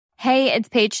Hey, it's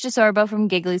Paige DeSorbo from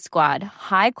Giggly Squad.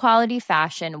 High quality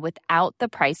fashion without the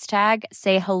price tag.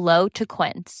 Say hello to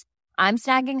Quince. I'm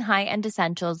snagging high-end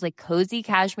essentials like cozy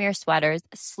cashmere sweaters,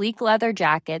 sleek leather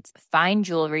jackets, fine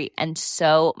jewelry, and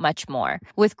so much more.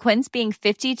 With Quince being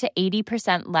 50 to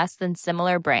 80% less than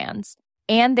similar brands.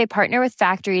 And they partner with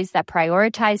factories that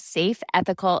prioritize safe,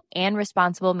 ethical, and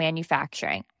responsible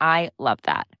manufacturing. I love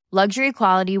that. Luxury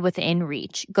quality within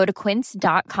reach. Go to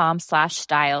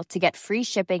quince.com/style to get free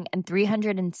shipping and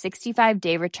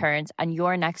 365-day returns on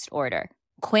your next order.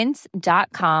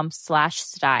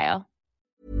 Quince.com/style.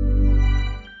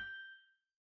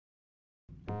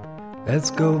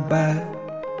 Let's go back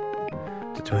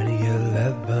to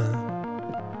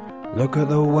 2011. Look at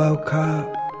the World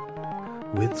Cup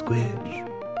with Squidge.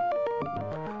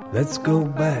 Let's go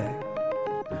back.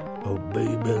 Oh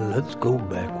baby, let's go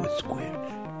back with Squidge.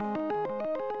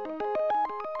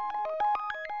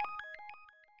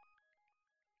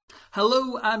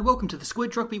 Hello and welcome to the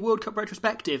Squidge Rugby World Cup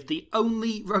Retrospective, the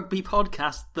only rugby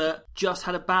podcast that just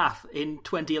had a bath in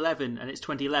 2011, and it's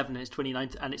 2011, and it's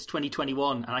 2019, and it's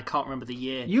 2021, and I can't remember the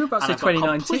year. You were about to say 2019.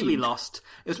 I got completely lost.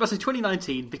 It was supposed to be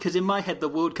 2019 because in my head the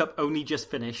World Cup only just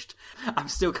finished. I'm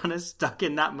still kind of stuck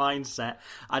in that mindset.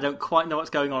 I don't quite know what's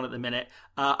going on at the minute.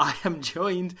 I am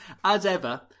joined, as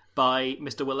ever, by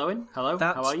Mr. Will Owen. Hello,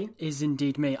 how are you? That is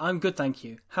indeed me. I'm good, thank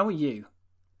you. How are you?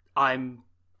 I'm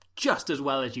just as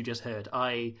well as you just heard.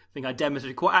 I think I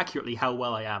demonstrated quite accurately how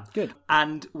well I am. Good.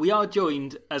 And we are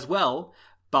joined as well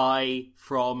by,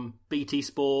 from BT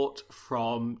Sport,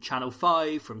 from Channel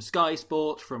 5, from Sky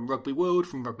Sport, from Rugby World,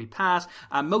 from Rugby Pass,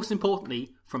 and most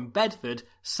importantly, from Bedford,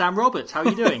 Sam Roberts. How are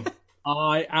you doing?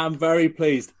 I am very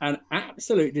pleased and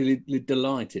absolutely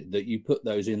delighted that you put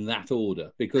those in that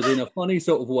order, because in a funny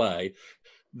sort of way,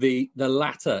 the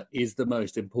latter is the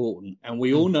most important. And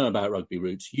we all know about rugby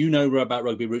roots. You know about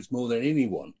rugby roots more than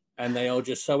anyone, and they are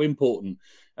just so important.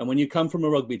 And when you come from a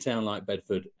rugby town like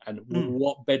Bedford, and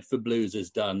what Bedford Blues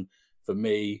has done for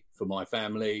me, for my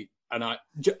family, and I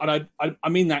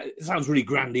mean that, it sounds really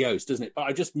grandiose, doesn't it? But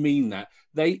I just mean that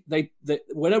they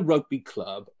when a rugby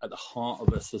club at the heart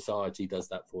of a society does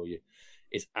that for you,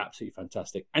 it's absolutely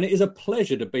fantastic. And it is a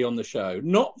pleasure to be on the show,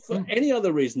 not for any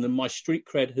other reason than my street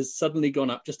cred has suddenly gone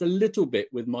up just a little bit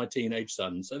with my teenage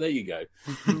son. So there you go.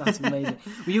 That's amazing.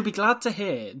 Well, you'll be glad to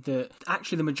hear that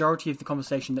actually the majority of the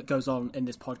conversation that goes on in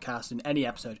this podcast, in any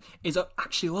episode, is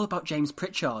actually all about James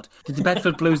Pritchard, the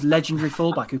Bedford Blues legendary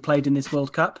fullback who played in this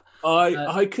World Cup.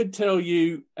 I could tell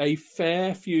you a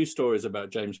fair few stories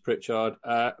about James Pritchard.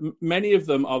 Many of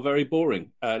them are very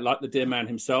boring, like the dear man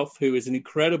himself, who is an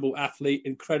incredible athlete,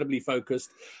 incredibly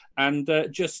focused, and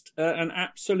just an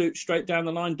absolute straight down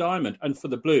the line diamond. And for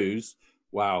the Blues,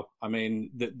 wow! I mean,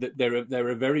 there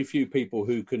are very few people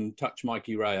who can touch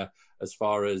Mikey Raya as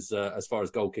far as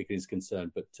goal kicking is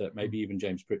concerned. But maybe even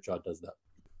James Pritchard does that.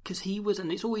 Because he was,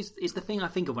 and it's the thing I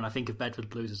think of when I think of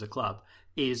Bedford Blues as a club,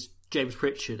 is James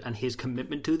Pritchard and his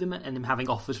commitment to them, and him having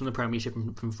offers from the Premiership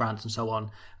and from France and so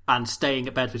on, and staying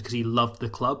at Bedford because he loved the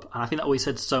club. And I think that always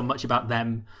said so much about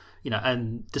them, you know,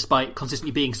 and despite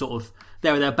consistently being sort of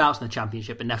there or thereabouts in the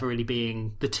Championship and never really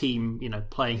being the team, you know,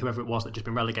 playing whoever it was that had just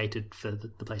been relegated for the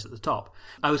place at the top.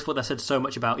 I always thought that said so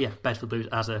much about, Bedford Blues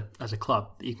as a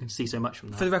club, that you can see so much from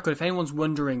that. For the record, if anyone's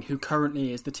wondering who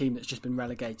currently is the team that's just been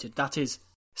relegated, that is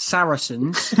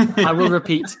Saracens. I will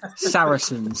repeat,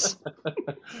 Saracens.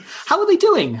 How are they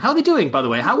doing? By the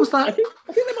way? How was that? I think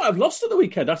they might have lost at the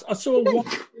weekend. I saw one or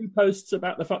two posts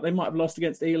about the fact they might have lost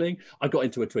against Ealing. I got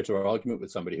into a Twitter argument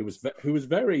with somebody who was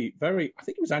very, very, I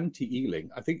think it was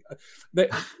anti-Ealing. I think that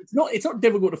it's not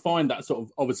difficult to find that sort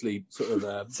of, obviously, sort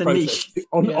of process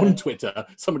on Twitter,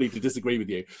 somebody to disagree with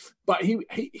you. But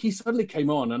he suddenly came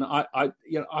on, and I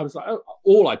was like,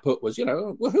 all I put was,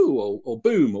 woohoo or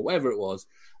boom or whatever it was.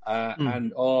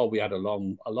 And we had a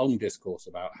long discourse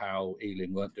about how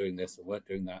Ealing weren't doing this and weren't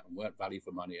doing that and weren't value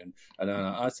for money, and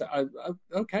I said,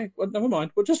 okay, well, never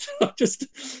mind. We'll just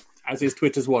as his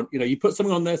Twitters want, you put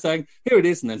something on there saying here it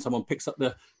is, and then someone picks up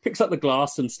the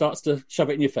glass and starts to shove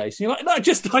it in your face, and you're like, no, I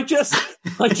just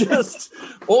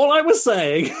all I was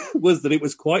saying was that it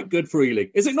was quite good for Ealing.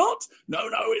 Is it not? No,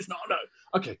 it's not. No.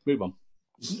 Okay, move on.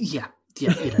 Yeah,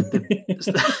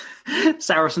 the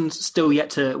Saracens still yet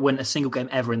to win a single game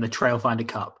ever in the Trailfinder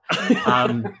Cup.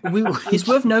 It's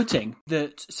worth noting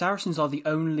that Saracens are the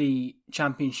only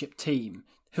Championship team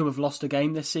who have lost a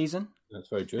game this season. That's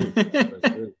very true.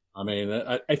 I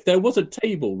mean, if there was a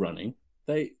table running,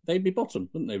 they'd be bottom,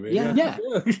 wouldn't they? Really? Yeah.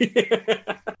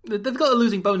 They've got a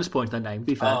losing bonus point in their name, to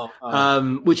be fair.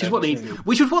 Which is what they.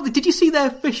 Did you see their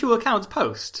official accounts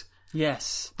post?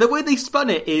 Yes. The way they spun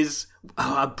it is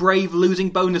a brave losing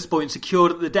bonus point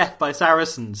secured at the death by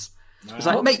Saracens. It's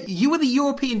like, mate, you were the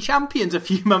European champions a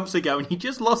few months ago and you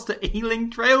just lost to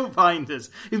Ealing Trailfinders,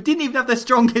 who didn't even have their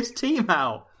strongest team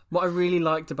out. What I really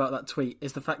liked about that tweet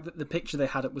is the fact that the picture they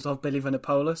had was of Billy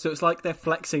Vunipola, so it's like they're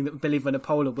flexing that Billy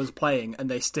Vunipola was playing and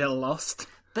they still lost.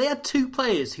 They had 2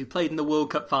 players who played in the World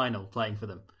Cup final playing for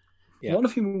them. Yeah. One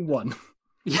of whom won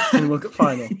in the World Cup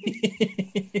final.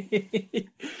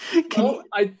 Well,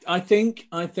 I think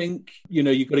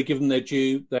you've got to give them their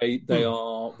due. They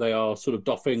are sort of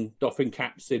doffing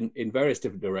caps in various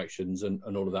different directions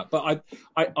and all of that. But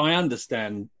I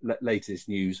understand latest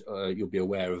news. You'll be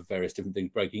aware of various different things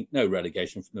breaking. No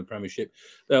relegation from the Premiership.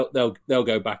 They'll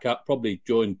go back up, probably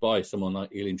joined by someone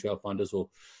like Ealing Trailfinders or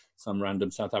some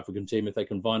random South African team if they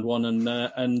can find one,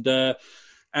 and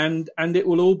it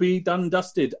will all be done and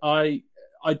dusted.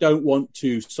 I don't want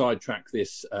to sidetrack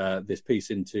this piece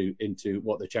into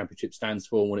what the Championship stands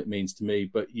for and what it means to me,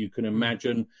 but you can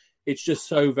imagine it's just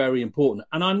so very important.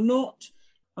 And I'm not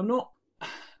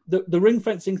the ring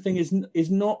fencing thing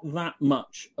is not that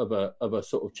much of a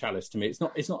sort of chalice to me.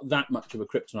 It's not that much of a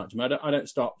kryptonite to me. I don't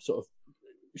start sort of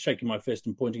shaking my fist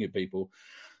and pointing at people.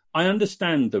 I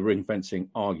understand the ring fencing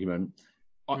argument.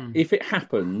 If it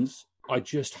happens, I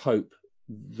just hope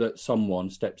that someone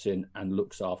steps in and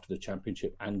looks after the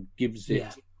Championship and gives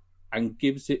it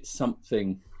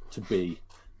something to be,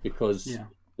 because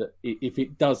if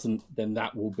it doesn't, then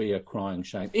that will be a crying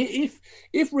shame. If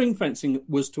ring fencing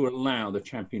was to allow the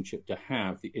Championship to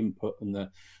have the input and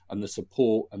the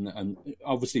support and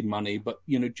obviously money, but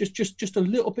just a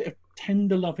little bit of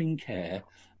tender loving care,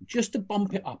 just to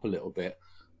bump it up a little bit,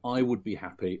 I would be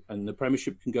happy, and the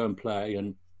Premiership can go and play,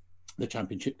 and the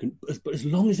Championship can, but as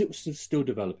long as it was still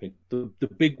developing. The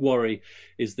big worry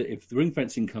is that if the ring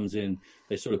fencing comes in,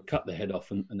 they sort of cut the head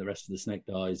off and the rest of the snake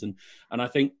dies. And I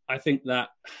think that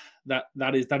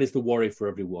is the worry for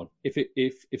everyone.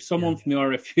 If someone from the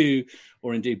RFU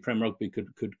or indeed Prem Rugby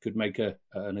could make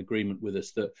an agreement with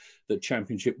us that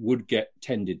Championship would get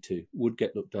tended to, would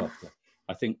get looked after,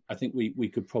 I think we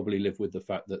could probably live with the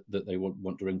fact that they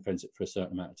want to ring fence it for a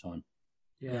certain amount of time.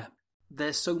 Yeah.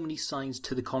 There's so many signs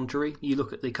to the contrary. You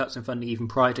look at the cuts in funding even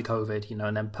prior to COVID,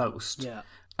 and then post. Yeah.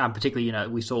 And particularly,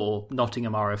 we saw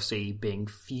Nottingham RFC being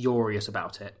furious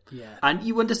about it. Yeah. And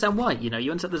you understand why. You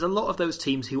understand there's a lot of those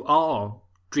teams who are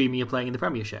dreaming of playing in the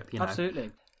Premiership.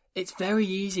 Absolutely. It's very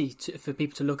easy for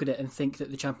people to look at it and think that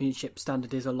the Championship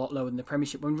standard is a lot lower than the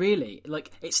Premiership, when really,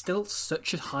 it's still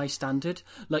such a high standard.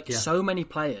 So many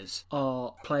players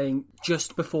are playing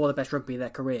just before the best rugby of their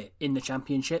career in the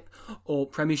Championship, or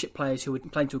Premiership players who are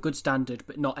playing to a good standard,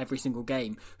 but not every single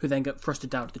game, who then get thrusted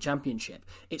down to the Championship.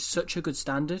 It's such a good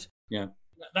standard. Yeah.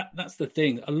 That's the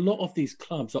thing. A lot of these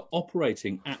clubs are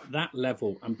operating at that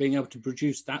level and being able to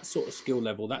produce that sort of skill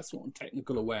level, that sort of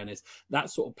technical awareness,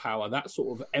 that sort of power, that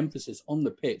sort of emphasis on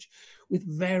the pitch with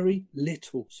very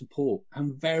little support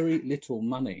and very little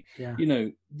money. Yeah.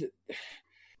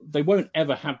 They won't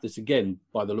ever have this again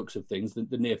by the looks of things.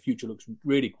 The near future looks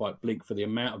really quite bleak for the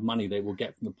amount of money they will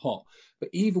get from the pot. But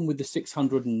even with the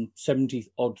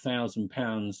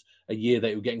 £670,000 a year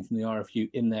they were getting from the RFU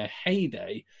in their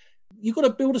heyday, you've got to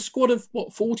build a squad of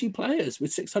 40 players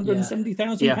with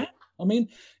 £670,000. Yeah. I mean,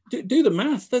 do the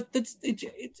math.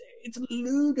 It's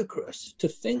ludicrous to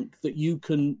think that you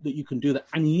can do that,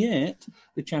 and yet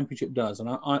the Championship does. And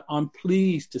I'm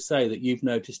pleased to say that you've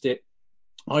noticed it.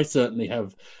 I certainly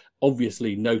have.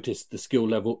 Obviously, noticed the skill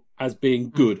level as being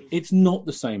good. It's not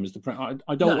the same as the Premier.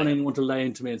 I don't want anyone to lay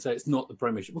into me and say it's not the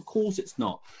Premiership. Of course, it's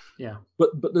not. Yeah.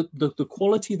 But the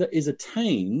quality that is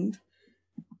attained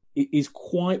is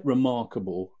quite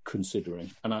remarkable, considering,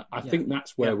 and I think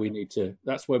that's where we need to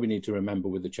remember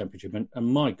with the Championship. And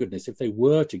my goodness, if they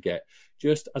were to get,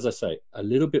 just as I say, a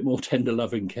little bit more tender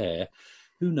loving care,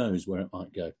 who knows where it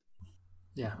might go.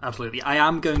 Yeah, absolutely. I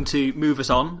am going to move us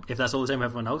on, if that's all the same with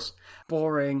everyone else.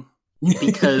 Boring.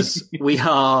 Because we've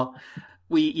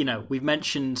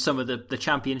mentioned some of the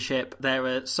Championship. There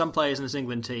are some players in this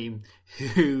England team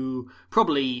who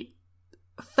probably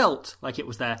felt like it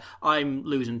was there. I'm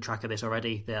losing track of this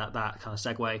already, that kind of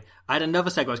segue. I had another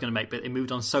segue I was going to make, but it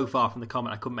moved on so far from the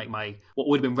comment I couldn't make my what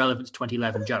would have been relevant to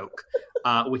 2011 joke,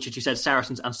 which is you said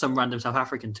Saracens and some random South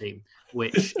African team,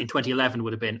 which in 2011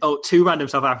 would have been two random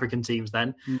South African teams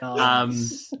then.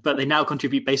 Nice. But they now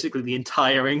contribute basically the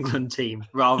entire England team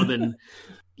rather than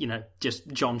just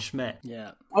John Schmidt.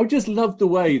 Yeah, I just love the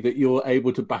way that you're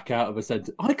able to back out of a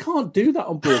sentence. I can't do that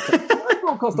on broadcast.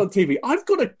 broadcast on TV. I've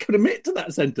got to commit to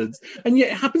that sentence, and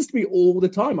yet it happens to me all the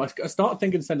time. I start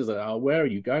thinking sentences like, "Oh, where are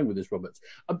you going with this, Roberts?"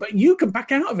 But you can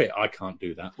back out of it. I can't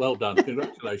do that. Well done,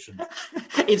 congratulations.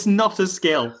 It's not a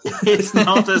skill. It's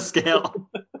not a skill.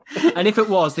 And if it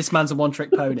was, this man's a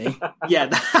one-trick pony. Yeah,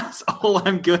 that's all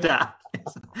I'm good at.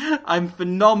 I'm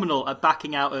phenomenal at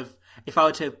backing out of. If I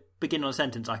were to begin on a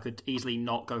sentence, I could easily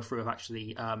not go through of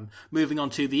actually moving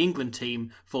on to the England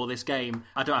team for this game.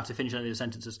 I don't have to finish any of the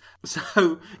sentences.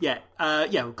 So,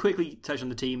 we'll quickly touch on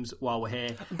the teams while we're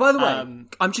here. By the way,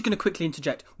 I'm just going to quickly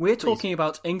interject. We're talking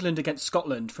about England against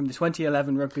Scotland from the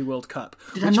 2011 Rugby World Cup.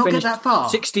 Did I not get that far?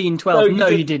 16-12. No,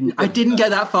 you didn't. I didn't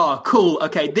get that far. Cool.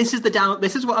 Okay, this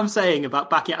is what I'm saying about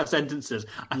backing out of sentences.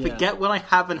 I forget when I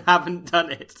have and haven't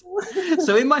done it.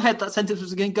 So in my head, that sentence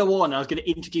was going to go on. I was going to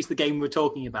introduce the game we're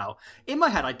talking about. In my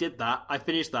head, I did that. I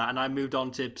finished that, and I moved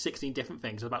on to 16 different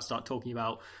things. I was about to start talking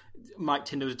about Mike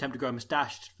Tindall's attempt to grow a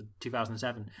moustache for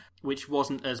 2007, which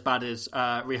wasn't as bad as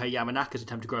Riho Yamanaka's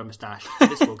attempt to grow a moustache for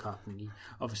this World Cup. And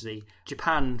obviously,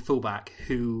 Japan fullback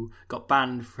who got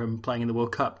banned from playing in the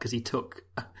World Cup because he took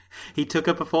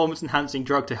a performance-enhancing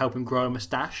drug to help him grow a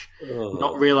moustache,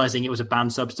 not realising it was a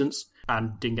banned substance,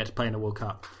 and didn't get to play in the World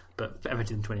Cup. But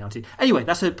eventually in 2019. Anyway,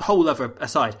 that's a whole other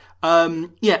aside.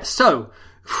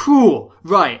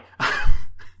 Right.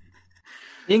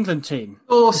 The England team.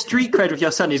 Street cred with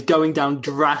your son is going down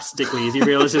drastically as he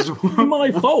realises...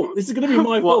 my fault. This is going to be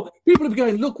my fault. People will be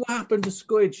going, look what happened to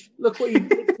Squidge. Look what you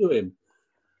did to him.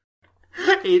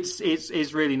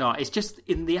 It's really not. It's just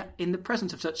in the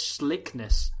presence of such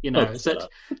slickness,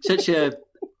 such a...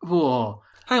 Whoa.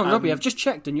 Hang on, Robbie, I've just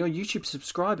checked and your YouTube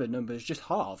subscriber number is just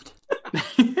halved.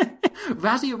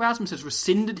 Razzie Erasmus has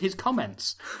rescinded his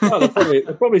comments. Well,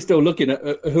 they're probably still looking at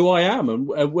who I am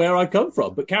and where I come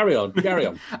from, but carry on.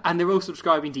 And they're all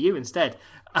subscribing to you instead.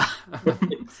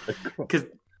 Because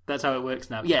that's how it works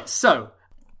now. Yeah, so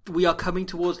we are coming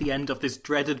towards the end of this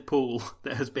dreaded pool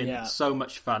that has been so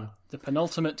much fun. The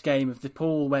penultimate game of the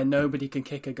pool where nobody can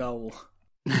kick a goal.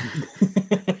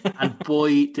 And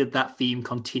boy, did that theme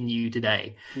continue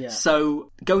today. Yeah.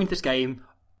 So, going to this game,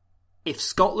 if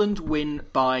Scotland win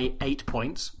by 8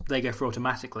 points, they go through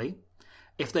automatically.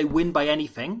 If they win by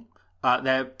anything,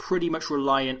 they're pretty much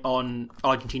reliant on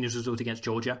Argentina's result against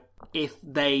Georgia. If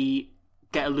they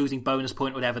get a losing bonus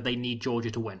point or whatever, they need Georgia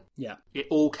to win. Yeah. It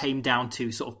all came down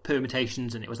to sort of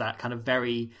permutations, and it was that kind of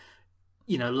very,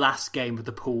 last game of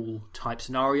the pool type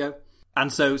scenario.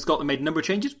 And so Scotland made a number of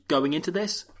changes going into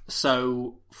this.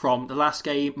 So from the last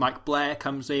game, Mike Blair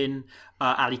comes in,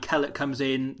 Ali Kellett comes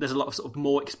in. There's a lot of sort of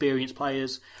more experienced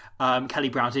players. Kelly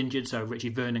Brown's injured, so Richie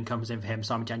Vernon comes in for him.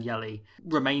 Simon Daniele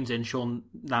remains in. Sean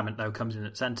Lamont, though, comes in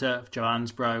at centre. Joe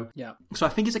Ansbro. Yeah. So I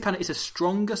think it's a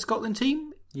stronger Scotland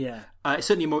team. Yeah. It's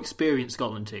certainly a more experienced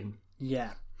Scotland team.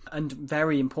 Yeah. And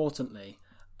very importantly,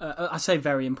 I say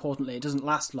very importantly, it doesn't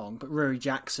last long, but Rory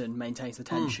Jackson maintains the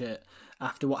 10 shirt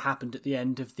after what happened at the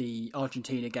end of the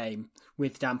Argentina game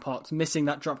with Dan Parks missing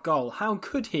that drop goal. How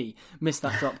could he miss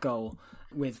that drop goal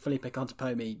with Felipe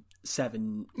Contepomi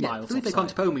 7 miles Felipe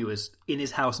offside? Contepomi was in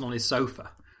his house and on his sofa.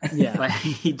 Yeah. Like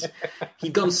he'd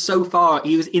gone so far,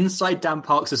 he was inside Dan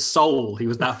Parks' soul, he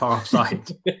was that far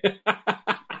offside.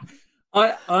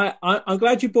 I'm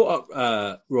glad you brought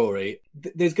up Rory.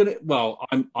 There's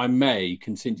I may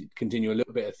continue a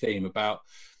little bit of theme about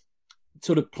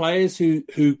sort of players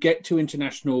who get to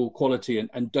international quality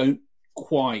and don't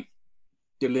quite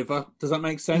deliver. Does that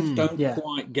make sense? Don't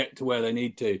quite get to where they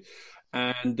need to.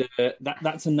 And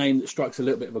that's a name that strikes a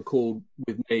little bit of a chord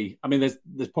with me. I mean,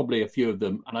 there's probably a few of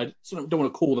them, and I sort of don't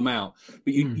want to call them out,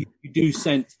 but you do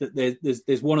sense that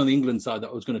there's one on the England side that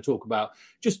I was going to talk about.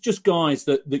 Just guys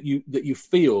that you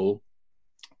feel,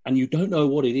 and you don't know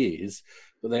what it is,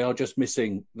 but they are just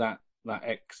missing that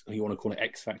X, you want to call it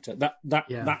X factor,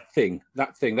 that thing.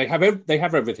 They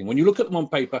have everything. When you look at them on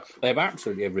paper, they have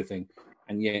absolutely everything,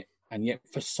 and yet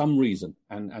for some reason,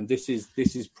 and this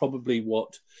is probably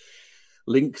what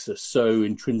links us so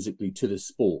intrinsically to the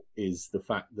sport, is the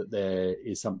fact that there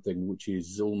is something which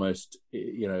is almost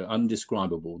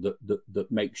undescribable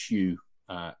that makes you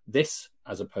this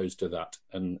as opposed to that,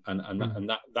 and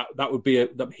that would be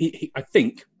I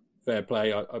think, fair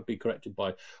play, I'd be corrected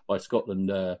by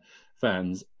Scotland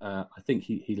fans. I think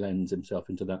he lends himself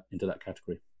into that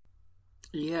category.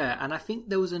 Yeah, and I think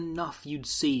there was enough you'd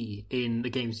see in the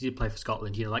games he did play for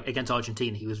Scotland. Like against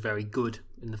Argentina, he was very good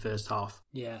in the first half.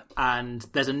 Yeah. And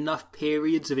there's enough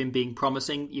periods of him being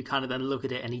promising. You kind of then look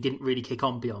at it, and he didn't really kick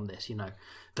on beyond this.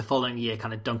 The following year,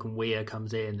 kind of Duncan Weir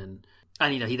comes in,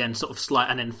 and he then sort of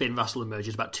and then Finn Russell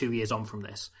emerges about 2 years on from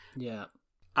this. Yeah.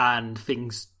 and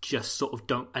things just sort of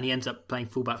don't. And he ends up playing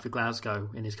fullback for Glasgow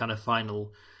in his kind of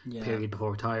final period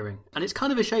before retiring. And it's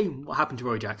kind of a shame what happened to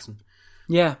Roy Jackson.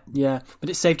 Yeah, but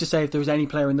it's safe to say if there was any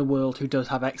player in the world who does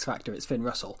have X Factor, it's Finn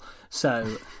Russell.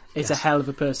 So it's a hell of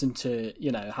a person to,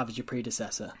 have as your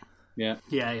predecessor. Yeah.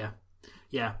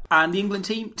 And the England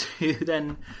team, to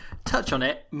then touch on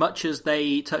it, much as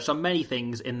they touched on many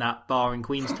things in that bar in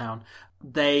Queenstown,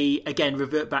 they, again,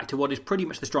 revert back to what is pretty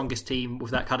much the strongest team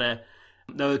with that kind of...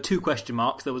 There were 2 question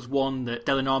marks. There was one that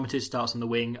Dylan Armitage starts on the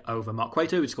wing over Mark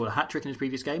Cueto, who scored a hat-trick in his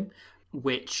previous game,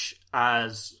 which,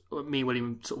 as me and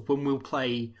William, when we'll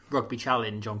play Rugby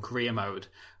Challenge on career mode,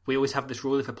 we always have this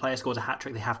rule: if a player scores a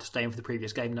hat-trick, they have to stay in for the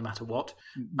previous game no matter what.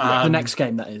 The next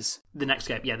game, that is. The next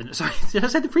game, yeah. Sorry, did I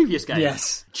say the previous game?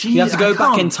 Yes. You have to go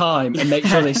back in time and make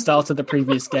sure they started the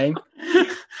previous game.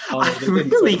 I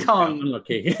really can't.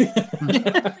 Unlucky.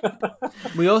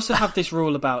 We also have this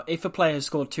rule about if a player has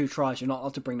scored 2 tries, you're not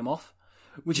allowed to bring them off.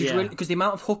 Which is really, because the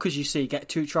amount of hookers you see get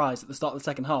 2 tries at the start of the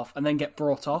second half and then get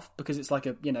brought off because it's like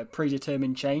a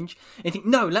predetermined change. And you think,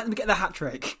 no, let them get the hat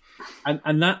trick.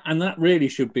 And that really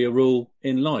should be a rule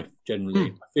in life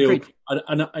generally. I feel,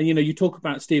 and you talk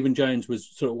about Stephen Jones was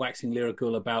sort of waxing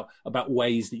lyrical about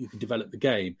ways that you could develop the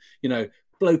game.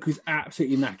 Bloke who's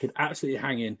absolutely knackered, absolutely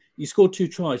hanging. You scored 2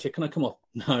 tries. Yeah, can I come off?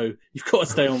 No, you've got to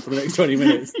stay on for the next 20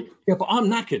 minutes. Yeah, but I'm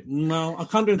knackered. No, I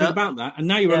can't do anything about that. And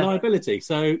now you're a liability.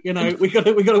 So we got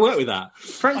to work with that.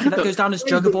 Frankly, that goes down as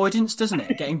drug avoidance, doesn't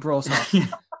it? Getting brought off.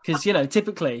 Because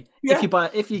typically,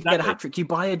 if you get a hat trick, you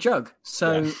buy a jug.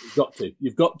 So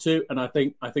you've got to, and I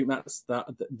think that's that.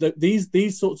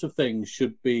 These sorts of things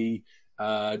should be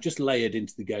just layered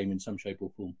into the game in some shape or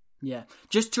form. Yeah.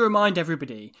 Just to remind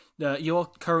everybody that you're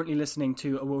currently listening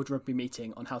to a World Rugby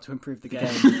meeting on how to improve the game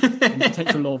and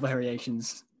potential law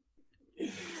variations.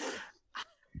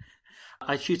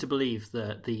 I choose to believe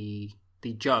that the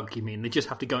jug, you mean, they just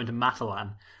have to go into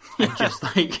Matalan and just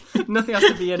nothing has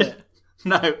to be in it.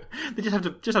 No, they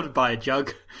just have to buy a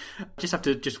jug. Just have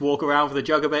to walk around with a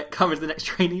jug a bit, come into the next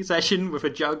training session with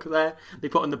a jug there. They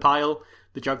put in the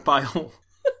jug pile.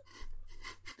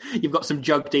 You've got some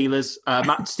jug dealers.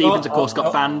 Matt Stevens, of course,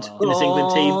 got banned in this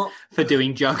England team for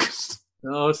doing jugs.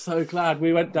 Oh, so glad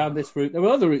we went down this route. There were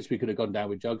other routes we could have gone down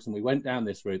with jugs, and we went down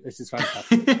this route. This is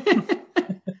fantastic.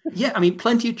 Yeah, I mean,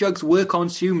 plenty of jugs were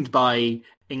consumed by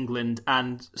England,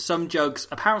 and some jugs,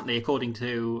 apparently, according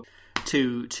to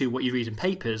what you read in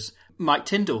papers, Mike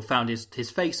Tyndall found his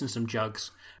face in some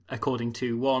jugs, according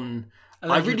to one.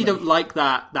 Allegedly. I really don't like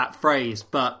that phrase,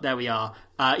 but there we are.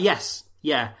 Yes,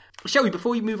 yeah. Shall we,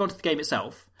 before we move on to the game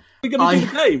itself? We're going to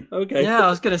do the game? Okay. Yeah,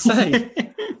 I was going to say.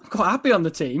 I'm quite happy on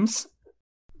the teams.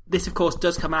 This, of course,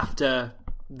 does come after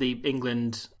the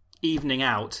England evening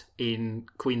out in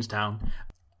Queenstown.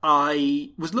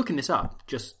 I was looking this up,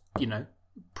 just,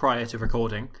 prior to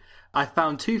recording. I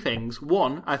found 2 things.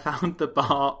 One, I found the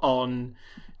bar on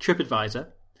TripAdvisor.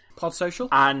 Pod Social?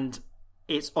 And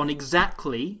it's on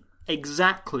exactly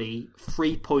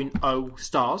 3.0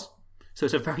 stars. So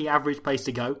it's a very average place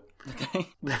to go. Okay.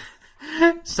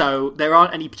 So there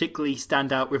aren't any particularly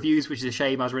standout reviews, which is a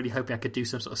shame. I was really hoping I could do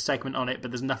some sort of segment on it, but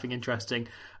there's nothing interesting,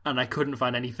 and I couldn't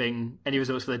find any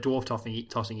results for the dwarf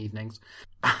tossing evenings.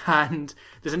 And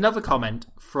there's another comment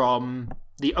from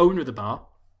the owner of the bar,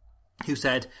 who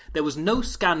said, "There was no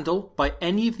scandal by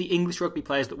any of the English rugby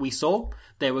players that we saw.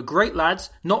 They were great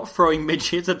lads, not throwing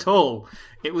midgets at all.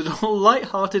 It was all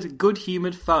light-hearted,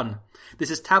 good-humoured fun. This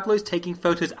is tabloids taking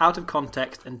photos out of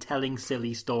context and telling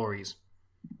silly stories."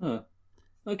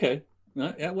 Okay.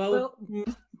 Yeah, well,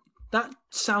 that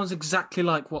sounds exactly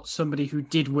like what somebody who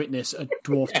did witness a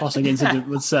dwarf tossing incident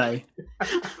would say.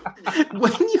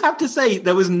 When you have to say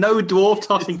there was no dwarf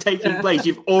tossing taking place,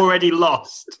 you've already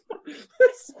lost.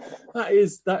 That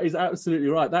is absolutely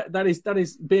right. That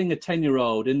is being a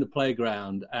 10-year-old in the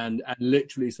playground and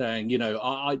literally saying,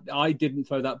 I didn't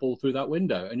throw that ball through that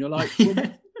window, and you're like, well,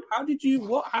 how did you?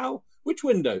 What? How? Which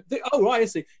window? Right, I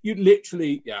see. You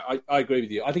literally, I agree with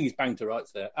you. I think he's banged to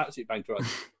rights there. Absolutely banged to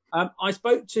rights. I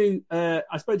spoke to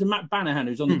Matt Banahan,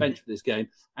 who's on the bench for this game,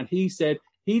 and he said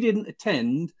he didn't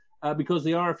attend because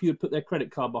the RFU had put their credit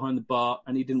card behind the bar,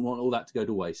 and he didn't want all that to go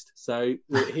to waste. So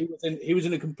he was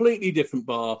in a completely different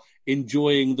bar,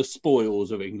 enjoying the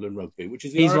spoils of England rugby, which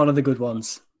is he's one of the good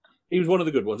ones. He was one of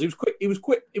the good ones. He was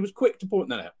quick to point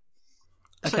that out.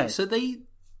 Okay, so the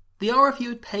RFU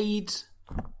had paid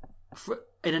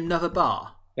in another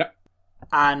bar. Yep.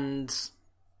 And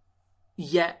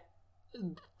yet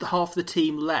half the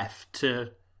team left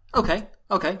to... Okay,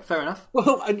 fair enough.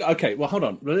 Well, hold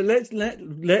on.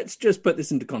 Let's just put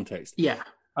this into context. Yeah.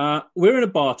 We're in a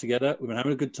bar together. We've been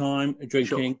having a good time,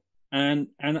 drinking. Sure. and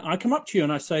I come up to you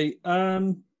and I say, do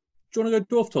you want to go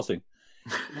dwarf tossing?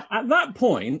 At that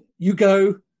point, you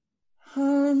go,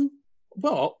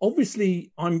 well,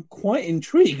 obviously, I'm quite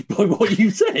intrigued by what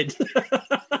you said.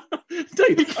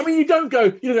 I mean, you don't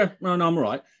go, no, I'm all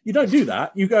right. You don't do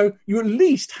that. You go, you at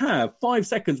least have 5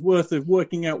 seconds worth of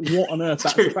working out what on earth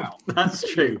that's about.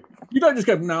 That's true. You don't just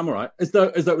go, no, I'm all right, as though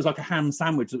it was like a ham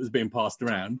sandwich that was being passed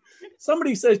around.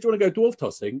 Somebody says, do you want to go dwarf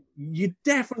tossing? You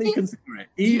definitely consider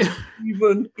it,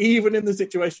 even in the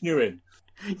situation you're in.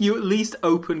 You at least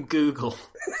open Google.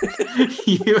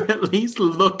 You at least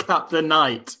look up the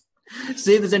night.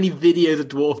 See if there's any videos of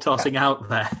dwarf tossing out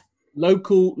there.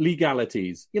 Local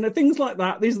legalities, things like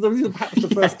that. These are perhaps the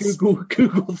first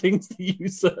Google things that you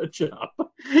search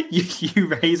up. You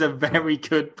raise a very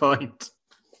good point.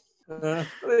 There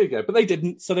you go. But they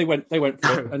didn't, so they went for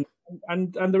it,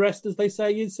 and the rest, as they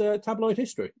say, is tabloid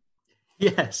history.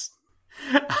 Yes.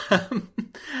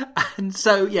 And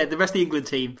so, the rest of the England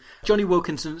team, Johnny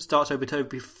Wilkinson starts over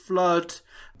Toby Flood.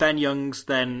 Ben Youngs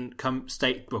then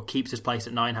keeps his place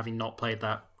at 9, having not played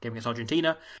that game against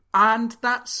Argentina. And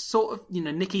that's sort of,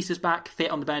 Nick Easter's back, fit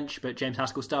on the bench, but James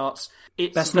Haskell starts.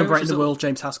 It's best number 8 in the world,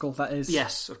 James Haskell, that is.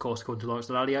 Yes, of course, according to Lawrence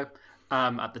Dallaglio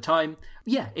at the time.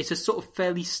 Yeah, it's a sort of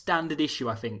fairly standard issue,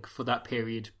 I think, for that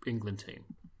period England team.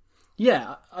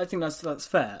 Yeah, I think that's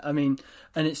fair. I mean,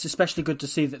 and it's especially good to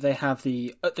see that they have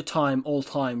the, at the time,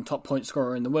 all-time top point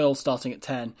scorer in the world starting at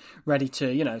 10, ready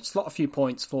to, slot a few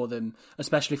points for them,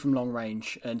 especially from long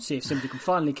range, and see if somebody can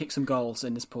finally kick some goals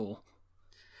in this pool.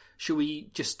 Should we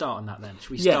just start on that then?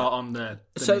 Should we start on the...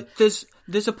 So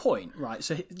there's a point, right?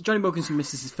 So Johnny Wilkinson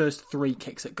misses his first 3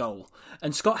 kicks at goal.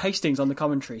 And Scott Hastings on the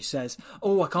commentary says,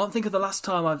 I can't think of the last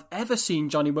time I've ever seen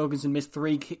Johnny Wilkinson miss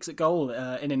 3 kicks at goal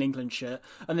in an England shirt.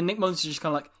 And then Nick Mullins is just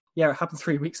kind of like, yeah, it happened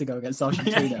 3 weeks ago against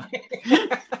Argentina.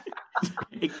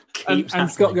 and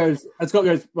Scott goes,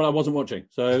 well, I wasn't watching.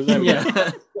 So there we go.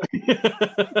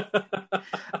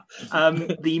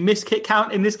 The missed kick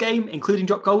count in this game, including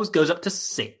drop goals, goes up to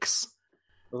 6.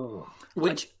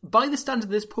 Which, by the standard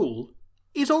of this pool,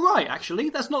 is all right, actually.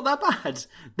 That's not that bad.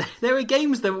 There are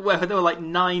games where there were like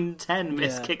 9, 10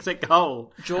 missed kicks at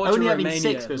goal. Georgia, only having Romania,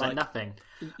 6 was like nothing.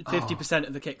 50%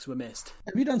 of the kicks were missed.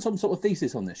 Have you done some sort of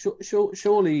thesis on this?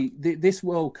 Surely this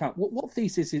World Cup, what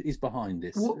thesis is behind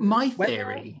this? Well, my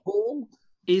theory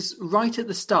is right at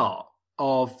the start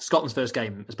of Scotland's first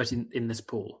game, especially in this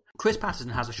pool. Chris Patterson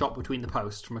has a shot between the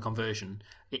posts from a conversion.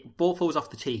 Ball falls off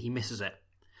the tee, he misses it.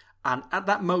 And at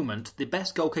that moment, the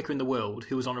best goal kicker in the world,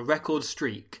 who was on a record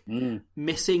streak,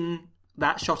 missing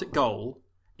that shot at goal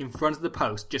in front of the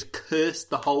post, just cursed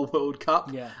the whole World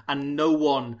Cup, and no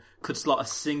one could slot a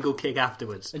single kick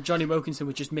afterwards. And Johnny Wilkinson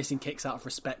was just missing kicks out of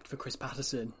respect for Chris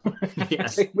Patterson.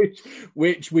 Yes.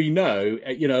 which we know,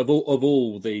 of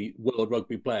all the World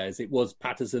Rugby players, it was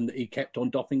Patterson that he kept on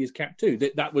doffing his cap to.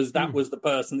 That was the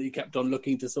person that he kept on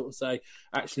looking to sort of say,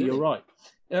 actually, you're right.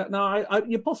 No,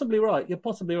 you're possibly right. You're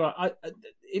possibly right.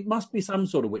 It must be some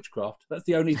sort of witchcraft. That's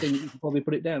the only thing you can probably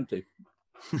put it down to.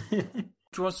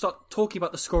 Do you want to start talking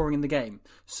about the scoring in the game?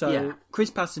 So Chris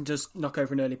Patterson does knock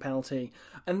over an early penalty.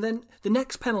 And then the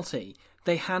next penalty,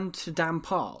 they hand to Dan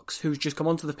Parks, who's just come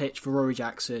onto the pitch for Rory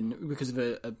Jackson because of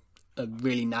a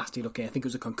really nasty looking, I think it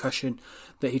was a concussion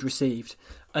that he'd received.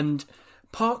 And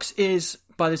Parks is,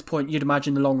 by this point, you'd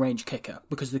imagine the long-range kicker,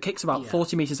 because the kick's about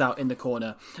 40 metres out in the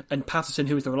corner, and Patterson,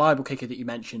 who is the reliable kicker that you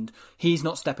mentioned, he's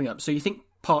not stepping up. So you think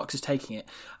Parks is taking it.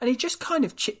 And he just kind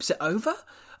of chips it over.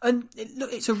 And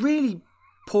it's a really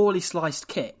poorly sliced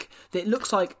kick that it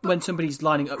looks like when somebody's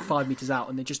lining up 5 metres out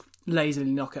and they just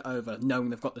lazily knock it over, knowing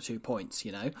they've got the 2 points,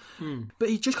 But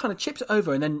he just kind of chips it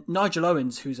over, and then Nigel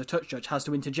Owens, who's a touch judge, has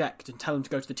to interject and tell him to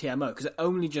go to the TMO because it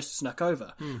only just snuck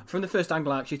over. From the first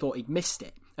angle, I actually thought he'd missed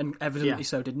it, and evidently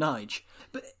so did Nige.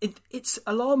 But it's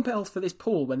alarm bells for this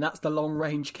pool when that's the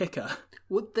long-range kicker.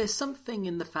 Well, there's something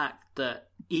in the fact that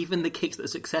even the kicks that are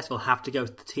successful have to go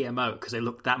to the TMO because they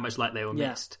look that much like they were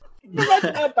missed.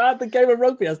 Imagine how bad the game of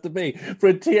rugby has to be for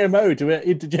a TMO to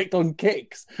interject on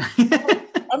kicks.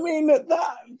 I mean,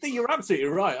 you're absolutely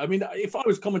right. I mean, if I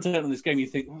was commentating on this game, you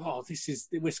think,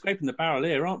 we're scraping the barrel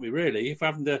here, aren't we, really? If we're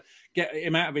having to get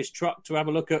him out of his truck to have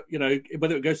a look at,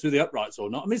 whether it goes through the uprights or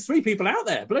not. I mean, there's 3 people out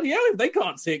there. Bloody hell, if they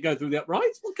can't see it go through the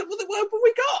uprights, what have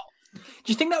we got?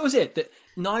 Do you think that was it? That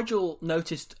Nigel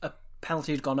noticed a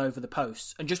penalty had gone over the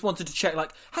posts and just wanted to check,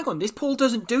 like, hang on, this pool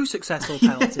doesn't do successful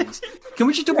penalties. Can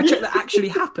we just double check that actually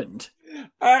happened?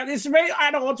 It's very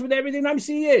at odds with everything I'm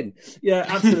seeing. Yeah,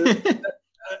 absolutely.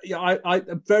 I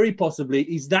very possibly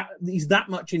he's that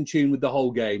much in tune with the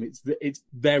whole game. It's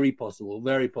very possible,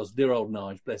 very possible. Dear old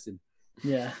Nige, bless him.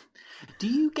 Yeah. Do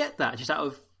you get that just out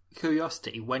of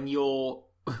curiosity, when you're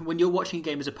watching a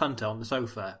game as a punter on the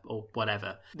sofa or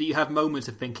whatever, that you have moments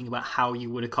of thinking about how you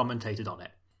would have commentated on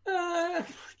it?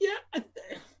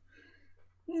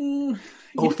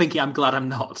 Or thinking, I'm glad I'm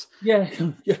not. Yeah.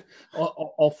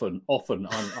 Often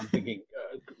I'm thinking,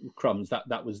 crumbs.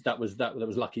 That was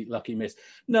lucky miss.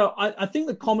 No, I think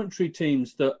the commentary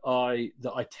teams that I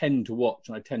tend to watch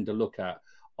and I tend to look at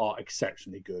are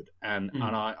exceptionally good, and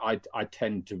I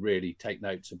tend to really take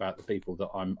notes about the people that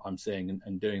I'm seeing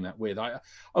and doing that with. I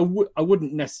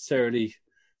wouldn't necessarily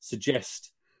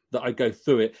suggest that I go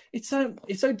through it. It's so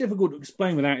difficult to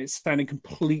explain without it sounding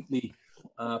completely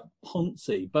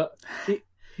poncy, but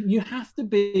you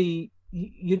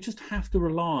just have to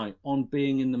rely on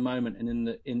being in the moment and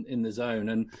in the zone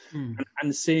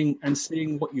and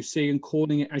seeing what you see and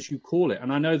calling it as you call it.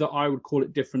 And I know that I would call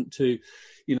it different to,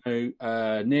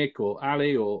 Nick or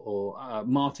Ali or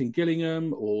Martin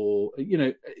Gillingham or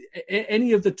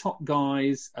any of the top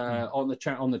guys on the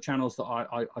channels that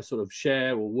I sort of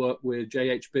share or work with,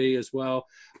 JHB as well.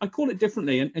 I call it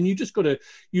differently, and you just got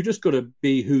to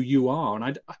be who you are.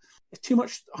 And too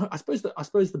much. I suppose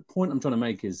the point I'm trying to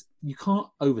make is you can't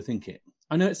overthink it.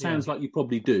 I know it sounds like you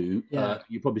probably do. Yeah.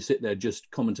 You probably sit there just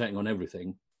commentating on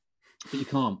everything, but you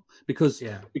can't because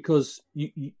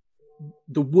you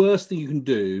the worst thing you can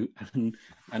do,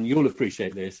 and you'll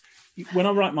appreciate this, when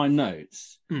I write my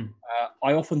notes,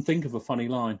 I often think of a funny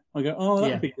line. I go, oh,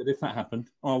 that would be good if that happened.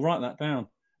 I'll write that down.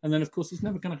 And then, of course, it's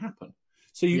never going to happen.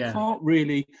 So you can't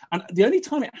really... And the only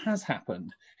time it has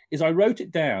happened is I wrote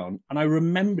it down and I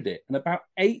remembered it. And about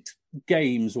 8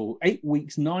 games or 8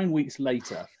 weeks, 9 weeks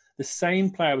later, the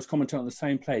same player was commenting on the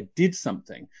same player, did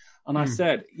something. And I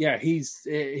said, yeah, he's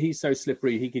so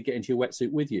slippery, he could get into your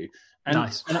wetsuit with you. And,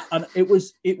 nice. And it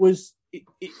was,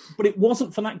 but it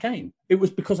wasn't for that game. It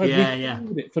was because I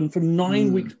recorded it from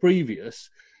 9 weeks previous.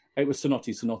 It was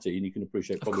Sonotti, and you can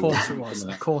appreciate. Probably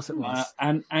Of course it was.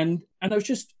 And I was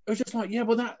just like, yeah,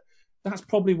 well that's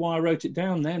probably why I wrote it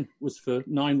down. Then was for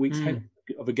 9 weeks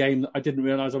of a game that I didn't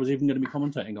realise I was even going to be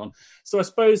commentating on. So I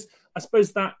suppose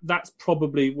that's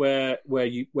probably where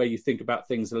you think about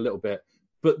things a little bit.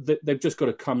 But they've just got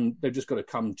to come. They've just got to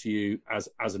come to you as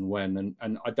and when,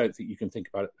 and I don't think you can think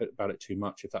about it too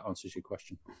much if that answers your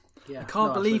question. Yeah, I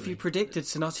can't believe you predicted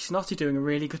Snotty doing a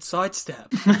really good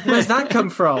sidestep. Where's that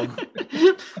come from?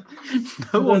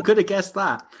 No one could have guessed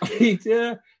that. He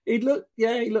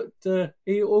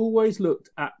always looked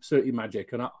absolutely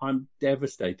magic, and I'm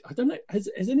devastated. I don't know. Has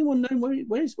anyone known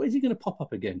where's he going to pop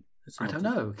up again? I don't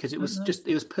know, because it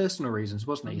was personal reasons,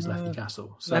 wasn't it? He's left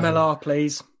Newcastle. So. MLR,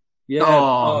 please. Yeah.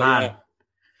 Oh man. Yeah.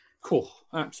 Cool.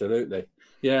 Absolutely.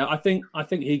 Yeah. I think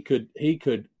he could.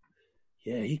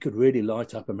 Yeah, he could really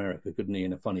light up America, couldn't he?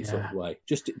 In a funny sort of way.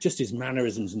 Just his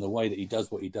mannerisms and the way that he does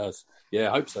what he does.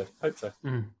 Yeah, I hope so. That'd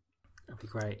be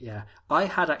great. Yeah, I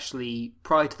had actually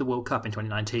prior to the World Cup in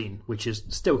 2019, which is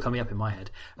still coming up in my head.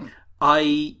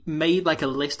 I made like a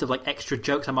list of like extra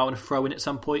jokes I might want to throw in at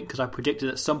some point because I predicted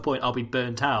at some point I'll be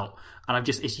burnt out, and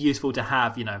it's useful to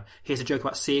have, here's a joke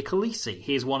about Sia Khaleesi,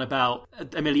 here's one about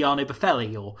Emiliano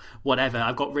Buffelli or whatever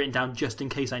I've got written down just in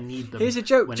case I need them. Here's a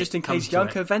joke just in case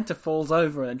Janko Venter falls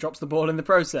over and drops the ball in the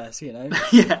process,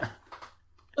 Yeah.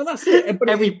 And that's it. But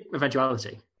every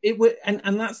eventuality.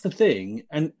 And that's the thing.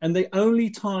 And the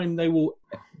only time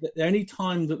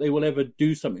that they will ever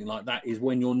do something like that is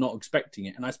when you're not expecting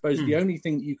it. And I suppose the only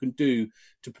thing that you can do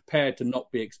to prepare to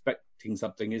not be expecting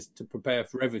something is to prepare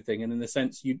for everything. And in a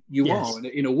sense, you are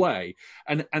in a way.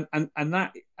 And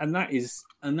that is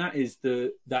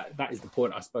the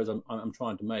point I suppose I'm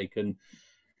trying to make. And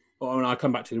when I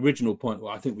come back to the original point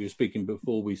where I think we were speaking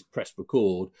before we pressed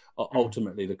record,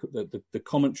 ultimately the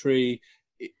commentary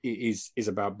is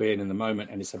about being in the moment,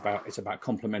 and it's about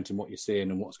complementing what you're seeing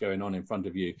and what's going on in front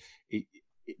of you.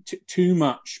 Too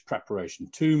much preparation,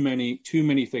 too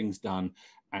many things done,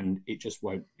 and it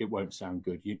won't sound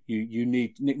good. You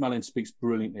need. Nick Mullins speaks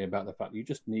brilliantly about the fact that you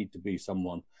just need to be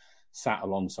someone sat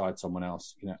alongside someone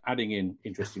else, adding in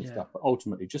interesting stuff, but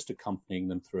ultimately just accompanying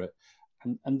them through it.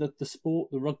 And the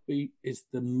sport, the rugby, is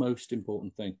the most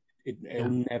important thing. It'll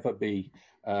never be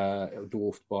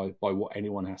dwarfed by what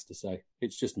anyone has to say.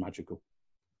 It's just magical.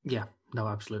 Yeah, no,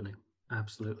 absolutely.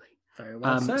 Very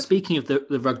well said. Speaking of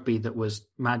the rugby that was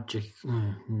magic,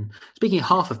 speaking of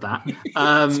half of that.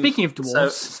 Speaking of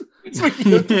dwarfs.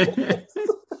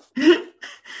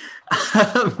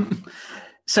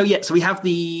 So we have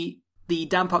the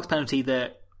Dan Parks penalty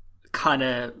that kind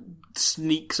of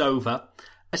sneaks over.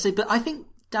 But I think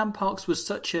Dan Parks was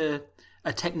such a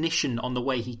technician on the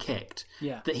way he kicked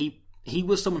that he he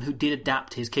was someone who did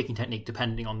adapt his kicking technique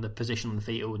depending on the position on the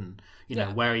field and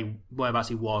whereabouts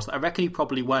he was. I reckon he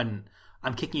probably went,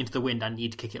 I'm kicking into the wind, I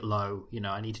need to kick it low,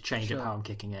 I need to change up how I'm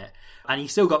kicking it. And he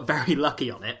still got very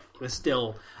lucky on it. It was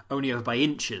still only over by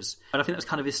inches. But I think that's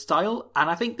kind of his style. And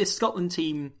I think this Scotland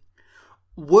team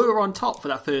were on top for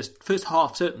that first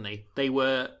half, certainly. They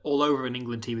were all over an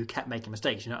England team who kept making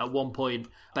mistakes. At one point,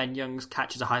 Ben Youngs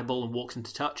catches a high ball and walks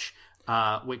into touch,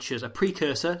 which is a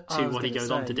precursor to what he goes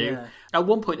on to do. Yeah. At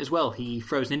one point as well, he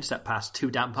throws an intercept pass to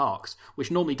Dan Parks,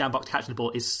 which normally Dan Parks catching the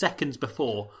ball is seconds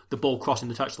before the ball crossing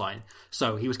the touchline.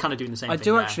 So he was kind of doing the same thing. I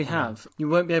do actually have, you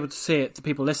won't be able to see it to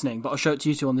people listening, but I'll show it to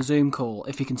you two on the Zoom call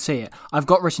if you can see it. I've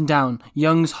got written down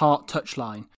Young's Heart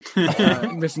touchline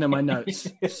written in my notes.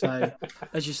 So,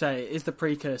 as you say, it is the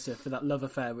precursor for that love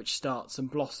affair which starts and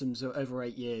blossoms over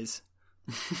 8 years.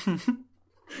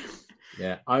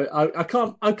 Yeah, I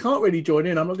can't really join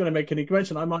in. I'm not going to make any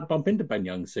mention. I might bump into Ben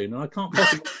Young soon, and I can't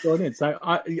possibly join in. So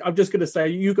I'm just going to say,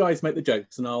 you guys make the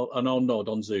jokes, and I'll nod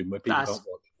on Zoom where people can't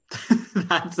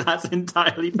watch. That's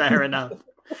entirely fair enough.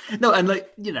 No, and I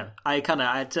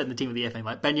had said in the team of the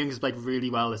FA, Ben Young has played really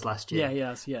well this last year. Yeah, he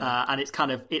has. Yeah, and it's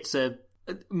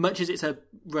much as it's a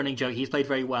running joke, he's played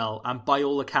very well, and by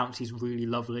all accounts, he's really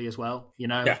lovely as well.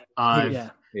 Yeah,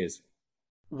 he is.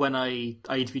 When I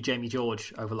interviewed Jamie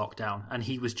George over lockdown, and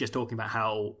he was just talking about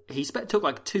how he took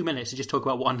like 2 minutes to just talk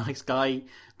about what a nice guy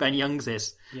Ben Youngs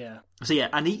is. Yeah. So yeah,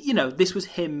 and he, this was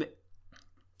him.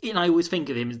 And I always think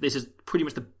of him. This is pretty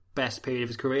much the best period of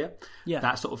his career. Yeah.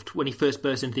 That sort of when he first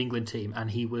burst into the England team,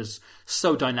 and he was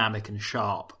so dynamic and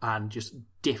sharp and just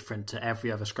different to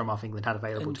every other scrum half England had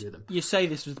available to them. You say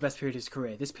this was the best period of his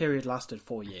career. This period lasted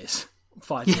 4 years,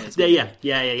 5 years.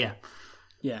 Yeah.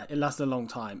 Yeah, it lasted a long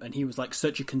time, and he was like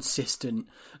such a consistent,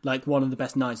 like one of the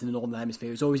best nines in the Northern Hemisphere.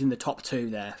 He was always in the top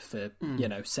 2 there for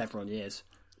several years.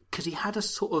 Because he had a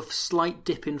sort of slight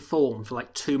dip in form for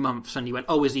like 2 months, and he went,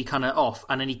 "Oh, is he kind of off?"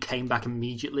 And then he came back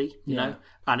immediately, you know.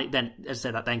 And it then, as I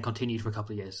said, that then continued for a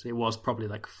couple of years. It was probably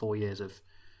like 4 years of.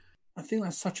 I think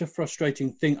that's such a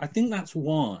frustrating thing. I think that's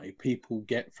why people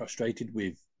get frustrated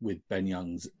with Ben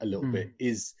Youngs a little bit.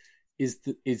 Is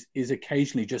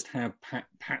occasionally just how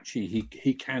patchy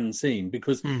he can seem,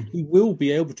 because he will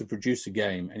be able to produce a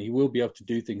game and he will be able to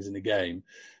do things in a game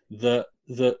that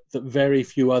very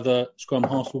few other scrum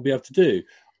halves will be able to do.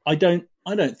 I don't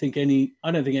think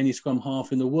any scrum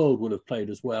half in the world would have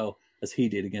played as well as he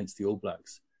did against the All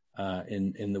Blacks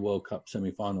in the World Cup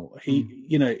semi-final.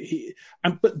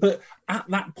 But at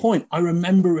that point, I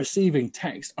remember receiving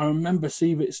text. I remember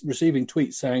receiving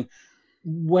tweets saying,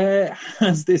 where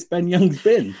has this Ben Youngs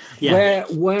been? Yeah.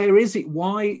 Where is it?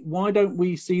 Why don't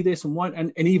we see this? And why?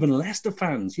 And even Leicester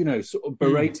fans, sort of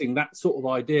berating that sort of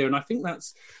idea. And I think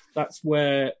that's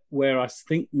where I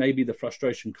think maybe the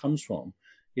frustration comes from,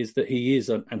 is that he is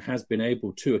and has been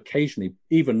able to occasionally,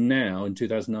 even now in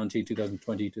 2019,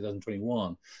 2020,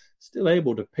 2021, still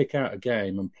able to pick out a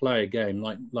game and play a game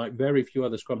like very few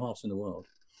other scrum halves in the world.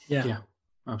 Yeah,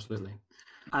 absolutely.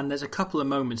 And there's a couple of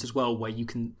moments as well where you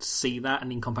can see that,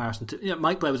 and in comparison to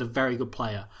Mike Blair was a very good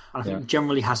player, and I think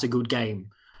generally has a good game,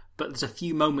 but there's a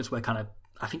few moments where kind of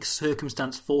I think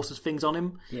circumstance forces things on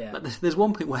him. Yeah. Like there's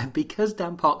one point where, because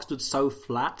Dan Parks stood so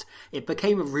flat, it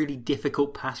became a really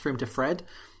difficult pass for him to thread.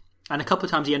 And a couple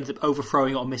of times he ended up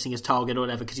overthrowing it or missing his target or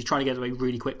whatever because he's trying to get away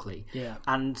really quickly. Yeah.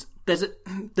 And there's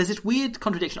this weird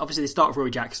contradiction. Obviously, they start with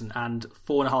Rory Jackson, and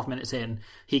 4.5 minutes in,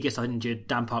 he gets injured,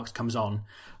 Dan Parks comes on.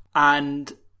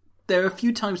 And there are a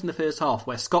few times in the first half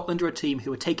where Scotland are a team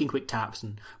who are taking quick taps,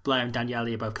 and Blair and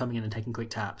Daniele are both coming in and taking quick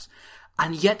taps.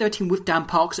 And yet they're a team with Dan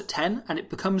Parks at 10, and it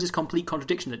becomes this complete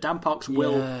contradiction that Dan Parks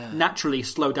will naturally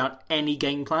slow down any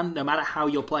game plan, no matter how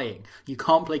you're playing. You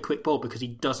can't play quick ball because he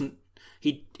doesn't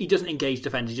engage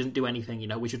defenders, he doesn't do anything,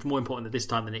 which is more important at this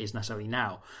time than it is necessarily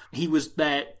now. He was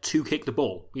there to kick the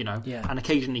ball, and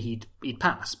occasionally he'd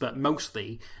pass, but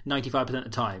mostly 95% of the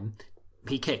time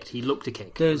he kicked. He looked to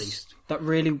kick, There's at least. That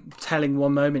really telling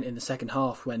one moment in the second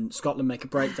half when Scotland make a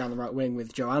break down the right wing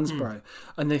with Joe Ansbro,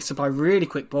 and they supply really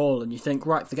quick ball, and you think,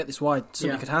 right, if they get this wide,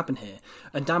 something could happen here.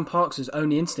 And Dan Parks'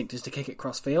 only instinct is to kick it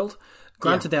cross field.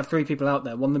 Granted, they have 3 people out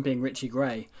there, one of them being Richie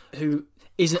Gray, who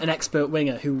isn't an expert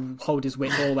winger who hold his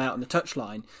wit all out on the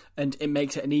touchline, and it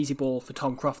makes it an easy ball for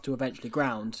Tom Croft to eventually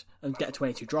ground and get a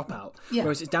 22 dropout. Yeah.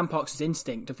 Whereas it's Dan Parks'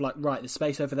 instinct of like, right, there's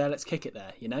space over there, let's kick it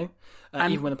there, even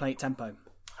when they're playing at tempo.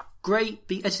 Gray,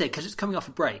 as you say, because it's coming off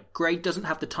a break, Gray doesn't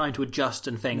have the time to adjust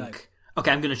and think, okay,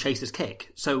 I'm going to chase this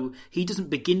kick. So he doesn't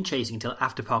begin chasing until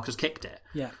after Parks has kicked it.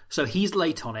 Yeah. So he's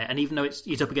late on it, and even though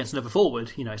he's up against another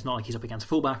forward, it's not like he's up against a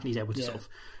fullback and he's able to sort of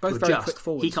both to adjust. Both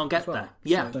very quick he can't get there.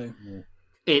 Yeah. So,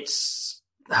 it's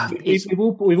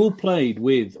We've all played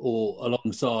with or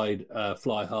alongside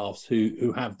fly halves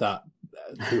who have that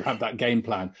game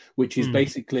plan, which is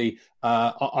basically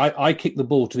I kick the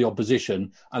ball to the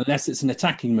opposition unless it's an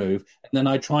attacking move, and then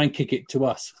I try and kick it to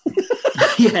us.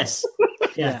 Yes,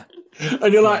 yeah.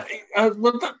 And you're like,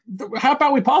 how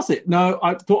about we pass it? No,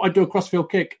 I thought I'd do a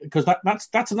crossfield kick because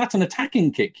that's an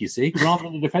attacking kick, you see, rather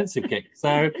than a defensive kick.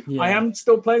 So I am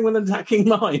still playing with an attacking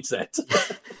mindset.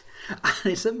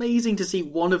 And it's amazing to see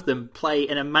one of them play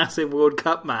in a massive World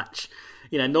Cup match.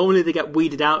 Normally they get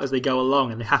weeded out as they go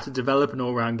along and they have to develop an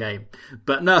all-round game.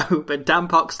 But no, Dan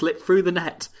Park slipped through the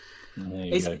net.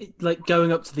 It's like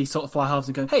going up to these sort of fly halves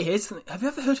and going, hey, have you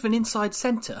ever heard of an inside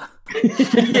centre?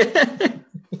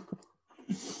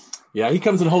 Yeah, he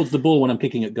comes and holds the ball when I'm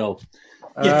kicking at goal.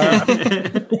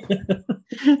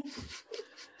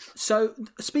 So,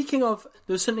 speaking of,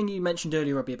 there was something you mentioned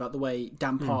earlier, Robbie, about the way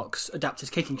Dan Parks adapts his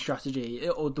kicking strategy,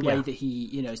 or the way that he,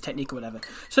 his technique or whatever.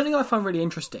 Something I find really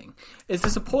interesting is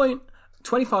there's a point,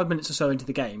 25 minutes or so into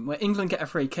the game, where England get a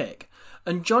free kick,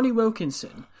 and Johnny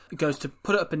Wilkinson goes to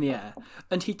put it up in the air,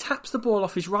 and he taps the ball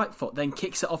off his right foot, then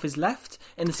kicks it off his left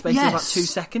in the space of about 2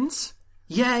 seconds.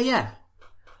 Yeah.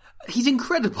 He's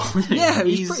incredible, isn't he? Yeah,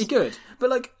 he's pretty good.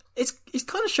 But, it's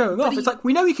kind of showing off. It's like,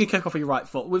 we know you can kick off with your right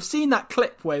foot. We've seen that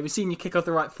clip where we've seen you kick off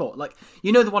the right foot.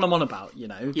 The one I'm on about, we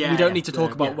don't need to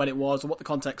talk about when it was or what the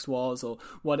context was or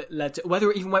what it led to,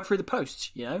 whether it even went through the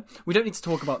post, We don't need to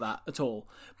talk about that at all.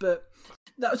 But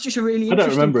that was just a really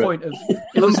interesting point of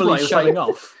Lumberley showing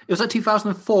off. It was like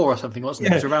 2004 or something, wasn't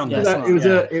it? It was around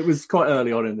there. It was quite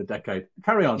early on in the decade.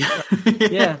 Carry on.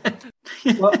 Yeah.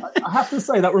 Well, I have to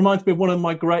say that reminds me of one of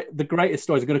the greatest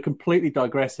stories. I'm going to completely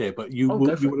digress here, but you will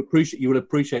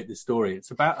appreciate this story. It's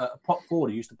about a prop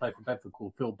forward who used to play for Bedford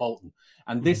called Phil Bolton,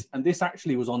 and this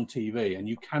actually was on TV, and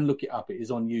you can look it up. It is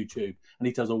on YouTube, and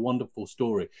he tells a wonderful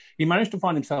story. He managed to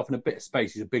find himself in a bit of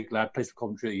space. He's a big lad, plays for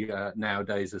Coventry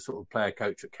nowadays, a sort of player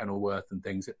coach at Kenilworth and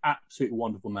things. An absolutely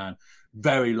wonderful man,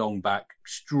 very long back,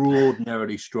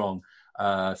 extraordinarily strong.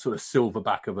 Sort of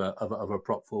silverback of a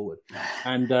prop forward,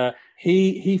 and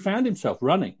he found himself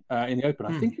running in the open.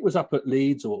 I think it was up at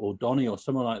Leeds or Donny or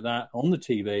somewhere like that on the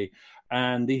TV,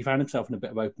 and he found himself in a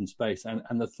bit of open space.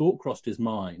 And the thought crossed his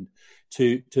mind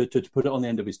to put it on the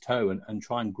end of his toe and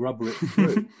try and grubber it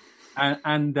through.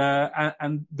 and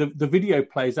the video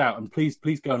plays out, and please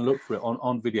go and look for it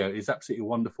on video. It's absolutely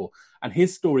wonderful. And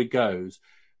his story goes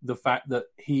the fact that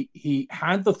he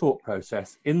had the thought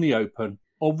process in the open.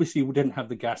 Obviously, we didn't have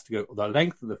the gas to go the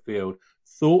length of the field,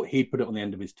 thought he'd put it on the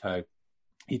end of his toe.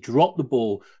 He dropped the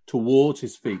ball towards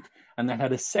his feet and then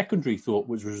had a secondary thought,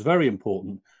 which was very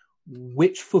important.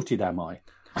 Which footed am I?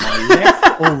 Am I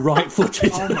left or right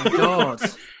footed? Oh, my God.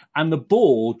 And the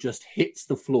ball just hits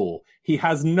the floor. He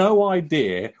has no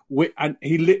idea. And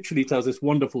he literally tells this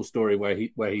wonderful story where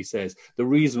he says, the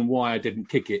reason why I didn't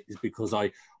kick it is because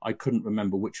I couldn't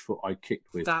remember which foot I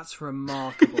kicked with. That's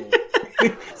remarkable.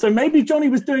 So maybe Johnny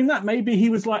was doing that. Maybe he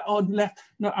was like, "Oh, left.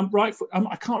 No, I'm right foot.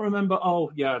 I can't remember.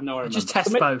 Oh, yeah, no, I remember." Just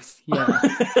test both. Yeah.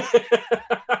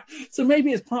 So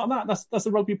maybe it's part of that. That's a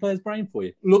rugby player's brain for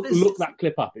you. Look that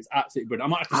clip up. It's absolutely brilliant. I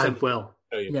might have to send it will.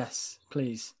 To you. Yes,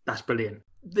 please. That's brilliant.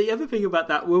 The other thing about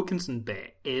that Wilkinson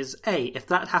bit is, if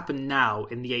that happened now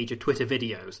in the age of Twitter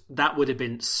videos, that would have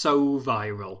been so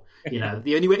viral.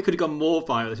 The only way it could have gone more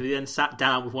viral is if he then sat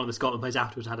down with one of the Scotland players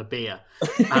afterwards and had a beer.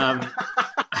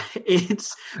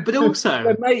 But also...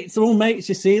 They're mates, they're all mates,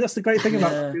 you see. That's the great thing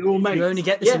about it. They're all mates. You only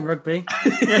get this in rugby.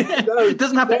 It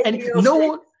doesn't happen.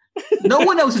 No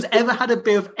one else has ever had a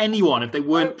beer with anyone if they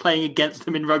weren't playing against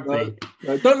them in rugby.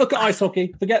 No. Don't look at ice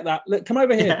hockey. Forget that. Look, come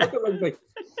over here. Look at rugby.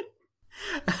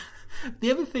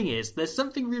 The other thing is, there's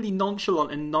something really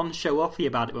nonchalant and non-show-offy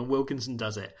about it when Wilkinson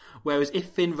does it. Whereas if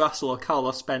Finn Russell or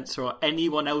Carlos Spencer or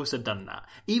anyone else had done that,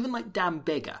 even like Dan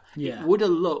Biggar, it would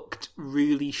have looked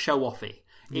really show-offy.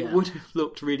 It would have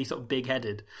looked really sort of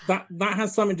big-headed. That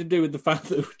has something to do with the fact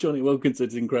that Johnny Wilkinson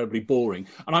is incredibly boring,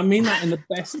 and I mean that in the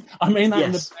best. in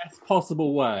the best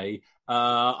possible way.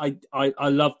 I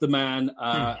love the man.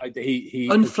 He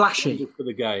unflashy for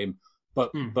the game.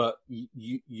 But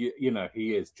you know,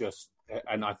 he is just,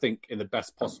 and I think in the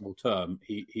best possible term,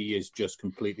 he is just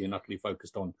completely and utterly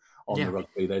focused on the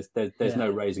rugby. There's no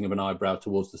raising of an eyebrow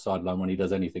towards the sideline when he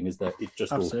does anything, is there? It's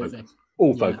just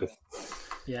all focus.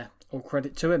 Yeah, all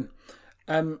credit to him.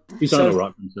 He's done all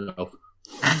right for himself.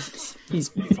 He's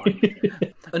fine.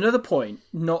 Another point,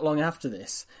 not long after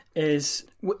this, is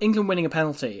England winning a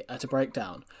penalty at a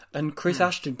breakdown, and Chris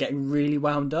Ashton getting really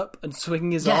wound up and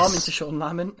swinging his arm into Sean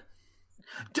Lamont.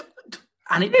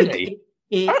 And Ashton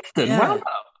wound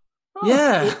up.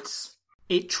 Yeah.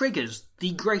 It triggers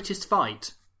the greatest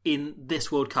fight in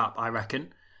this World Cup, I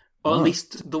reckon. Or at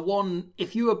least the one,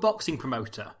 if you're a boxing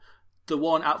promoter, the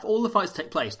one, out of all the fights that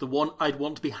take place, the one I'd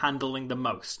want to be handling the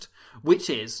most, which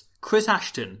is Chris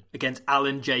Ashton against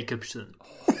Alan Jacobson.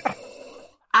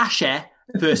 Asher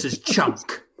versus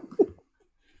Chunk.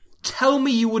 Tell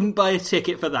me you wouldn't buy a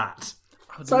ticket for that.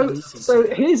 So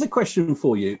here's a question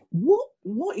for you.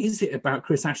 What is it about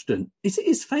Chris Ashton? Is it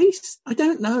his face? I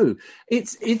don't know.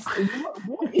 It's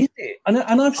what is it? And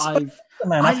I've spoken to the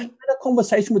man. I've had a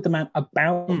conversation with the man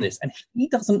about this, and he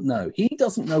doesn't know. He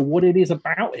doesn't know what it is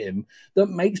about him that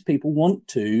makes people want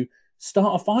to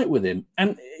start a fight with him.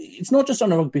 And it's not just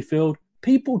on a rugby field.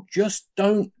 People just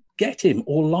don't get him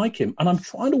or like him. And I'm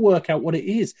trying to work out what it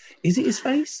is. Is it his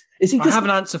face? Is he? I have an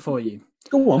answer for you.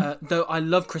 Go on. Though I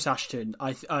love Chris Ashton.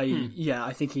 I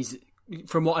think he's,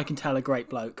 from what I can tell, a great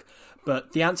bloke.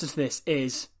 But the answer to this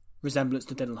is resemblance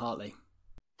to Dylan Hartley.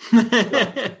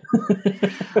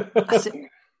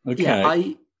 Okay. Yeah,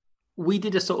 we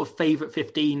did a sort of favourite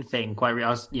 15 thing. I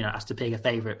was, asked to pick a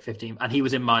favourite 15, and he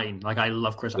was in mine. Like, I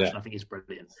love Chris Ashton. I think he's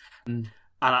brilliant. And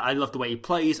I love the way he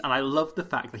plays, and I love the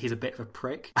fact that he's a bit of a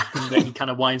prick, and that he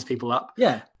kind of winds people up.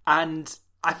 Yeah. And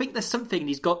I think there's something,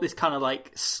 he's got this kind of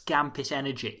like scampish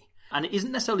energy. And it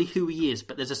isn't necessarily who he is,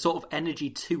 but there's a sort of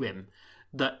energy to him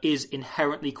that is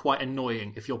inherently quite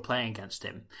annoying if you're playing against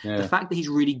him. Yeah. The fact that he's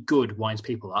really good winds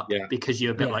people up because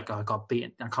you're a bit like, oh, I got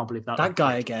beaten. I can't believe that. That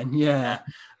guy again, yeah.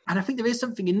 And I think there is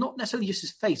something in not necessarily just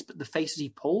his face, but the faces he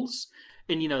pulls.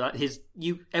 And, like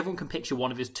everyone can picture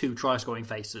one of his 2 try-scoring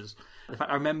faces. In fact,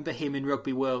 I remember him in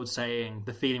Rugby World saying,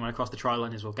 the feeling when I cross the try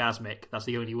line is orgasmic. That's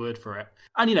the only word for it.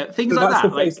 And, things like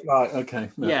that. Right, okay.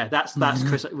 No. Yeah, that's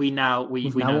Chris. We now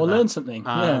all learn something.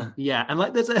 Yeah. And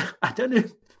like I don't know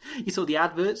if you saw the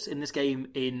adverts in this game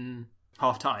in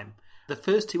half-time. The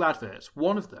first 2 adverts,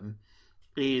 one of them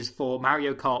is for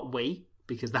Mario Kart Wii,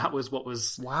 because that was what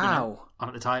was on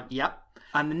at the time. Yep.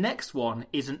 And the next one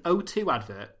is an O2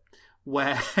 advert,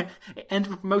 where it ends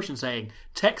with a promotion saying,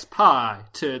 text pie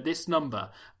to this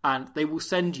number, and they will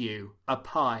send you a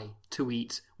pie to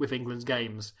eat with England's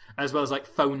games, as well as like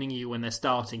phoning you when they're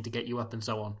starting to get you up and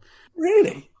so on.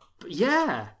 Really? But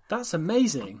yeah. That's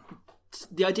amazing.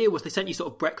 The idea was they sent you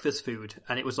sort of breakfast food,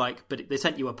 and it was like, but they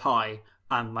sent you a pie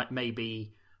and like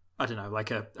maybe, I don't know, like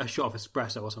a shot of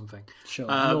espresso or something. Sure,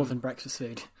 northern breakfast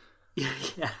food.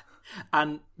 Yeah.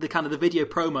 And the kind of the video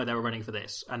promo they were running for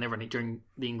this, and they were running during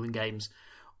the England games,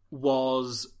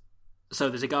 was, so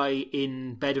there's a guy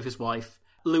in bed with his wife.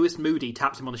 Lewis Moody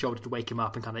taps him on the shoulder to wake him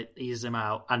up and kind of eases him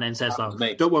out, and then says,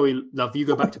 don't worry, love, you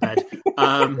go back to bed.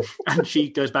 And she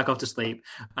goes back off to sleep,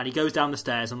 and he goes down the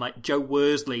stairs, and like Joe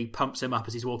Worsley pumps him up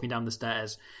as he's walking down the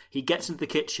stairs. He gets into the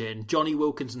kitchen. Johnny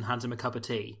Wilkinson hands him a cup of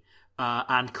tea.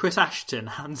 And Chris Ashton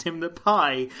hands him the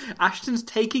pie. Ashton's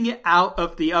taking it out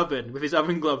of the oven with his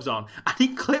oven gloves on, and he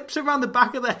clips around the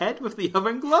back of the head with the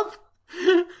oven glove,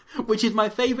 which is my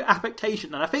favourite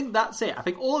affectation. And I think that's it. I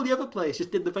think all the other players just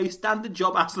did the very standard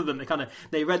job after them.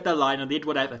 They read their line and they did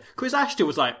whatever. Chris Ashton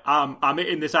was like, I'm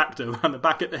hitting this actor around the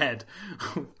back of the head.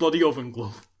 Bloody oven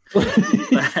glove.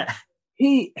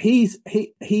 He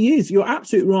is. You're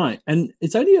absolutely right, and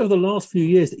it's only over the last few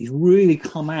years that he's really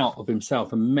come out of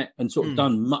himself and met and sort of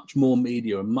done much more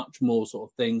media and much more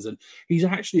sort of things. And he's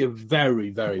actually a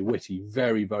very, very witty,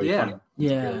 very, very funny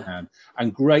man,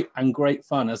 and great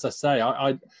fun. As I say,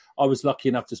 I was lucky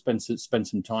enough to spend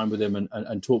some time with him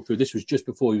and talk through. This was just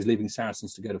before he was leaving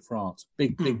Saracens to go to France.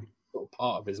 Big sort of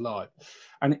part of his life,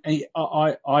 and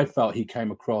I felt he came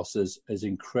across as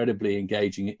incredibly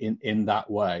engaging in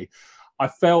that way. I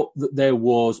felt that there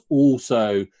was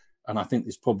also, and I think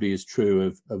this probably is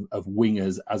true of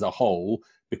wingers as a whole,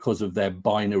 because of their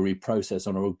binary process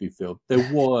on a rugby field, there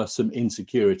were some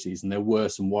insecurities and there were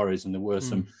some worries and there were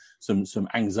some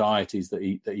anxieties that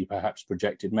he perhaps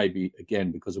projected, maybe again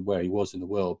because of where he was in the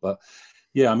world. But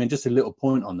yeah, I mean, just a little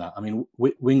point on that. I mean,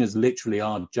 wingers literally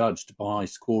are judged by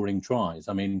scoring tries.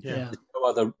 I mean,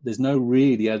 there's no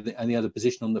really any other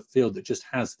position on the field that just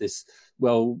has this,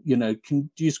 well, do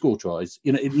you score tries?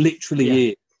 It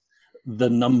literally is the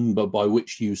number by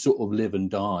which you sort of live and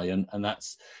die. And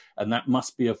that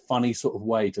must be a funny sort of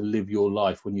way to live your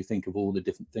life when you think of all the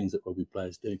different things that rugby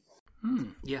players do.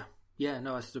 Yeah,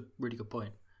 no, that's a really good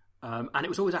point. And it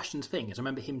was always Ashton's thing. As I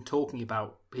remember him talking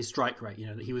about his strike rate,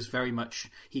 that he was very much,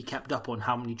 he kept up on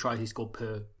how many tries he scored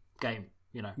per game,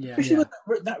 Especially when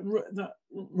that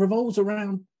revolves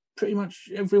around pretty much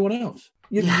everyone else.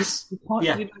 You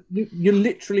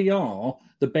literally are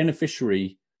the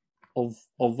beneficiary of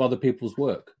other people's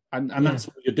work. And that's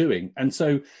what you're doing. And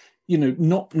so,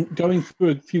 not going through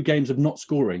a few games of not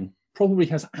scoring probably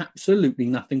has absolutely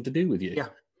nothing to do with you. Yeah.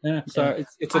 Yeah, so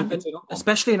it's an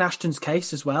especially in Ashton's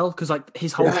case as well, because like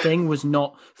his whole thing was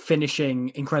not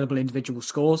finishing incredible individual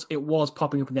scores; it was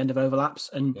popping up at the end of overlaps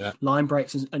and line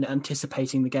breaks and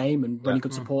anticipating the game and running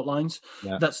good support lines.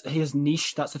 Yeah. That's his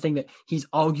niche. That's the thing that he's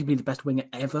arguably the best winger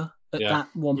ever at that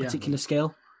one particular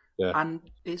skill. Yeah. And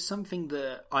it's something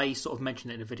that I sort of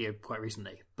mentioned in a video quite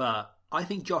recently, but I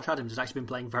think Josh Adams has actually been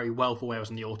playing very well for Wales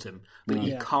in the autumn, but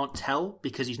you can't tell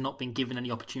because he's not been given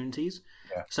any opportunities.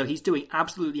 Yeah. So he's doing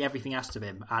absolutely everything asked of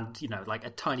him and, like a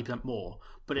tiny % more,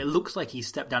 but it looks like he's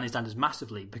stepped down his standards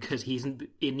massively because he isn't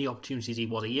in the opportunities he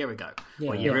was a year ago,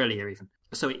 or a year earlier even.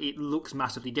 So it looks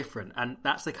massively different, and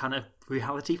that's the kind of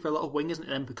reality for a lot of wingers, and it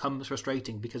then becomes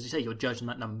frustrating because you say you're judging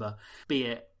that number, be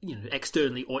it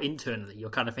externally or internally. You're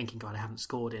kind of thinking, God, I haven't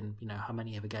scored in how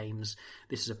many other games.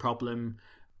 This is a problem,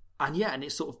 and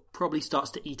it sort of probably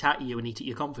starts to eat at you and eat at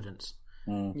your confidence.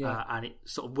 And it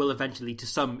sort of will eventually to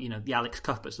some, the Alex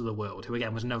Cuthberts of the world, who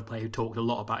again was another player who talked a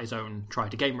lot about his own try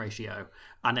to game ratio,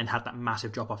 and then had that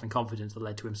massive drop off in confidence that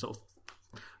led to him sort of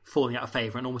falling out of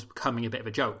favour and almost becoming a bit of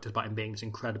a joke, despite him being this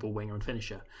incredible winger and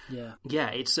finisher.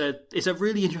 It's a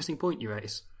really interesting point you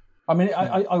raise. I mean,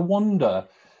 I wonder.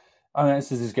 I mean,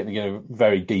 this is getting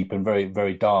very deep and very,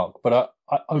 very dark, but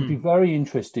I would be very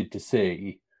interested to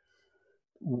see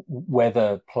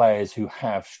whether players who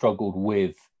have struggled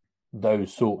with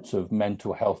those sorts of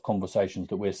mental health conversations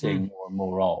that we're seeing more and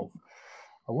more of.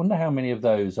 I wonder how many of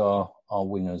those are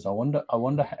wingers. I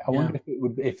wonder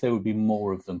if there would be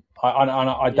more of them. I don't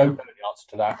know the answer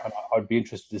to that, and I'd be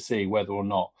interested to see whether or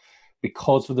not,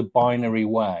 because of the binary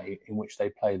way in which they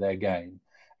play their game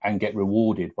and get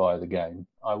rewarded via the game.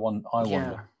 I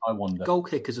wonder. Goal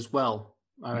kickers as well,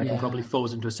 I reckon, probably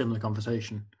falls into a similar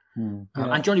conversation.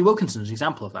 And Johnny Wilkinson's an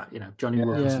example of that. Johnny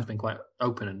Wilkinson's been quite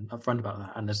open and upfront about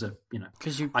that, and there's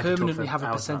because you permanently have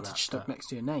a percentage stuck next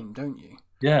to your name, don't you?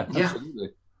 Yeah,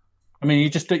 absolutely. I mean,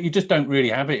 you just don't really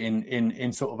have it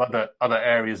in sort of other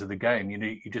areas of the game.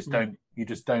 You just don't.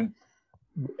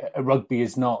 Rugby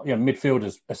is not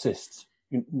midfielders assists.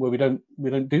 Well, we don't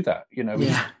do that. We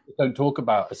don't talk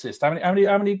about assists. How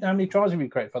many tries have you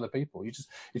created for other people? It's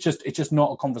just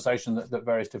not a conversation that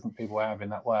various different people have in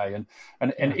that way.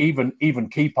 And even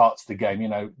key parts of the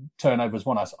game, turnovers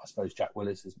one. I suppose Jack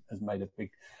Willis has made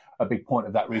a big point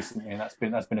of that recently, and that's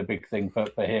been a big thing for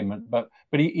him. But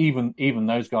even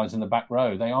those guys in the back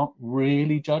row, they aren't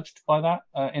really judged by that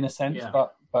in a sense. Yeah.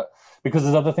 But because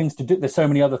there's other things to do, there's so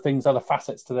many other things, other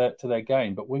facets to their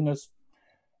game. But wingers,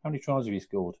 how many tries have you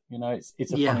scored? It's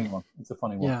a funny one. It's a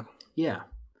funny one. Yeah.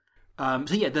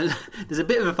 There's a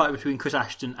bit of a fight between Chris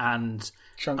Ashton and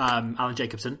Alan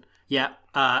Jacobson. Yeah.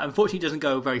 Unfortunately, it doesn't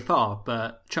go very far,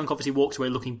 but Chunk obviously walks away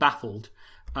looking baffled.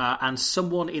 And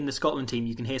someone in the Scotland team,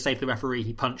 you can hear say to the referee,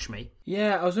 "He punched me."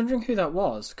 Yeah, I was wondering who that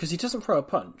was, because he doesn't throw a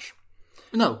punch.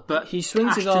 No, but he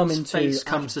swings his arm into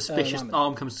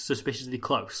arm comes suspiciously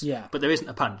close. Yeah, but there isn't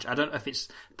a punch. I don't know if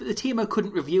but the TMO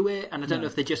couldn't review it, and I don't know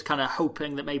if they're just kind of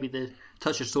hoping that maybe the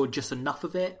toucher saw just enough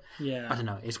of it. Yeah, I don't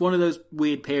know. It's one of those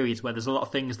weird periods where there's a lot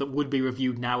of things that would be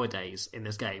reviewed nowadays in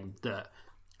this game that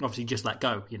obviously just let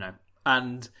go,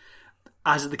 and.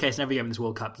 As is the case in every game in this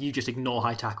World Cup, you just ignore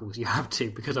high tackles. You have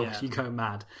to, because obviously you go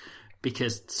mad.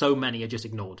 Because so many are just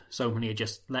ignored. So many are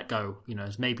just let go.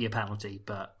 It's maybe a penalty,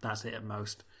 but that's it at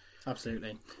most.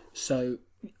 Absolutely. So,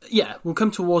 we'll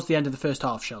come towards the end of the first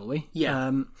half, shall we?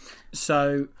 Yeah.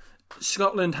 So,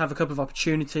 Scotland have a couple of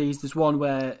opportunities. There's one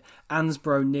where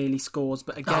Ansbro nearly scores,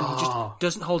 but again, he just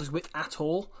doesn't hold his width at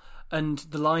all. And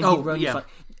the line he runs,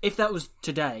 if that was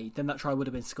today, then that try would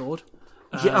have been scored.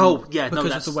 Because of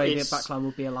the way the backline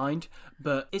would be aligned.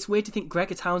 But it's weird to think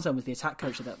Gregor Townsend was the attack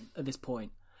coach at this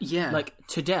point. Yeah. Like,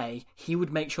 today, he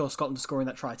would make sure Scotland are scoring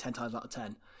that try 10 times out of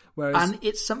 10. Whereas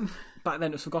back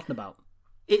then it was forgotten about.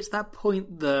 It's that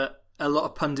point that a lot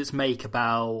of pundits make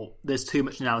about there's too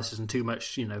much analysis and too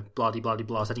much,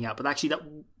 blah setting out. But actually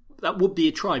that would be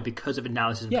a try because of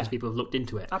analysis and because people have looked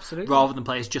into it. Absolutely. Rather than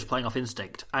players just playing off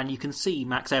instinct. And you can see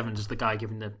Max Evans as the guy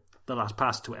giving the last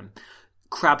pass to him.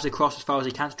 Crabs across as far as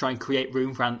he can to try and create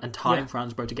room for and time for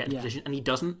Ansbro to get into position, and he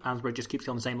doesn't. Ansbro just keeps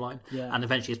on the same line, and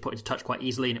eventually is put into touch quite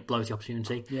easily, and it blows the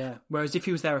opportunity. Yeah. Whereas if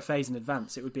he was there a phase in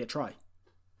advance, it would be a try.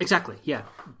 Exactly. Yeah.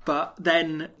 But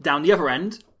then down the other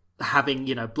end, having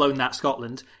blown that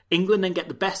Scotland, England then get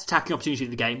the best attacking opportunity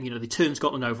of the game. They turn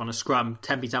Scotland over on a scrum,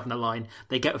 10 metres out from the line.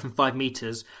 They get within 5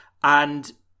 metres, and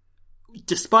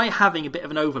despite having a bit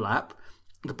of an overlap,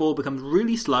 the ball becomes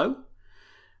really slow.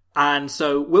 And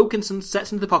so Wilkinson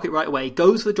sets into the pocket right away,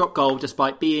 goes for the drop goal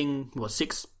despite being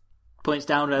 6 points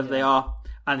down, wherever they are,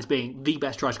 and it's being the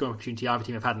best try scoring opportunity either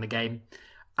team have had in the game,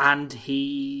 and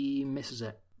he misses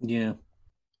it. Yeah.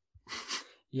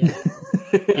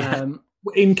 Yeah.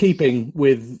 In keeping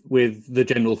with the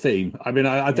general theme. I mean,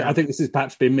 I think this has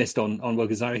perhaps been missed on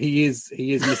Wilkins. He is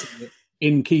missing it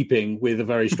in keeping with a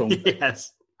very strong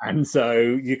yes. And so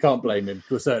you can't blame him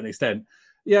to a certain extent.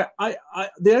 Yeah, I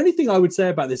the only thing I would say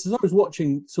about this is I was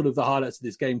watching sort of the highlights of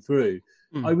this game through.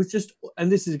 I was just, and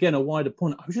this is again a wider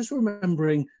point, I was just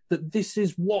remembering that this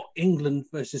is what England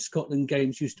versus Scotland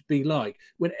games used to be like.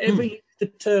 Whenever you to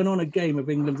turn on a game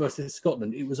of England versus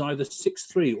Scotland, it was either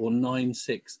 6-3 or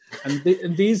 9-6.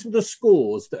 And these were the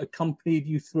scores that accompanied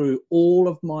you through all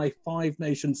of my 5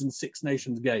 Nations and 6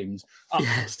 Nations games up to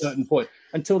a certain point,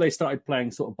 until they started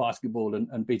playing sort of basketball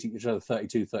and beating each other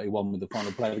 32-31 with the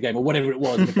final play of the game, or whatever it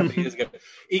was a couple of years ago.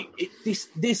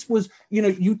 This was,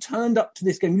 you turned up to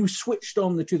this game, you switched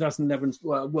on the 2011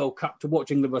 World Cup to watch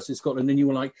England versus Scotland, and you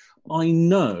were like, I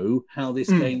know how this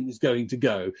game is going to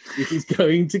go. It is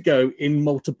going to go in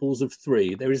multiples of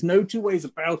 3. There is no two ways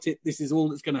about it. This is all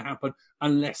that's going to happen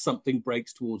unless something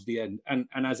breaks towards the end. And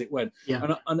as it went,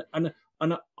 and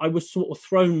I was sort of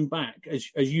thrown back, as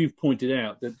you've pointed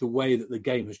out, that the way that the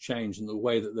game has changed and the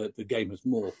way that the game has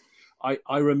morphed.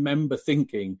 I remember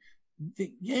thinking,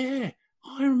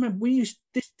 I remember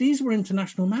these were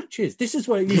international matches. This is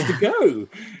where it used to go.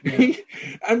 Yeah.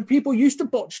 And people used to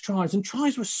botch tries, and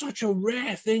tries were such a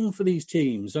rare thing for these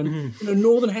teams. And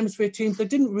Northern Hemisphere teams, they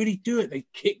didn't really do it. They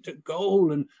kicked at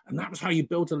goal, and that was how you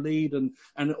built a lead, and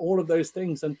all of those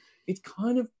things. And it's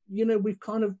kind of, we've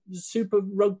kind of Super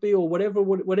Rugby or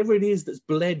whatever it is that's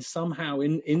bled somehow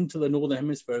into the Northern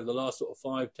Hemisphere over the last sort of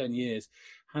 5-10 years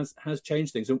has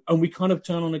changed things. And we kind of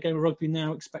turn on a game of rugby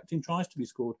now expecting tries to be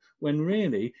scored, when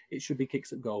really it should be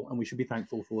kicks at goal, and we should be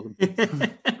thankful for them.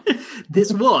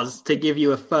 This was, to give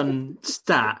you a fun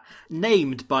stat,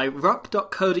 named by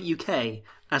ruck.co.uk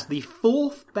as the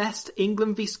 4th best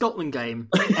England v Scotland game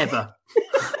ever.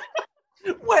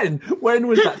 When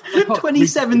was that?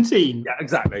 2017. Yeah,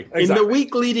 exactly. In the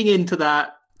week leading into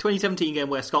that 2017 game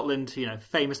where Scotland,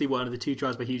 famously won with the 2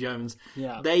 tries by Hugh Jones,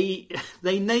 they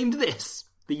named this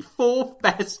the 4th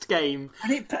best game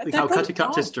in Calcutta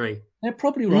Cup's history. They're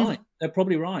probably right. They're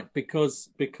probably right because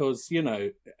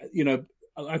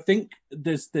I think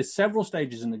there's several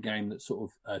stages in the game that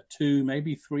sort of 2,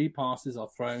 maybe 3 passes are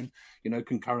thrown,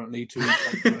 concurrently to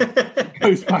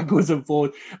goes backwards and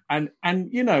forward, and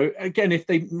again, if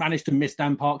they manage to miss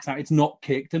Dan Parks out, it's not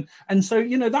kicked, and so that's a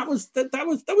good game.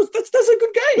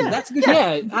 Yeah. That's a good game.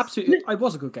 Yeah, absolutely. It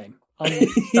was a good game. I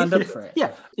stand up for it.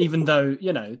 Yeah, even though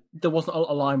there wasn't a lot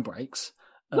of line breaks,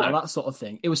 that sort of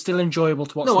thing. It was still enjoyable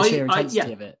to watch the sheer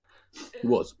intensity of it.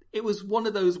 It was one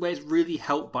of those where it's really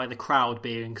helped by the crowd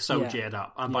being so geared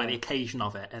up and by the occasion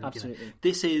of it. And absolutely.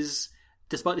 This is,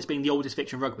 despite this being the oldest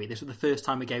fixture in rugby, this was the first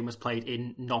time a game was played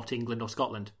in not England or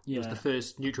Scotland. It was the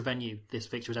first neutral venue this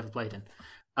fixture was ever played in.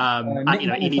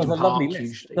 It has a lovely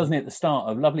list, doesn't it, at the start?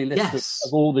 A lovely list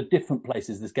of all the different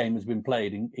places this game has been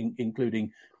played,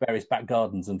 including various back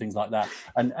gardens and things like that,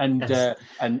 and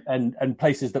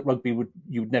places that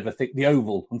you would never think, the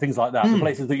Oval and things like that, the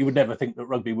places that you would never think that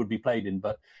rugby would be played in.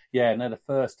 But the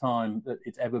first time that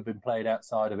it's ever been played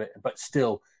outside of it, but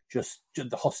still, just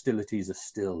the hostilities are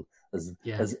still as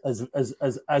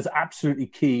absolutely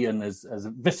key and as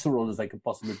visceral as they could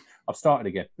possibly. I've started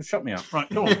again. Just shut me up. Right,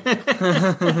 go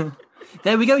on.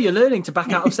 There we go. You're learning to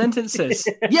back out of sentences.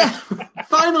 Yeah,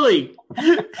 finally.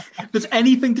 There's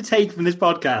anything to take from this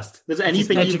podcast. There's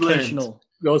anything you've learned.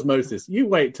 Osmosis. You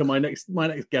wait till my next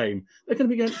game. They're going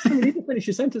to be going, you need to finish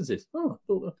your sentences. Oh,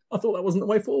 I thought that wasn't the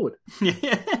way forward.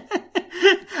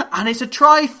 And it's a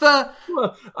try for...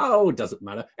 it doesn't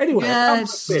matter. Anyway,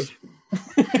 yes.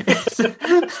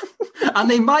 And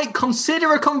they might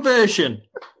consider a conversion.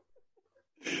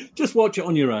 Just watch it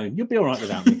on your own. You'll be all right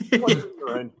without me. Watch it on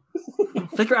your own.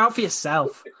 Figure it out for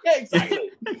yourself. Yeah,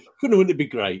 exactly. Wouldn't it be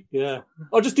great? Yeah.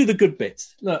 I'll just do the good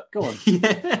bits. Look, go on.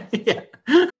 Yeah.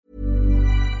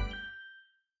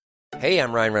 Hey,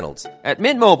 I'm Ryan Reynolds. At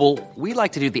Mint Mobile, we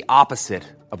like to do the opposite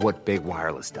of what Big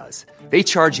Wireless does. They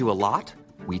charge you a lot.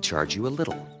 We charge you a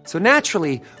little. So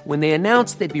naturally, when they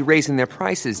announced they'd be raising their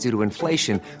prices due to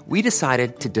inflation, we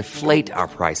decided to deflate our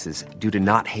prices due to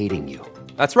not hating you.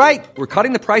 That's right. We're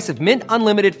cutting the price of Mint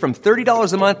Unlimited from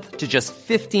 $30 a month to just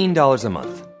 $15 a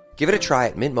month. Give it a try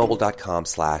at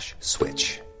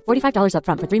mintmobile.com/switch. $45 up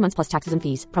front for 3 months plus taxes and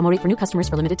fees. Promo rate for new customers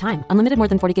for limited time. Unlimited more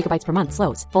than 40 gigabytes per month.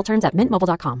 Slows full terms at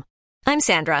mintmobile.com. I'm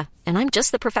Sandra, and I'm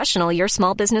just the professional your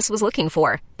small business was looking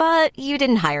for. But you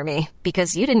didn't hire me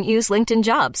because you didn't use LinkedIn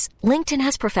Jobs. LinkedIn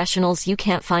has professionals you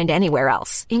can't find anywhere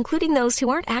else, including those who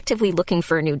aren't actively looking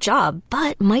for a new job,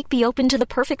 but might be open to the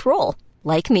perfect role,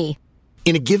 like me.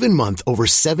 In a given month, over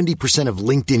 70% of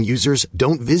LinkedIn users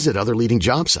don't visit other leading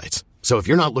job sites. So if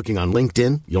you're not looking on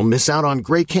LinkedIn, you'll miss out on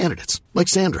great candidates like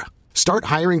Sandra. Start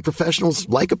hiring professionals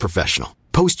like a professional.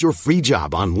 Post your free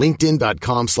job on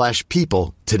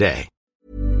linkedin.com/people today.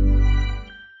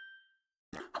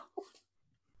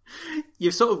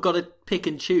 You've sort of got to pick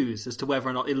and choose as to whether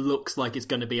or not it looks like it's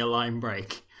going to be a line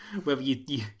break. Whether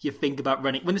you think about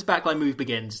running when this backline move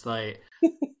begins, it's like,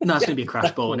 no, it's going to be a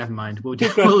crash ball. Never mind. We'll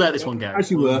let this one go.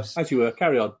 As you were.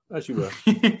 Carry on. As you were.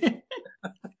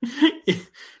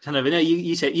 I know, but no,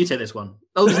 you take this one.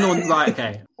 Oh, there's no one. Right,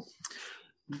 okay.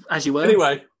 As you were.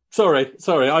 Anyway, sorry.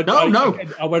 No.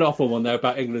 I went off on one there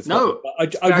about England. No,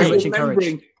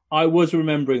 I was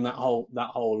remembering that whole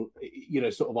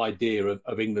sort of idea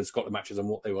of England Scotland matches and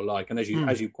what they were like. And as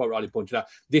you quite rightly pointed out,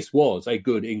 this was a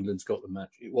good England Scotland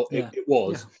match. It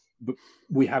was, but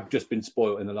we have just been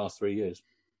spoiled in the last 3 years.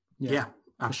 Yeah,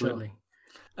 absolutely.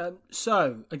 Sure.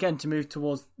 So again, to move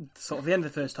towards sort of the end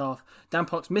of the first half, Dan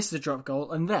Parks misses a drop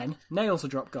goal and then nails a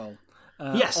drop goal.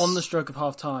 On the stroke of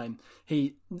half time.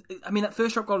 That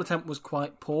first drop goal attempt was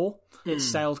quite poor. It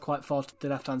sailed quite far to the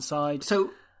left hand side.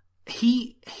 So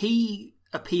he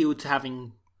appealed to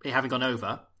having gone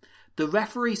over. The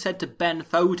referee said to Ben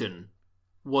Foden,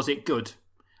 "Was it good?"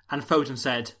 And Foden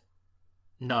said,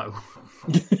 "No."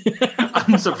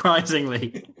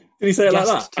 Unsurprisingly. Did he say it like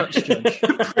that? Touch judge.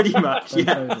 Pretty much, yeah.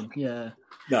 Foden, yeah.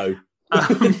 No.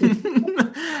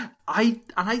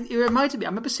 It reminded me. I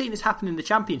remember seeing this happen in the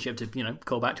Championship. To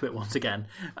call back to it once again.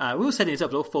 We were setting this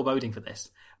up, all foreboding for this.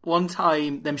 One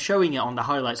time, them showing it on the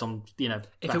highlights on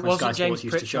if it wasn't James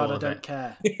Pritchard, I don't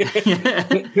care.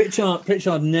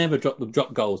 Pritchard never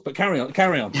dropped goals. But carry on.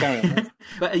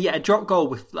 But a drop goal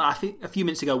with I think a few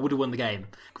minutes ago would have won the game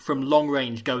from long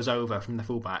range, goes over from the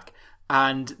fullback,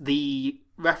 and the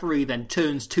referee then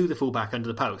turns to the fullback under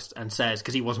the post and says,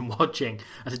 because he wasn't watching,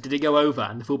 I said, "Did it go over?"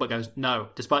 And the fullback goes, "No,"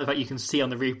 despite the fact you can see on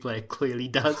the replay it clearly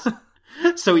does.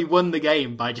 So he won the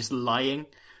game by just lying.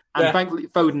 And thankfully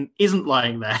Foden isn't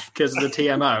lying there because of the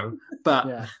TMO.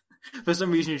 But for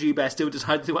some reason Joubert still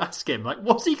decided to ask him, like,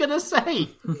 what's he going to say?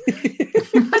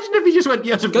 Imagine if he just went,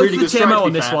 "Yes, go really for the good TMO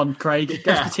on this one, Craig.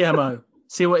 Go for the TMO.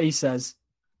 See what he says.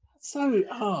 So,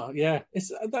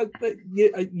 it's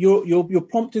you're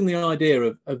prompting the idea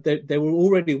of there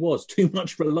already was too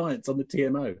much reliance on the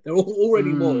TMO. There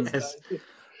already was. Yes.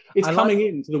 It's coming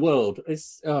into the world.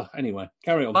 It's anyway.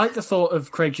 Carry on. I like the thought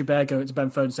of Craig Joubert going to Ben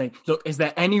Foden saying, "Look, is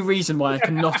there any reason why I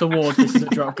cannot award this as a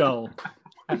drop goal?"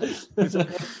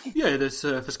 Yeah, that's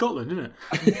for Scotland, isn't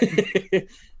it?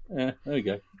 There you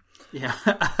go. Yeah.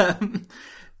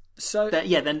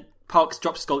 Then Parks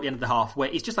drops his goal at the end of the half, where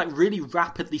it's just like really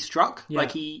rapidly struck. Yeah.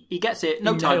 Like he gets it,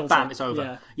 no time, bam, it's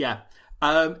over. Yeah.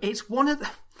 It's one of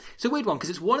it's a weird one because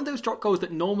it's one of those drop goals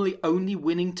that normally only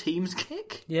winning teams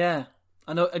kick. Yeah,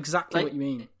 I know exactly what you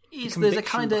mean. There's a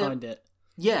kind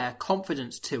of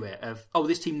confidence to it of, oh,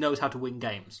 this team knows how to win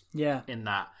games. Yeah. In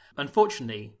that,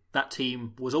 unfortunately, that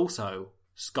team was also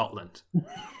Scotland.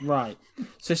 Right.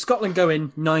 So Scotland go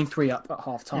in 9-3 up at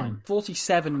half time.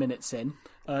 47 minutes in,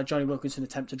 Johnny Wilkinson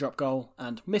attempt to drop goal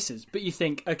and misses. But you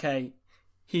think, okay,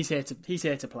 he's here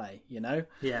to play, you know?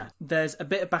 Yeah. There's a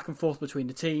bit of back and forth between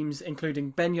the teams,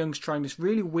 including Ben Young's trying this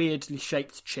really weirdly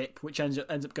shaped chip, which ends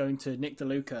up going to Nick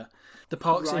DeLuca. The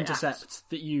Parks intercept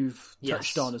that you've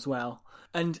touched on as well.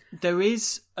 And there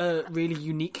is a really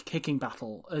unique kicking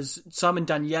battle as Simon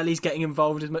Danieli's getting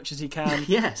involved as much as he can,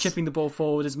 chipping the ball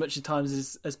forward as much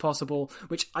times as possible,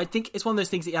 which I think is one of those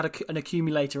things that he had an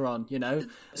accumulator on, you know?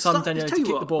 Simon Danieli to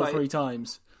kick the ball 3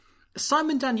 times.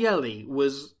 Simon Danieli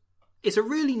it's a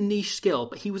really niche skill,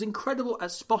 but he was incredible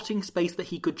at spotting space that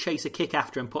he could chase a kick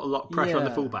after and put a lot of pressure on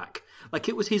the fullback. Like,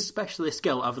 it was his specialist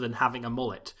skill other than having a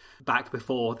mullet back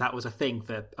before that was a thing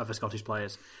for other Scottish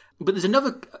players. But there's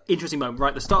another interesting moment right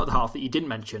at the start of the half that you didn't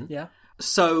mention. Yeah.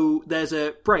 So there's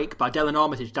a break by Dylan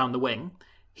Armitage down the wing.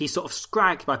 He's sort of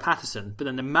scragged by Patterson, but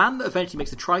then the man that eventually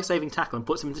makes the try-saving tackle and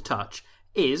puts him into touch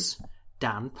is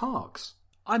Dan Parks.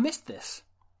 I missed this.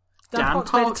 Dan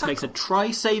Parks makes a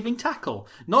try-saving tackle.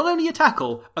 Not only a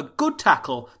tackle, a good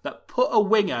tackle that put a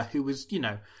winger who was,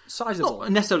 sizable.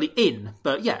 Not necessarily in,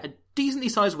 but a decently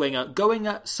sized winger going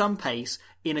at some pace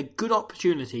in a good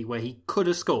opportunity where he could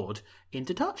have scored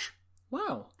into touch.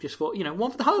 Wow. Just for,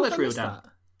 one for the highlights reel, Dan.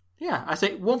 Yeah, I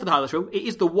say one for the highlights reel. It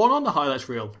is the one on the highlights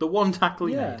reel. The one tackle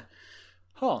he made.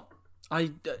 Huh.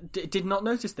 I did not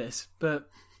notice this, but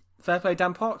fair play,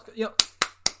 Dan Parks.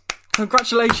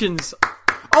 Congratulations.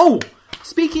 Oh,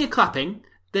 speaking of clapping,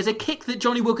 there's a kick that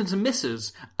Johnny Wilkinson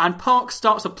misses, and Parks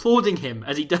starts applauding him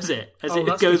as he does it, as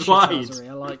it goes wide.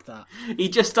 I like that. He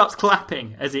just starts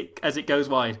clapping as it goes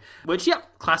wide. Which,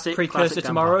 classic. Precursor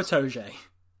to Maro Itoje.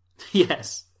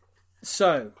 Yes.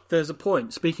 So, there's a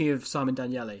point, speaking of Simon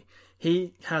Daniele,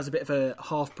 he has a bit of a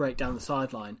half break down the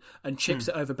sideline and chips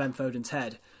it over Ben Foden's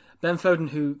head. Ben Foden,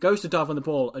 who goes to dive on the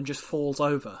ball and just falls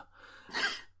over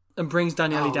and brings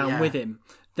Daniele down with him.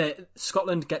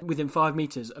 Scotland get within 5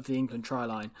 metres of the England try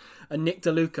line. And Nick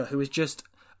DeLuca, who has just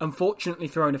unfortunately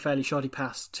thrown a fairly shoddy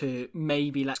pass to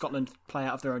maybe let Scotland play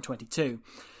out of their own 22,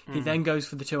 he then goes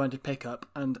for the two-handed pickup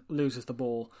and loses the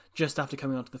ball just after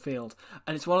coming onto the field.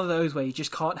 And it's one of those where you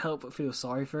just can't help but feel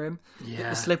sorry for him. Yeah.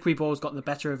 The slippery ball's gotten the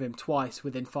better of him twice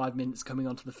within 5 minutes coming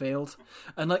onto the field.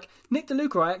 And like Nick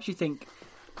DeLuca, I actually think,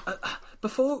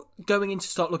 before going in to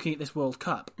start looking at this World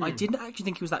Cup, I didn't actually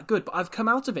think he was that good, but I've come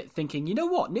out of it thinking, you know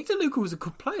what, Nick DeLuca was a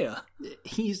good player.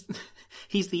 He's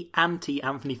the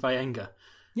anti-Anthony Fayenga.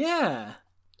 Yeah.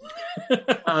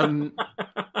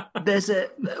 There's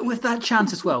with that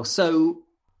chance as well. So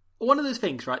one of those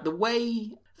things, right? The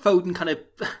way Foden kind of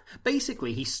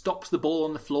basically he stops the ball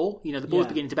on the floor. You know, the ball's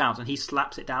beginning to bounce and he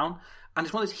slaps it down. And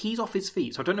it's one of those, he's off his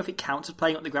feet, so I don't know if it counts as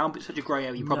playing on the ground, but it's such a grey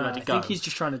area, you probably let it go. I think he's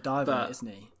just trying to dive on it, isn't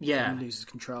he? Yeah. And he loses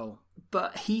control.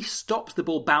 But he stops the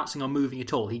ball bouncing or moving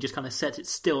at all. He just kind of sets it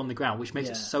still on the ground, which makes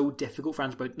it so difficult for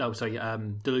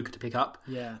DeLuca to pick up.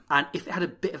 Yeah. And if it had a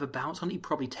bit of a bounce on it, he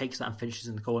probably takes that and finishes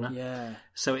in the corner. Yeah.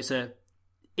 So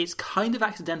it's kind of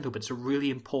accidental, but it's a really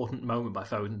important moment by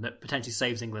Foden that potentially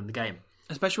saves England the game.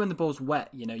 Especially when the ball's wet,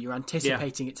 you know, you're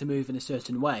anticipating it to move in a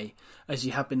certain way, as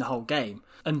you have been the whole game.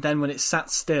 And then when it's sat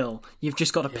still, you've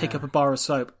just got to pick up a bar of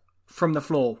soap from the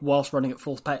floor whilst running at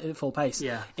full pace.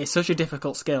 Yeah. It's such a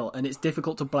difficult skill, and it's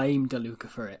difficult to blame DeLuca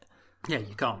for it. Yeah,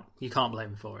 you can't blame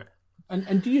him for it.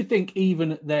 And do you think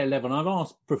even at their level, and I've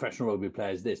asked professional rugby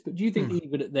players this, but do you think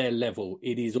even at their level,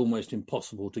 it is almost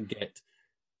impossible to get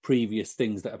previous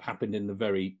things that have happened in the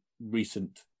very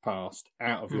recent past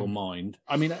out of your mind?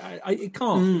 I mean, it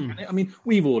can't. I mean,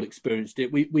 we've all experienced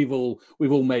it. We've all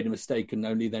made a mistake and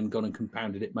only then gone and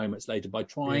compounded it moments later by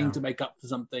trying to make up for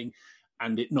something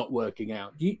and it not working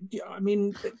out. I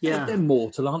mean, they're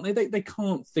mortal, aren't they? They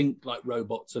can't think like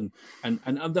robots, and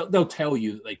they'll tell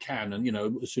you that they can, and you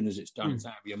know, as soon as it's done, it's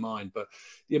out of your mind. But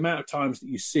the amount of times that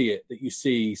you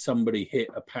see somebody hit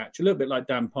a patch, a little bit like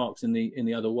Dan Parks in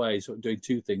the other way, sort of doing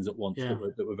two things at once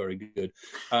that were very good.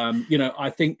 You know,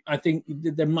 I think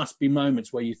there must be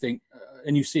moments where you think,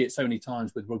 and you see it so many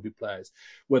times with rugby players,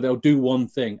 where they'll do one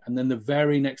thing, and then the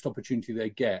very next opportunity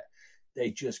they get, they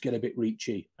just get a bit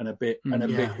reachy and a bit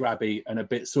bit grabby and a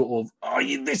bit sort of,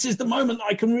 this is the moment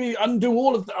I can really undo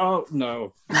all of that. Oh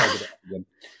no, and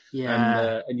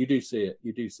you do see it.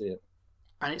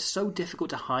 And it's so difficult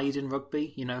to hide in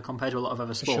rugby, you know, compared to a lot of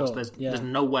other sports. Sure, there's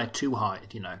nowhere to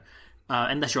hide, you know,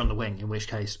 unless you're on the wing, in which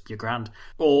case you're grand,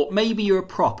 or maybe you're a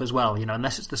prop as well, you know,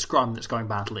 unless it's the scrum that's going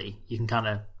badly, you can kind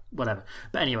of whatever.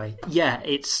 But anyway,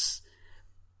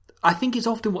 I think it's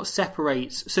often what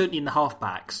separates, certainly in the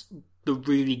halfbacks, the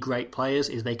really great players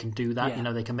is they can do that. You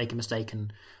know, they can make a mistake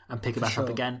and pick it back up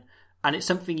again. And it's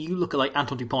something you look at like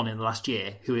Antoine Dupont in the last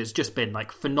year, who has just been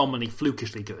like phenomenally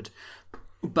flukishly good.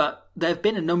 But there have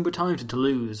been a number of times in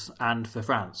Toulouse and for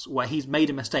France where he's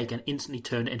made a mistake and instantly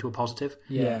turned it into a positive.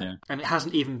 Yeah. And it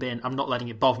hasn't even been, I'm not letting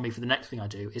it bother me for the next thing I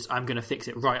do. It's I'm going to fix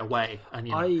it right away. And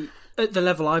you know, at the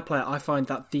level I play at, I find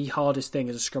that the hardest thing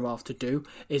as a scrum half to do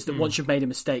is that once you've made a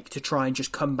mistake, to try and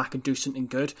just come back and do something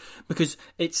good, because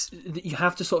you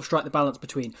have to sort of strike the balance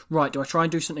between, right, do I try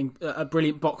and do something, a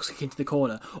brilliant box kick into the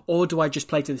corner, or do I just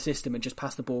play to the system and just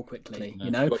pass the ball quickly? You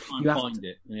know, you have to find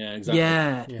it. Yeah, exactly.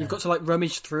 Yeah, you've got to like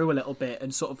rummage through a little bit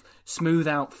and sort of smooth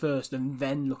out first and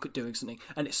then look at doing something,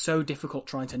 and it's so difficult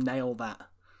trying to nail that.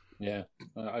 Yeah,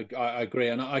 I agree,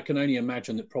 and I can only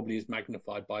imagine that probably is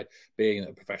magnified by being at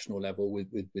a professional level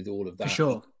with all of that. For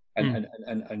sure.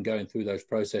 And going through those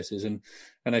processes, and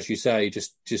as you say,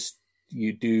 just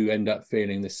you do end up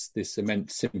feeling this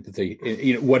immense sympathy.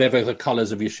 You know, whatever the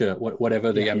colours of your shirt,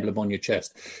 whatever the emblem on your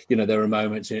chest. You know, there are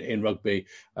moments in rugby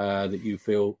that you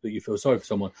feel sorry for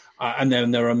someone, and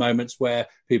then there are moments where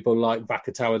people like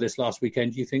Vakatawa this last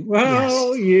weekend, you think,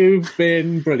 well, you've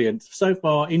been brilliant so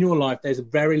far in your life. There's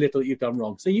very little you've done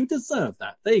wrong, so you deserve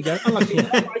that. There you go.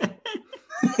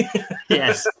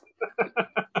 Yes.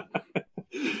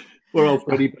 Poor old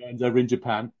Freddie Burns over in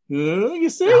Japan. You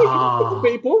see?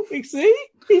 People, you see?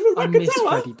 Even I miss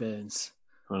Freddie Burns.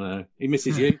 I know. He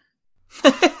misses you.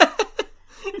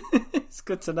 It's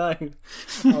good to know.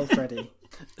 Oh, Freddie.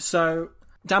 So,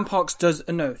 Dan Parks does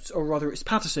a note, or rather it's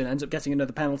Patterson ends up getting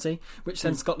another penalty, which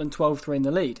sends Scotland 12-3 in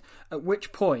the lead. At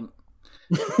which point,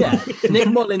 Nick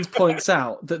Mullins points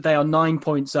out that they are 9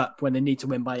 points up when they need to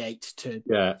win by 8 to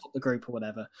top the group or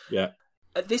whatever. Yeah.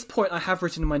 At this point, I have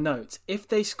written in my notes, if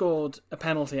they scored a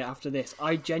penalty after this,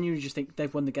 I genuinely just think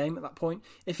they've won the game at that point.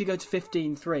 If you go to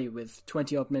 15-3 with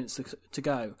 20-odd minutes to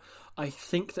go, I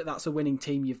think that's a winning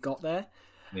team you've got there.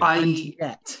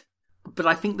 Yeah. But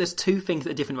I think there's two things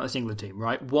that are different about this England team,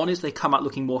 right? One is they come out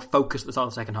looking more focused at the start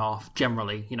of the second half,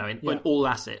 generally, in all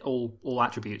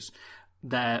attributes.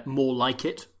 They're more like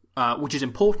it, which is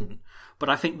important. But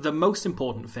I think the most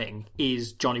important thing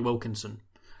is Johnny Wilkinson.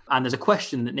 And there's a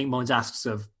question that Nick Mullins asks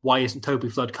of why isn't Toby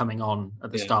Flood coming on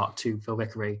at the start to Phil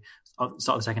Vickery at the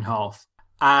start of the second half?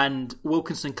 And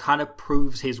Wilkinson kind of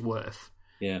proves his worth.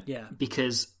 Yeah.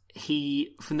 Because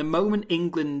from the moment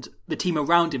England, the team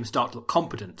around him start to look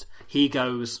competent, he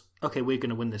goes, okay, we're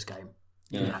going to win this game.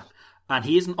 Yeah. And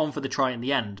he isn't on for the try in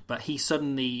the end, but he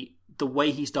suddenly, the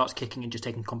way he starts kicking and just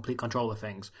taking complete control of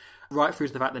things, right through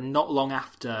to the fact that not long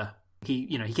after he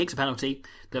kicks a penalty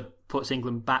that puts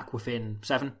England back within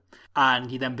 7,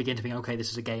 and you then begin to think, okay, this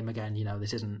is a game again.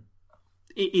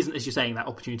 It isn't, as you're saying, that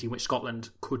opportunity in which Scotland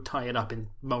could tie it up in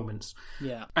moments.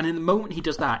 Yeah. And in the moment he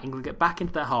does that, England get back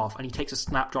into their half, and he takes a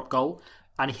snap drop goal,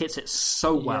 and he hits it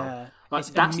so well. Yeah. That's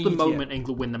immediate. the moment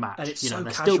England win the match. And it's so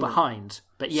they're casual. still behind,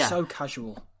 but yeah, so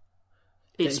casual.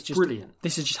 it's just brilliant.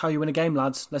 This is just how you win a game,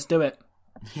 lads. Let's do it.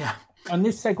 Yeah. And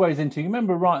this segues into, you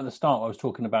remember right at the start I was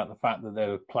talking about the fact that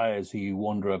there are players who you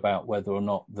wonder about whether or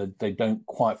not they don't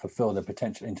quite fulfil their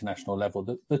potential international level.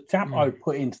 The chap I would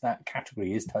put into that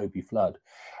category is Toby Flood.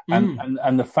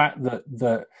 And the fact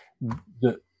that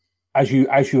as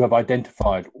you have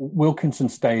identified, Wilkinson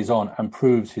stays on and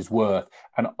proves his worth,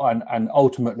 and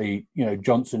ultimately,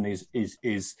 Johnson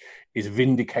is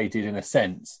vindicated in a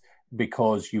sense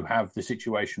because you have the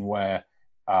situation where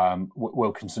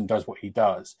Wilkinson does what he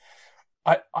does.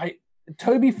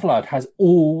 Toby Flood has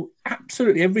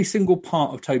absolutely every single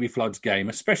part of Toby Flood's game,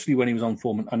 especially when he was on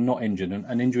form and not injured,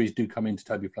 and injuries do come into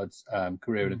Toby Flood's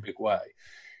career in a big way.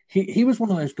 He was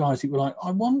one of those guys who were like,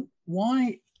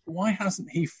 why hasn't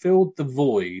he filled the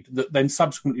void that then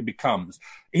subsequently becomes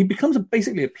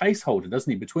basically a placeholder,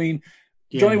 doesn't he, between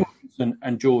Johnny Wilkinson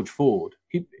and George Ford?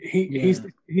 He's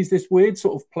this weird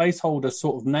sort of placeholder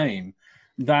sort of name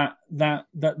that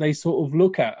they sort of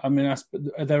look at. I mean,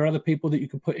 are there other people that you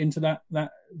could put into that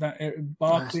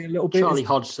Barkley a little bit? Charlie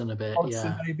Hodgson a bit,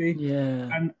 maybe.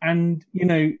 Yeah. And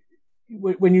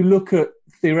when you look at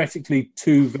theoretically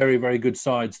two very, very good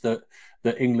sides that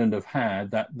England have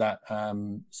had, that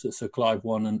Sir Clive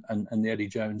one and the Eddie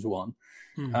Jones one,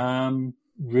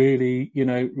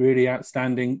 really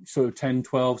outstanding sort of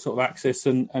 10-12 sort of axis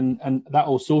and that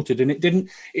all sorted. And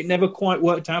it never quite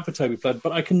worked out for Toby Flood,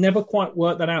 but I can never quite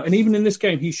work that out. And even in this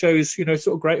game, he shows, sort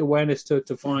of great awareness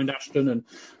to find Ashton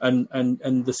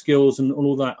and the skills and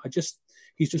all that.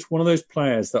 He's just one of those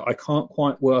players that I can't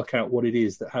quite work out what it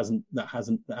is that hasn't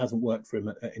worked for him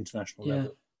at international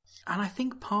level. And I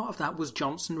think part of that was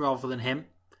Johnson rather than him.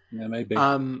 Yeah, maybe.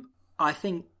 I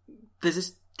think there's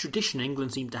this tradition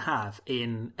England seem to have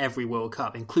in every World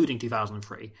Cup, including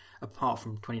 2003, apart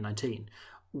from 2019,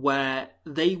 where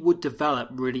they would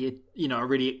develop a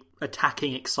really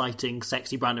attacking, exciting,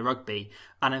 sexy brand of rugby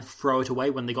and then throw it away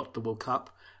when they got to the World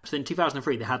Cup. So in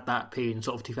 2003, they had that period in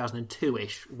sort of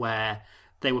 2002-ish where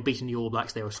they were beating the All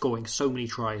Blacks. They were scoring so many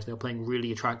tries. They were playing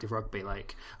really attractive rugby.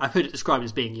 Like, I've heard it described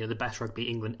as being, the best rugby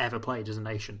England ever played as a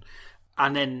nation.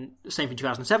 And then, same for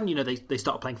 2007, they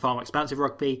started playing far more expansive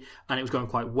rugby, and it was going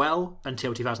quite well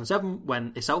until 2007,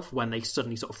 when they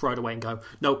suddenly sort of throw it away and go,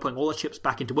 no, putting all the chips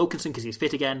back into Wilkinson because he's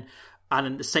fit again. And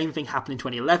then the same thing happened in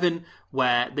 2011,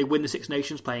 where they win the Six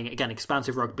Nations, playing, again,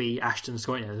 expansive rugby. Ashton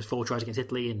scoring, there's 4 tries against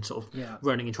Italy and sort of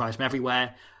running in tries from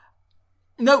everywhere.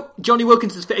 No, Johnny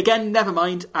Wilkinson's fit again, never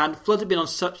mind. And Flood had been on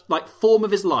such form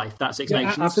of his life, that Six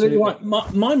Nations. Absolutely right.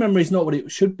 My memory is not what it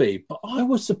should be, but I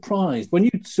was surprised when you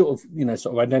sort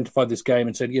of identified this game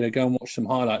and said, go and watch some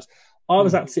highlights. I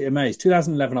was absolutely amazed.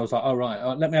 2011, I was like, all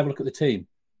right, let me have a look at the team.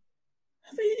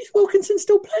 Is Wilkinson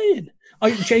still playing?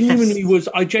 I genuinely was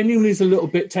a little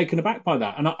bit taken aback by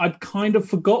that, and I'd kind of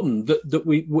forgotten that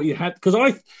what you had, because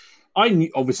I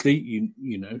knew, obviously,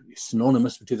 it's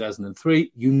synonymous with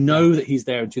 2003. That he's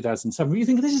there in 2007. But you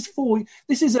think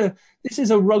this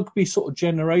is a rugby sort of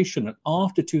generation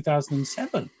after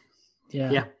 2007.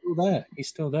 Yeah. He's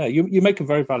still there. You make a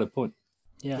very valid point.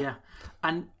 Yeah.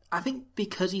 And I think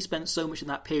because he spent so much in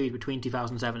that period between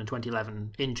 2007 and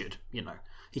 2011 injured,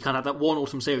 he kind of had that one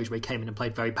autumn series where he came in and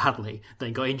played very badly,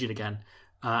 then got injured again.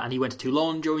 And he went to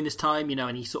Toulon during this time,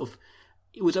 and he sort of,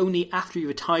 it was only after he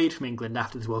retired from England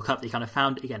after this World Cup that he kind of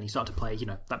found it again. He started to play,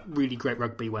 that really great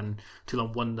rugby when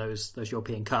Toulon won those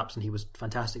European Cups, and he was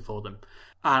fantastic for them.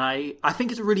 And I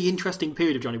think it's a really interesting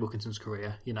period of Johnny Wilkinson's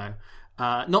career,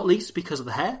 not least because of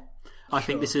the hair. I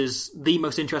think this is the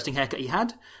most interesting haircut he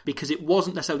had because it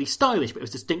wasn't necessarily stylish, but it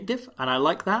was distinctive, and I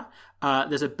like that.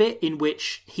 There's a bit in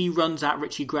which he runs at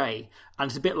Richie Gray, and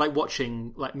it's a bit like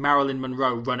watching like Marilyn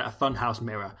Monroe run at a funhouse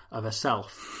mirror of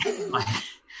herself.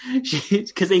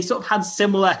 Because they sort of had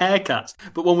similar haircuts,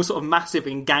 but one was sort of massive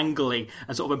and gangly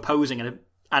and sort of imposing,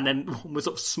 and then one was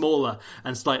sort of smaller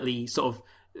and slightly sort of...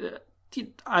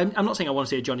 I'm not saying I want to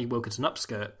see a Johnny Wilkinson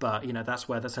upskirt, but that's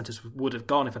where that sentence would have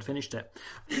gone if I'd finished it.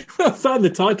 I found the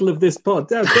title of this pod.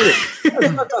 That's brilliant.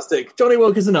 That's fantastic. Johnny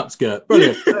Wilkinson upskirt.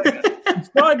 Brilliant.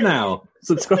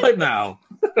 Subscribe now.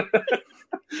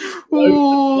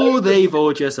 Oh, they've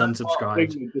all just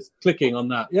unsubscribed. Just clicking on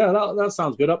that. Yeah, that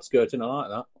sounds good. Upskirting. I like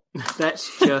that.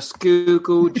 Let's just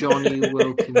Google Johnny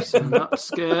Wilkinson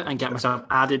upskirt and get myself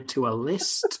added to a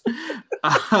list.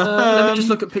 Let me just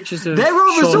look at pictures of there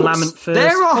are Sean results. Lamont first.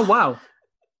 There are. Oh, wow.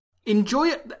 Enjoy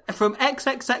it from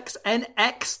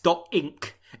xxxnx.inc.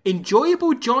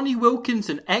 Enjoyable Johnny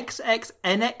Wilkinson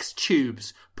XXNX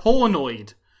tubes.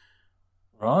 Pornoid.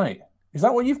 Right. Is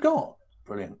that what you've got?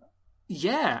 Brilliant.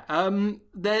 Yeah.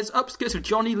 There's upskirts of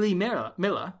Johnny Lee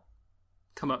Miller.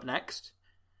 Come up next.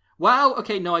 Wow.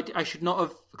 Okay. No, I should not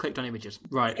have clicked on images.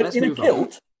 Right. Let's move on.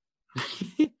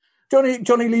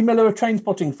 Johnny Lee Miller of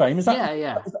Trainspotting fame. Is that?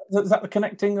 Yeah. Is that the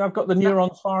connecting? I've got the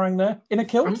neurons firing there. In a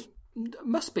kilt?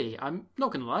 Must be. I'm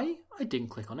not going to lie. I didn't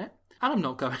click on it, and I'm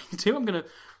not going to. I'm going to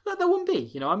let that one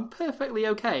be. I'm perfectly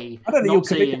okay. I don't think you're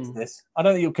committed to this. I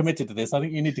don't think you're committed to this. I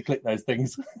think you need to click those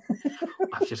things.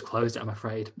 I've just closed it, I'm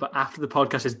afraid. But after the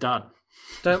podcast is done,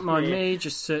 don't mind me.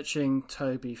 Just searching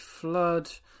Toby Flood.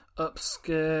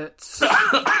 Upskirts.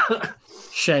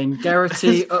 Shane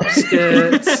Garrity,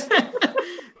 upskirts.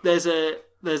 There's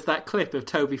that clip of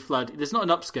Toby Flood. There's not an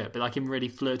upskirt, but like him really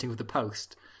flirting with the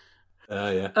post.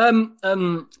 Yeah.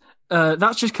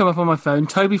 That's just come up on my phone.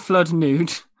 Toby Flood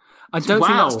nude. I don't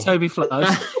think that's Toby Flood.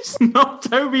 It's not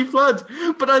Toby Flood,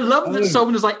 but I love that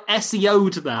someone has like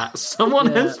SEO'd that. Someone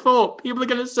has thought people are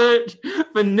going to search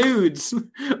for nudes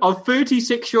of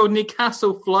 36-year-old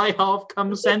Newcastle fly half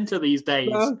come centre these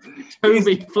days.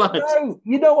 Toby Flood. No,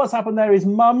 you know what's happened there? His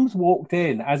mum's walked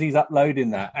in as he's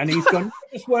uploading that, and he's gone,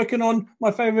 just working on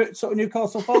my favourite sort of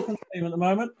Newcastle Falcons team at the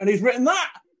moment, and he's written that.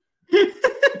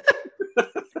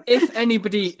 If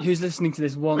anybody who's listening to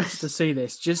this wants to see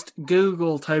this, just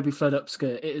Google Toby Flood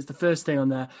upskirt. It is the first thing on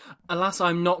there. Alas,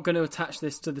 I'm not going to attach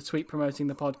this to the tweet promoting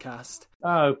the podcast.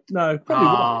 Oh, no. Probably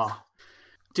won't.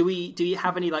 Do you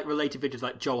have any like related videos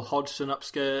like Joel Hodgson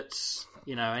upskirts?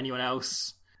 Anyone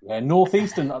else? Yeah,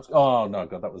 Northeastern. Oh, no,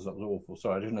 God, that was awful.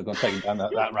 Sorry, I shouldn't have gone taking down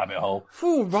that rabbit hole.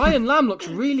 Ooh, Ryan Lamb looks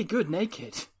really good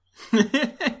naked.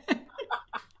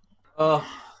 Oh,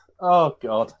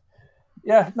 God.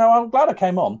 Yeah, no, I'm glad I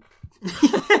came on.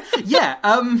 Yeah,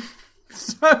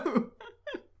 so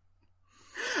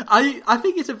I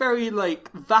think it's a very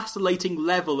like vacillating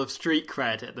level of street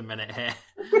cred at the minute here.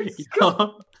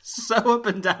 So up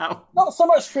and down. Not so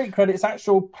much street cred, it's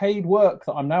actual paid work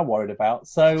that I'm now worried about.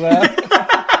 So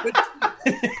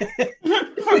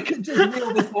if we could just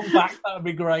reel this one back, that would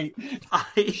be great.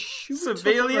 I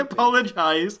severely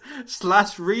apologise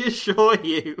 / reassure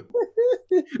you.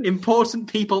 Important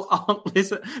people aren't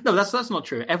listening. No, that's not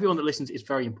true. Everyone that listens is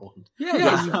very important.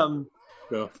 Yeah.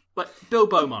 Sure. Like Bill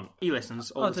Beaumont, he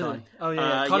listens all the time. Oh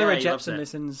yeah, Carly Rae Jepsen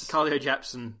listens. Carly Rae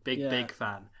Jepsen, big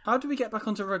fan. How do we get back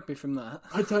onto rugby from that?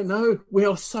 I don't know. We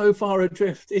are so far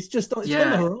adrift. It's just on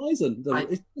the horizon.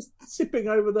 It's just sipping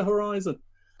over the horizon.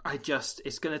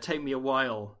 It's going to take me a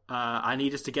while. I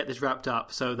need us to get this wrapped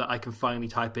up so that I can finally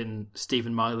type in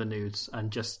Stephen Myler nudes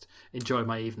and just enjoy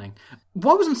my evening.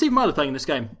 Why wasn't Stephen Myler playing this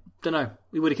game? Don't know.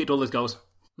 We would have kicked all those goals.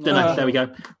 Don't know. There we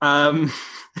go.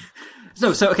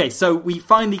 So we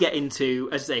finally get into,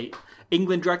 as I say,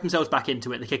 England drag themselves back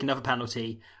into it. They kick another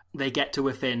penalty. They get to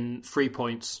within 3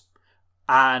 points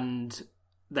and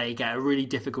they get a really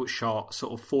difficult shot,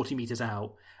 sort of 40 metres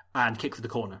out, and kick for the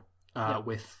corner.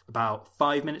 With about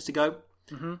 5 minutes to go.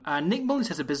 Mm-hmm. And Nick Mullins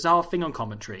has a bizarre thing on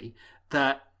commentary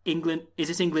that England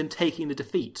taking the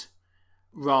defeat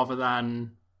rather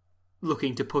than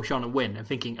looking to push on and win and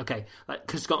thinking, okay,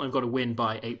 because Scotland have got to win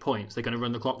by 8 points, they're going to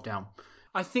run the clock down.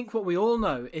 I think what we all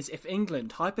know is if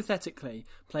England, hypothetically,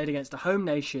 played against a home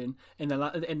nation in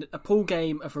a pool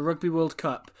game of a Rugby World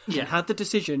Cup and had the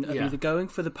decision of either going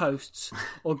for the posts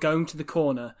or going to the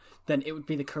corner, then it would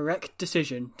be the correct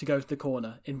decision to go to the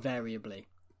corner, invariably.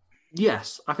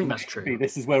 Yes, I think that's true.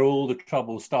 This is where all the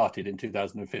trouble started in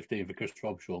 2015 for Chris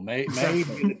Robshaw. Maybe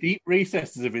in the deep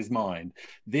recesses of his mind,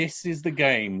 this is the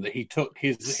game that he took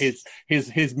his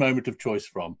moment of choice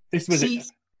from. This was it.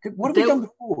 What have we done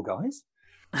before, guys?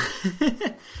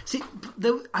 See,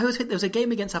 I always think there was a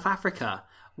game against South Africa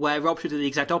where Robshaw did the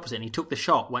exact opposite, and he took the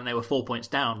shot when they were 4 points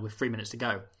down with 3 minutes to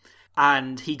go.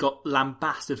 And he got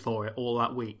lambasted for it all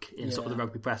that week in sort of the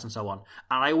rugby press and so on.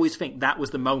 And I always think that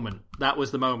was the moment.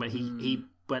 He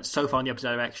went so far in the opposite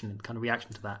direction, kind of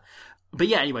reaction to that. But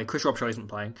yeah, anyway, Chris Robshaw isn't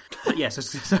playing. But yeah,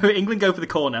 so England go for the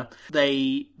corner.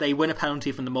 They win a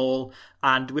penalty from the maul,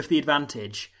 and with the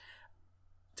advantage,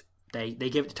 they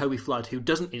give it to Toby Flood, who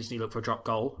doesn't instantly look for a drop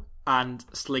goal and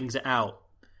slings it out.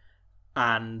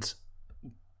 And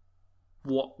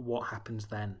what happens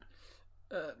then?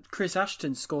 Chris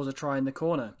Ashton scores a try in the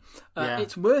corner.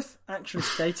 It's worth actually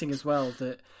stating as well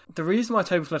that the reason why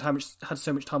Toby Flood had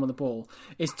so much time on the ball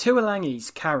is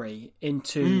Tuolangi's carry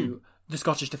into the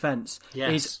Scottish defence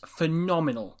is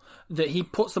phenomenal. That he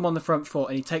puts them on the front foot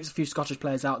and he takes a few Scottish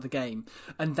players out of the game,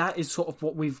 and that is sort of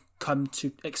what we've come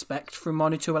to expect from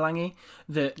Manu Tuolangi.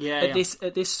 That at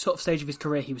this sort of stage of his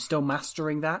career, he was still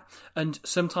mastering that, and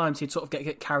sometimes he'd sort of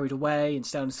get carried away and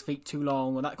stay on his feet too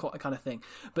long or that kind of thing.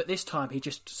 But this time, he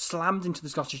just slammed into the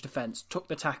Scottish defence, took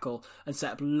the tackle, and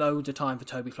set up loads of time for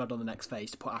Toby Flood on the next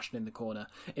phase to put Ashton in the corner.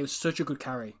 It was such a good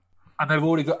carry. And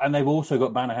they've also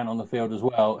got Banahan on the field as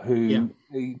well, who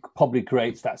probably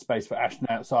creates that space for Ashton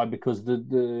outside because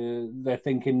they're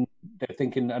thinking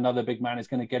another big man is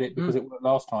going to get it because it worked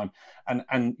last time,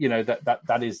 and you know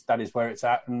that is where it's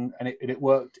at, and it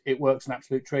worked. It works an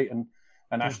absolute treat, and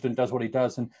Ashton does what he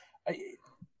does. And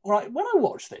right when I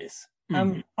watch this,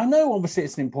 I know obviously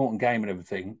it's an important game and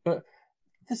everything, but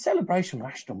the celebration with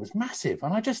Ashton was massive,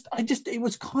 and I just, it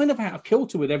was kind of out of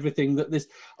kilter with everything that this.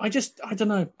 I don't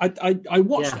know. I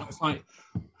watched it. I was like,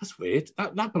 that's weird.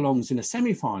 That belongs in a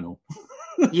semi-final.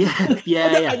 I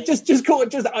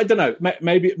don't know.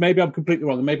 Maybe I'm completely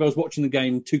wrong. Maybe I was watching the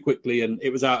game too quickly and it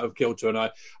was out of kilter. And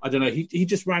I don't know. He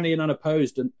just ran in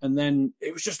unopposed, and then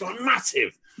it was just like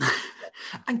massive.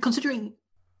 And considering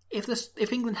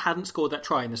if England hadn't scored that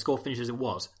try and the score finished as it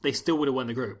was, they still would have won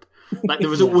the group. Like the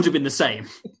result would have been the same.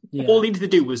 Yeah. All they needed to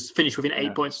do was finish within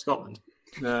 8 points of Scotland.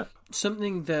 Yeah.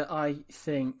 Something that I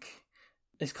think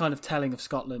is kind of telling of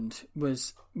Scotland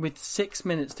was with 6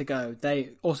 minutes to go,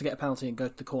 they also get a penalty and go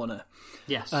to the corner.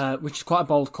 Yes. Which is quite a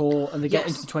bold call, and they get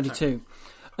into the 22. Sorry.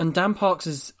 And Dan Parks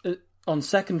is on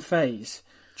second phase,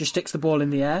 just sticks the ball in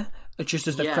the air, just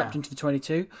as they've crept into the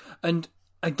 22. And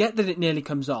I get that it nearly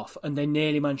comes off, and they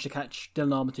nearly managed to catch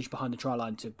Dylan Armitage behind the try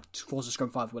line to force a scrum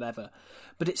 5 or whatever.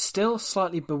 But it's still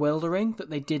slightly bewildering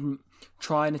that they didn't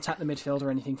try and attack the midfield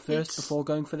or anything first before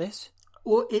going for this.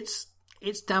 Well, it's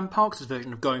Dan Parks'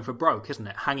 version of going for broke, isn't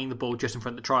it? Hanging the ball just in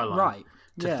front of the try line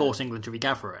to force England to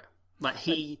regather it. Like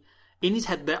in his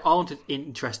head, there aren't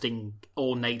interesting,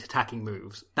 ornate attacking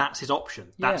moves. That's his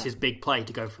option. That's his big play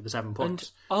to go for the 7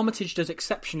 points. And Armitage does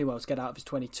exceptionally well to get out of his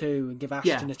 22 and give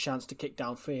Ashton a chance to kick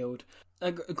downfield.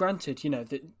 Granted, you know,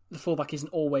 that the fullback isn't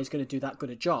always going to do that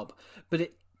good a job, but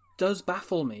it does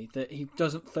baffle me that he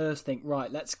doesn't first think,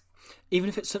 right, even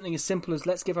if it's something as simple as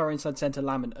let's give our inside centre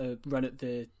Lamont a run at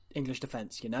the English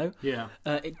defence, you know? Yeah.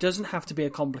 It doesn't have to be a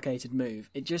complicated move.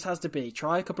 It just has to be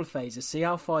try a couple of phases, see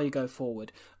how far you go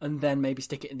forward, and then maybe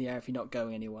stick it in the air if you're not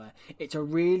going anywhere. It's a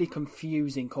really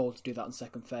confusing call to do that in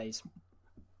second phase.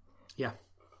 Yeah.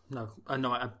 No,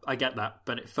 I get that,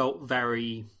 but it felt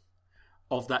very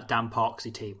of that Dan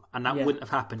Parksy team, and that wouldn't have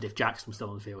happened if Jackson was still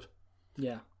on the field.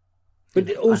 Yeah.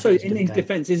 But also in his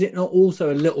defence, is it not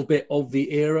also a little bit of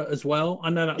the era as well? I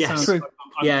know that sounds true.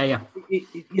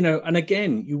 You know, and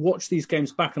again, you watch these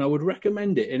games back, and I would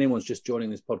recommend it. Anyone's just joining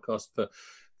this podcast for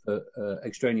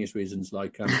extraneous reasons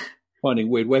like finding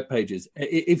weird web pages.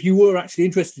 If you were actually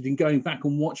interested in going back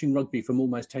and watching rugby from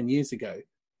almost 10 years ago,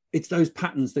 it's those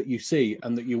patterns that you see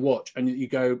and that you watch and you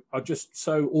go are just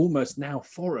so almost now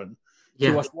foreign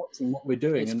to us watching what we're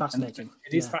doing. It's fascinating. And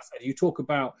it is fascinating. You talk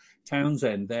about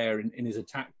Townsend there in his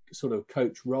attack sort of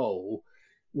coach role.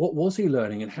 What was he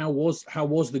learning, and how was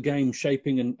the game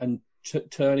shaping and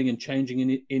turning and changing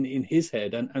in his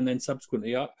head, and then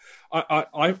subsequently,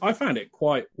 I found it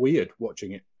quite weird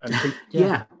watching it. And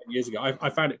 10 years ago, I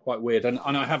found it quite weird, and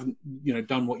I haven't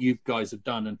done what you guys have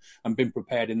done and been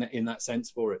prepared in that sense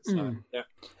for it. So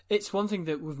it's one thing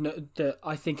that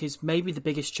I think is maybe the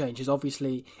biggest change is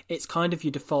obviously it's kind of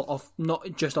your default off, not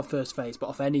just off first phase, but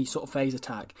off any sort of phase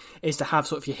attack, is to have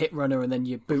sort of your hit runner and then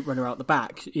your boot runner out the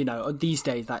back. You know, these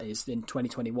days that is in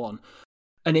 2021.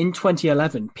 And in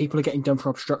 2011, people are getting done for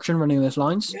obstruction running those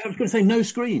lines. Yeah, I was going to say no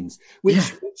screens, which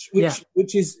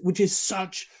is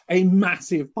such a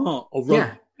massive part of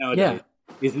rugby nowadays.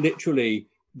 Is literally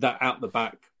that out the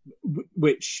back,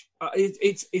 which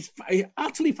it's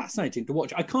utterly fascinating to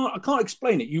watch. I can't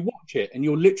explain it. You watch it and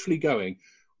you're literally going,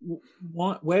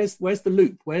 where's the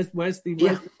loop? Where's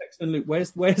the Sexton loop?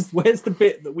 Where's the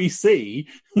bit that we see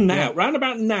now, round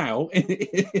about now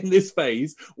in this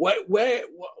phase?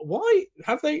 Why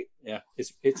have they? Yeah,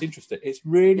 it's interesting. It's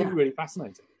really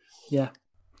fascinating. Yeah,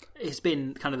 it's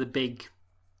been kind of the big,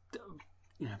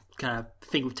 kind of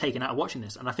thing we've taken out of watching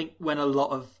this, and I think when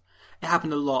it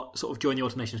happened a lot sort of during the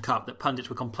Autumn Nations Cup that pundits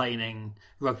were complaining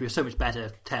rugby was so much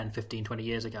better 10, 15, 20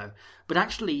 years ago. But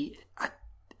actually,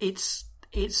 it's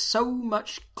so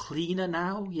much cleaner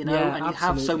now, and absolutely. You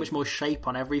have so much more shape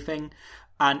on everything.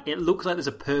 And it looks like there's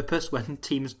a purpose when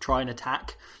teams try and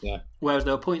attack. Yeah. Whereas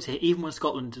there were points here, even when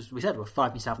Scotland, as we said, were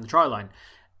 5 meters out from the try line,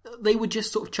 they were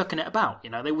just sort of chucking it about. They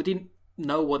didn't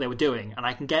know what they were doing. And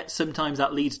I can get sometimes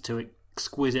that leads to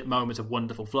exquisite moments of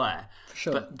wonderful flair.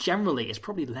 Sure. But generally, it's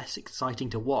probably less exciting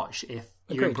to watch if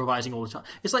you're Agreed. improvising all the time.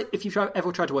 It's like if you've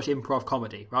ever tried to watch improv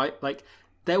comedy, right? Like,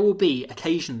 there will be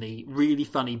occasionally really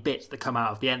funny bits that come out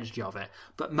of the energy of it,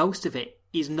 but most of it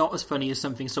is not as funny as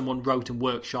something someone wrote and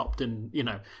workshopped and,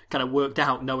 kind of worked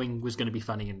out knowing was going to be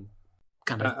funny and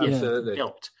kind of absolutely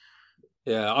built.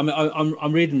 Yeah,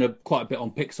 I'm reading quite a bit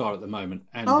on Pixar at the moment,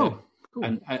 and cool.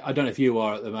 And I don't know if you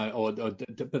are at the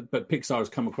moment, but Pixar has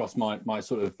come across my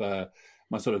sort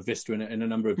of vista in a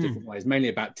number of different ways, mainly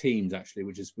about teams actually,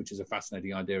 which is a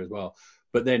fascinating idea as well.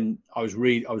 But then I was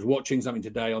watching something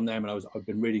today on them, and I've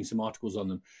been reading some articles on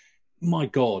them. My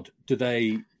God, do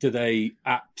they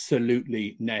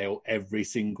absolutely nail every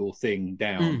single thing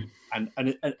down?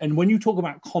 And when you talk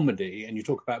about comedy and you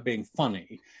talk about being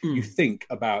funny, you think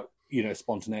about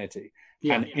spontaneity.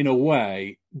 And in a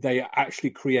way, they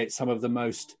actually create some of the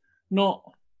most not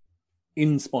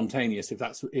inspontaneous, if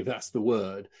that's the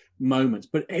word, moments.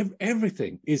 But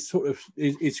everything is sort of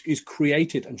is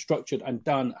created and structured and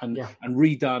done and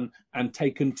redone and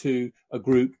taken to a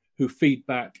group who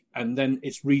feedback, and then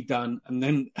it's redone,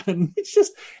 and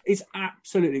it's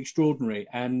absolutely extraordinary,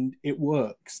 and it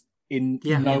works in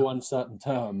no uncertain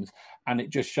terms. And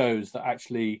it just shows that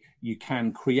actually you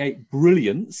can create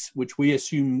brilliance, which we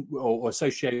assume or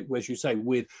associate, as you say,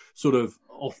 with sort of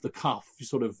off the cuff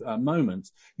sort of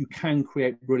moments. You can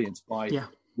create brilliance by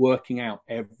working out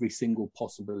every single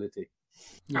possibility.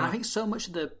 Yeah. And I think so much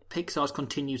of the Pixar's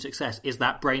continued success is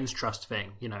that brains trust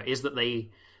thing, is that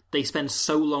they spend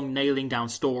so long nailing down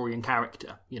story and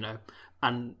character,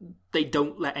 and they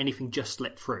don't let anything just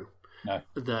slip through. No.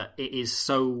 That it is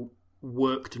so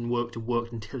worked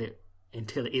until it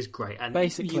is great. And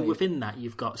basically, within that,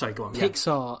 you've got... Sorry, go on.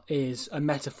 Pixar is a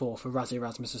metaphor for Rassie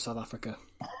Erasmus of South Africa.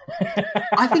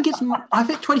 I think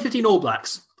 2015 All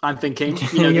Blacks, I'm thinking.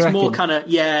 There's more kind of...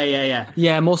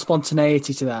 Yeah, more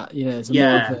spontaneity to that.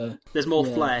 There's more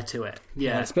flair to it.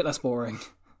 Yeah, it's a bit less boring.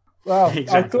 Well,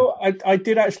 exactly. I thought I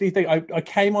did actually think I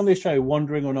came on this show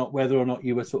wondering whether or not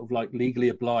you were sort of like legally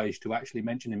obliged to actually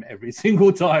mention him every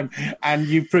single time, and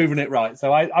you've proven it right.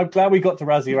 So I'm glad we got to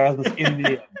Rassie Erasmus in the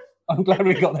end. I'm glad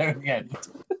we got there in the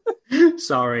end.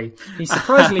 Sorry. He's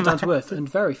surprisingly down to earth and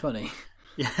very funny.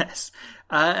 Yes.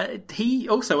 He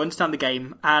also understands the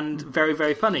game and very,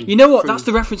 very funny. You know what? That's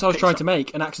the reference I was trying to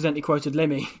make and accidentally quoted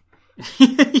Limmy.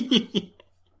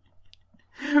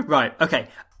 Right, okay.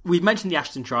 We've mentioned the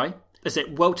Ashton try. Is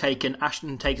it well taken?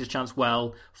 Ashton takes his chance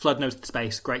well. Flood knows the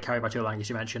space. Great carry by Tuolangi, as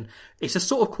you mentioned. It's a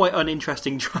sort of quite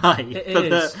uninteresting try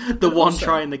for the one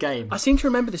try in the game. I seem to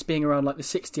remember this being around like the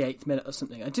 68th minute or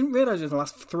something. I didn't realise it was the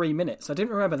last 3 minutes. I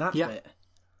didn't remember that bit.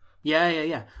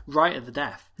 Yeah. Right at the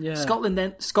death. Yeah.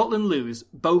 Scotland lose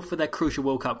both of their crucial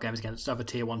World Cup games against other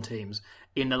Tier 1 teams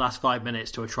in the last 5 minutes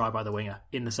to a try by the winger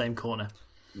in the same corner.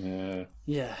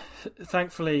 Yeah.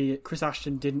 Thankfully, Chris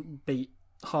Ashton didn't beat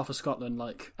half of Scotland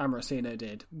like Amorosino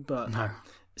did, but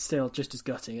still just as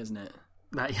gutting, isn't it?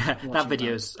 That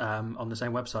video's on the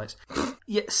same websites.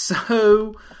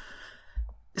 So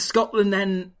Scotland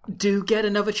then do get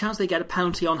another chance. They get a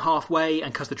penalty on halfway,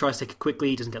 and Custer tries to take it quickly,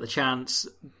 he doesn't get the chance.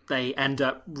 They end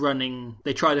up running.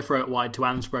 They try to throw it wide to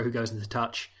Ansbro, who goes into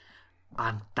touch,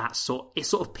 and it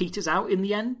sort of peters out in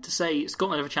the end to say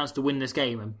Scotland have a chance to win this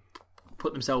game and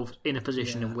put themselves in a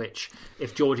position in which,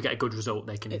 if Georgia get a good result,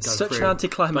 they can go through. It's such an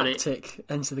anticlimactic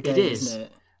end to the game, isn't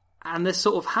it? And there's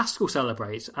sort of Haskell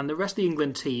celebrates, and the rest of the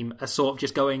England team are sort of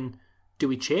just going, do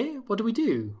we cheer? What do we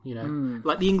do?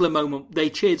 Like the England moment, they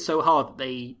cheered so hard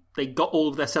that they got all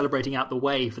of their celebrating out the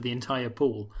way for the entire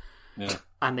pool. Yeah.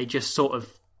 And they just sort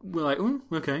of were like,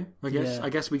 okay, I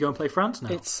guess we go and play France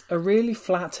now. It's a really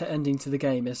flat ending to the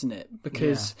game, isn't it?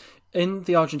 Because in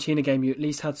the Argentina game, you at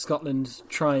least had Scotland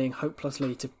trying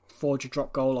hopelessly to forge a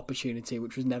drop goal opportunity,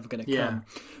 which was never going to come.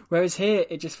 Whereas here,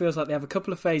 it just feels like they have a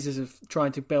couple of phases of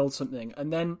trying to build something,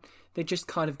 and then they just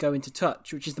kind of go into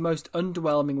touch, which is the most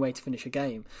underwhelming way to finish a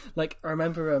game. Like, I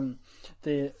remember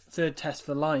the third test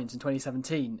for the Lions in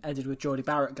 2017 ended with Geordie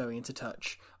Barrett going into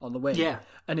touch on the wing. Yeah.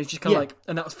 And it was just kind of like,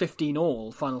 and that was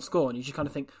 15-all final score, and you just kind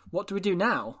of think, what do we do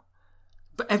now?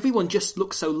 But everyone just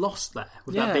looked so lost there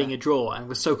with that being a draw and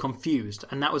was so confused,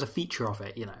 and that was a feature of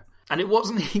it, And it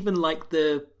wasn't even like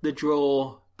the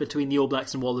draw between the All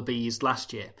Blacks and Wallabies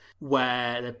last year,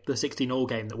 where the 16-all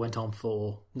game that went on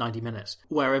for 90 minutes,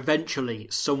 where eventually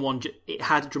it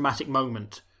had a dramatic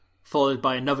moment, followed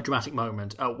by another dramatic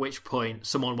moment, at which point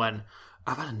someone went,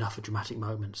 I've had enough of dramatic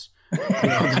moments.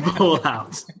 The ball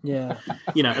out. Yeah.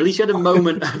 At least you had a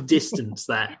moment of distance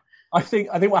there. I think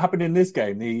what happened in this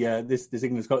game, this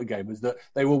England-Scotland game, was that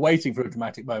they were waiting for a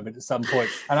dramatic moment at some point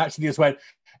and actually just went,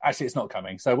 actually, it's not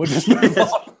coming, so we'll just move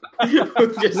on.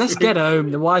 Let's get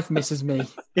home. The wife misses me.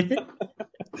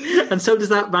 And so does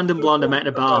that random blonde I met in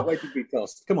a bar. Waiting to be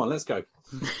tossed. Come on, let's go.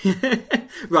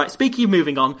 Right, speaking of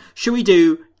moving on, should we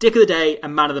do Dick of the Day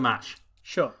and Man of the Match?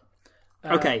 Sure.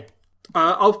 Okay.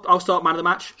 I'll start Man of the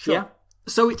Match. Sure. Yeah.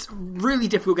 So it's a really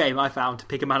difficult game, I found, to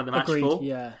pick a Man of the Match Agreed, for.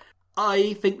 Yeah.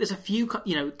 I think there's a few...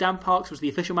 Dan Parks was the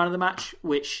official Man of the Match,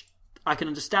 which I can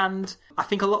understand. I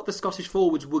think a lot of the Scottish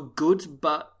forwards were good,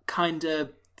 but kind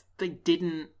of...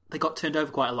 They got turned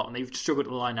over quite a lot, and they struggled at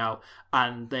the line out,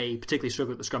 and they particularly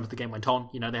struggled at the scrum as the game went on.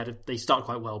 They started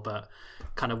quite well, but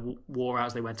kind of wore out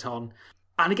as they went on.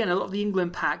 And again, a lot of the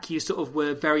England pack, you sort of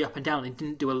were very up and down. They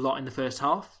didn't do a lot in the first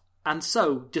half. And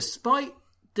so, despite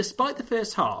the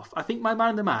first half, I think my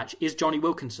Man of the Match is Johnny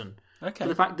Wilkinson. Okay. For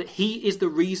the fact that he is the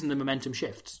reason the momentum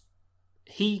shifts.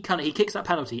 He kicks that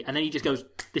penalty, and then he just goes,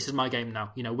 this is my game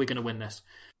now. We're going to win this.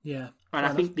 Yeah. And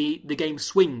I think the game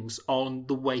swings on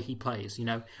the way he plays,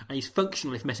 and he's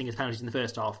functional if missing his penalties in the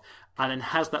first half, and then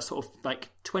has that sort of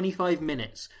 25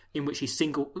 minutes in which he's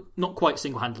not quite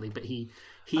single-handedly, but he's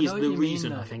the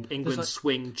reason, I think, England's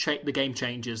swing, the game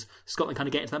changes. Scotland kind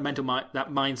of get into that that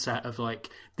mindset of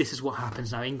this is what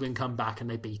happens now. England come back and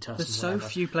they beat us. There's so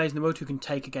few players in the world who can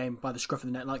take a game by the scruff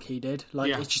of the neck like he did.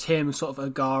 It's just him, sort of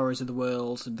O'Gara's of the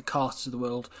world and the Carters of the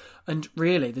world. And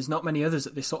really, there's not many others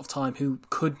at this sort of time who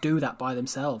could do that by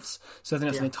themselves. So I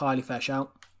think that's an entirely fair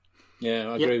shout. Yeah,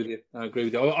 I agree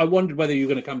with you. I wondered whether you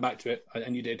were going to come back to it,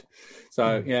 and you did. So,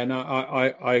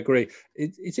 I agree.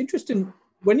 It's interesting.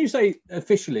 When you say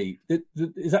officially,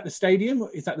 is that the stadium?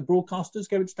 Is that the broadcasters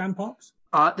gave it to Dan Parks?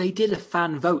 They did a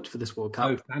fan vote for this World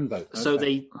Cup. Oh, fan vote. Okay. So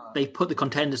they put the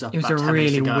contenders up. It was a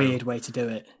really weird way to do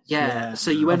it. Yeah. So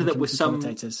you ended up with some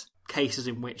commentators. Cases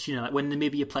in which, when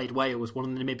Namibia played Wales, one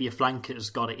of the Namibia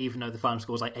flankers got it, even though the final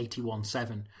score was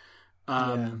 81-7.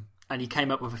 And he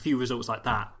came up with a few results like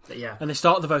that. But yeah. And they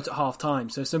started the vote at half time,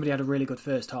 so if somebody had a really good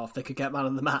first half, they could get Man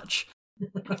of the Match.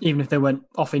 Even if they went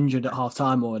off injured at half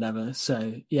time or whatever.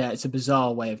 So yeah, it's a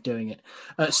bizarre way of doing it.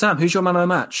 Sam, who's your Man of the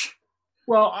Match?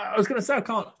 Well, I was going to say I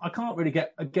can't really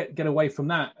get away from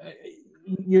that.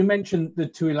 You mentioned the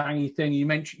Tuilagi thing. You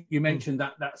mentioned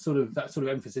that sort of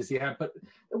emphasis he had, but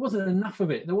there wasn't enough of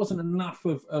it. There wasn't enough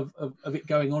of it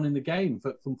going on in the game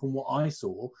from what I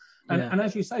saw. And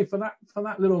as you say, for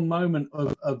that little moment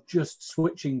of just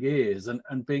switching gears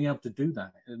and being able to do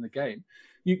that in the game,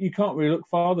 you can't really look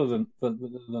farther than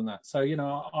that. So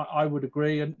I would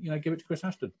agree, and give it to Chris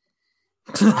Ashton.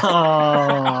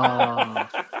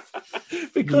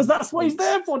 Because that's what he's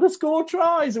there for, to score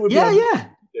tries. It would do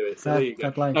it. So there you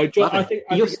go. No, John, I think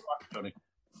Johnny.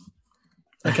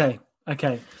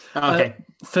 Okay.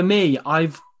 For me,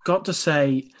 I've got to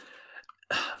say,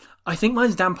 I think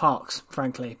mine's Dan Parks,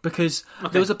 frankly, because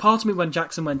there was a part of me when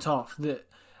Jackson went off that,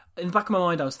 in the back of my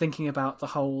mind, I was thinking about the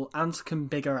whole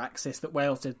Anscombe-Biggar axis that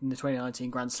Wales did in the 2019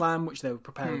 Grand Slam, which they were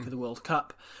preparing for the World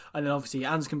Cup. And then obviously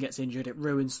Anscombe gets injured, it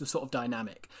ruins the sort of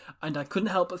dynamic. And I couldn't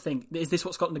help but think, is this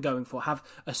what Scotland are going for? Have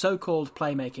a so-called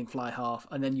playmaking fly half,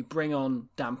 and then you bring on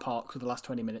Dan Parks for the last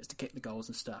 20 minutes to kick the goals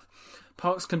and stuff.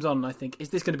 Parks comes on and I think, is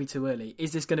this going to be too early?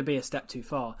 Is this going to be a step too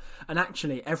far? And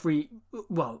actually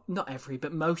not every,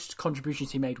 but most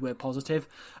contributions he made were positive.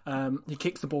 He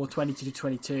kicks the ball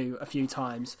 22-22 a few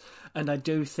times. And I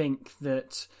do think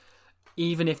that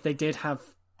even if they did have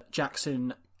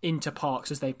Jackson into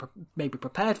Parks as they maybe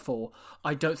prepared for,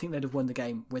 I don't think they'd have won the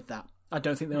game with that. I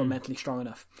don't think they were mentally strong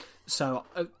enough. So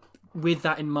with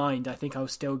that in mind, I think I'll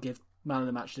still give Man of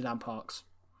the Match to Dan Parks.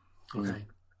 Okay.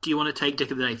 Do you want to take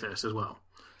Dick of the Day first as well?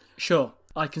 Sure.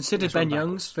 I considered Ben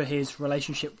Youngs for his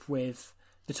relationship with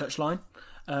the touchline.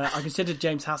 I considered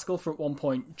James Haskell for at one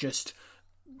point just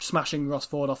smashing Ross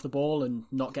Ford off the ball and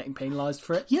not getting penalised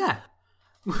for it. Yeah.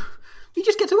 he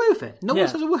just gets away with it. No one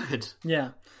says a word. Yeah.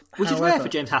 Which is rare for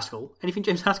James Haskell. Anything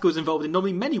James Haskell is involved in,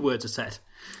 normally many words are said.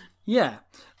 Yeah,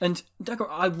 and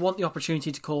I want the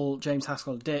opportunity to call James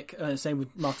Haskell a dick, same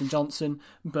with Martin Johnson,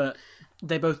 but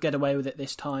they both get away with it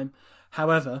this time.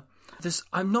 However,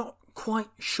 I'm not quite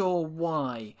sure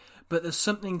why, but there's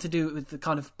something to do with the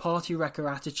kind of party wrecker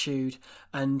attitude,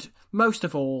 and most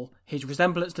of all, his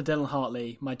resemblance to Dylan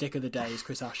Hartley. My dick of the day is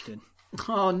Chris Ashton.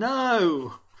 Oh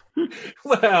no!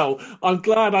 Well, I'm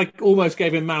glad I almost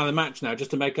gave him man of the match now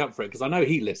just to make up for it, because I know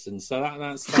he listens, so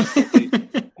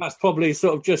that's probably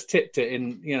sort of just tipped it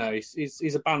in. You know,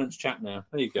 he's a balanced chap now.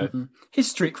 There you go. Mm-hmm.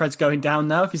 His street cred's going down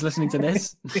now if he's listening to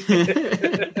this.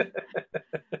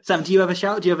 Sam, do you have a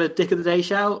shout? Do you have a Dick of the Day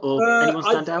shout, or anyone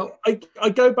stand out? I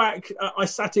go back. I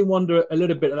sat in wonder a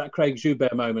little bit at that Craig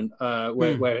Joubert moment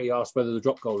where he asked whether the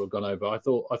drop goal had gone over. I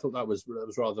thought that was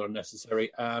rather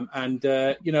unnecessary.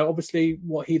 Obviously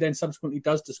what he then subsequently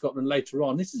does to Scotland later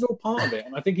on. This is all part of it,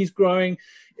 and I think he's growing.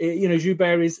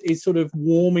 Joubert is sort of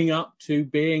warming up to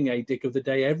being a Dick of the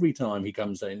Day every time he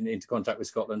comes into contact with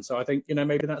Scotland. So I think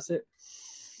maybe that's it.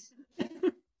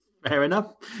 Fair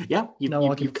enough. Yeah,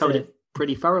 you've covered it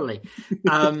pretty thoroughly.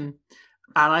 And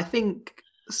I think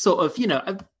sort of,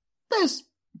 there's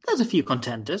a few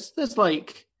contenders. There's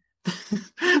like,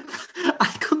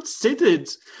 I considered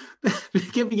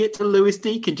giving it to Lewis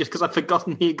Deacon just because I'd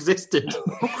forgotten he existed.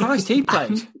 Oh, Christ, he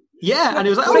played. Yeah, and it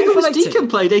was like, Lewis Deacon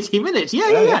played 18 minutes.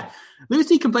 Yeah. Lewis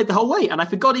Deacon played the whole way, and I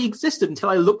forgot he existed until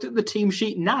I looked at the team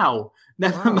sheet now.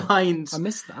 Never mind. I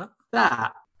missed that.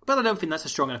 But I don't think that's a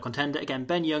strong enough contender. Again,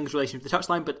 Ben Young's relation to the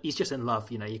touchline, but he's just in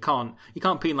love. You can't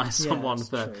penalise someone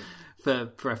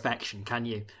for affection, can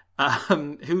you?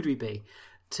 Who would we be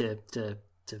to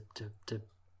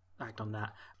act on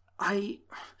that?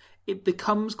 It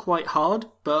becomes quite hard,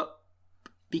 but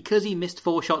because he missed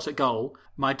 4 shots at goal,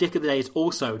 my Dick of the Day is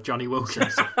also Johnny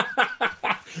Wilkinson.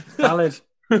 Valid.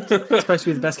 You're supposed to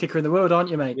be the best kicker in the world, aren't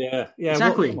you, mate? Yeah,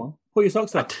 exactly. Put your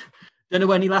socks up. Don't know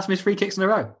when he last missed 3 kicks in a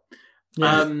row.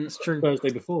 Yeah, that's true.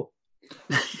 Thursday before.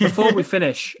 Before we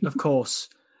finish, of course,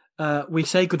 we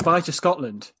say goodbye to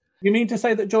Scotland. You mean to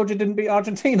say that Georgia didn't beat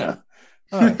Argentina?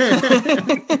 Oh.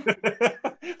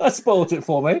 That spoiled it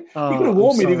for me. You could have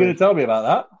warned me you were going to tell me about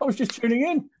that. I was just tuning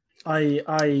in.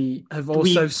 I have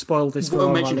also spoiled this for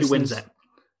all mention our who wins it.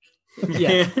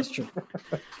 Yeah, that's true.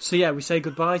 So yeah, we say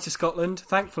goodbye to Scotland.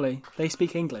 Thankfully, they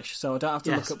speak English, so I don't have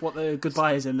to look up what the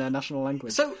goodbye is in their national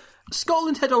language. So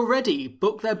Scotland had already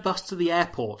booked their bus to the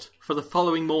airport for the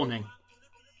following morning.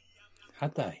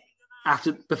 Had they?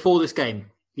 Before this game.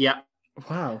 Yeah.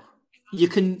 Wow. You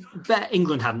can bet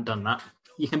England hadn't done that.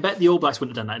 You can bet the All Blacks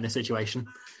wouldn't have done that in this situation.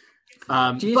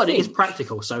 But it is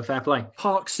practical, so fair play.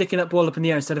 Park sticking that ball up in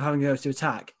the air instead of having to go to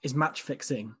attack is match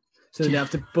fixing. So they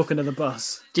have to book another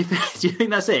bus. Do you think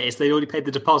that's it? It's they already paid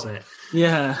the deposit?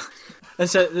 Yeah. And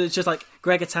so it's just like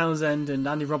Gregor Townsend and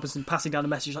Andy Robertson passing down a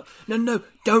message like, no,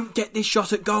 don't get this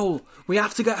shot at goal. We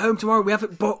have to get home tomorrow. We have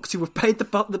it booked. We've paid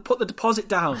put the deposit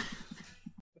down.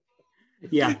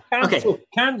 Yeah. Cancel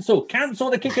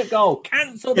the kick at goal.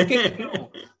 Cancel the kick at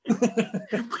goal.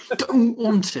 We don't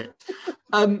want it.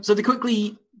 So to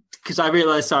quickly, because I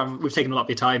realise, Sam, we've taken a lot of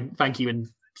your time. Thank you and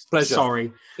pleasure.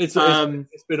 Sorry. It's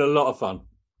been a lot of fun.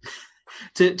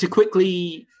 To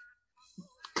quickly,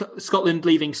 Scotland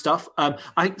leaving stuff. It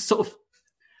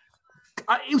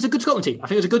was a good Scotland team. I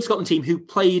think it was a good Scotland team who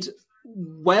played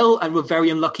well and were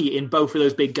very unlucky in both of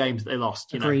those big games that they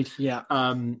lost. Agreed. Yeah.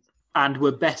 And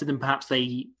were better than perhaps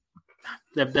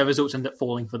their results ended up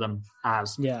falling for them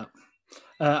as. Yeah.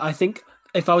 I think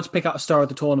if I were to pick out a star of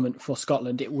the tournament for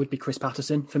Scotland, it would be Chris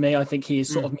Patterson for me. I think he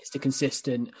is sort of Mr.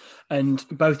 Consistent, and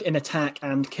both in attack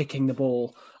and kicking the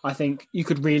ball, I think you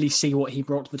could really see what he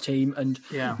brought to the team. And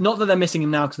not that they're missing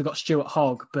him now because they've got Stuart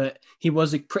Hogg, but he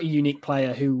was a pretty unique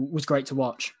player who was great to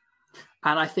watch.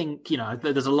 And I think,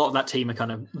 there's a lot of that team are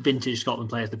kind of vintage Scotland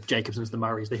players, the Jacobsons, the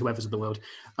Murrays, the whoever's of the world.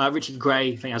 Richard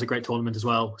Gray, I think, has a great tournament as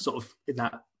well, sort of in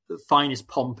that finest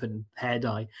pomp and hair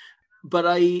dye. But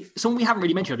someone we haven't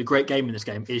really mentioned had a great game in this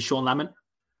game is Sean Lamont.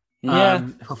 Who I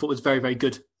thought was very, very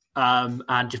good.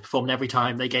 And just performed every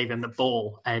time they gave him the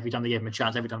ball, every time they gave him a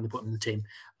chance, every time they put him in the team.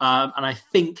 And I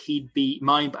think he'd be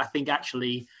mine, but I think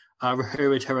actually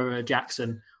Herrera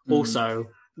Jackson also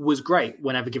was great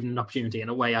whenever given an opportunity in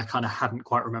a way I kind of hadn't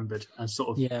quite remembered, and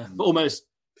sort of almost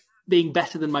being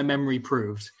better than my memory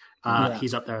proved.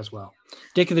 He's up there as well.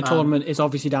 Dick of the tournament is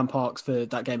obviously Dan Parks for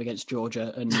that game against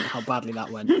Georgia and how badly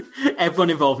that went. Everyone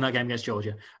involved in that game against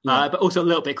Georgia. But also a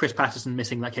little bit Chris Patterson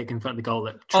missing that kick in front of the goal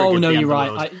that triggered you're the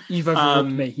right. You've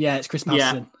overlooked me. Yeah, it's Chris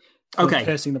Patterson. Okay.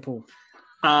 Cursing the pool.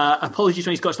 Apologies to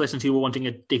any Scottish listeners who were wanting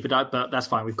a deeper dive, but that's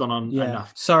fine. We've gone on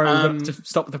enough. Sorry, we've got to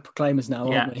stop with the Proclaimers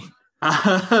now, aren't we?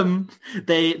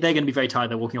 They're going to be very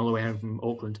tired. They're walking all the way home from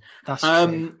Auckland. That's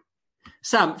true.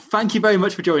 Sam, thank you very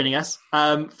much for joining us.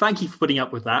 Thank you for putting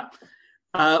up with that.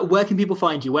 Where can people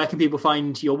find you? Where can people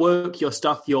find your work, your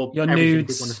stuff, your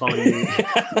nudes? People want to follow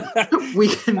you. We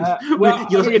can.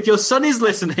 If your son is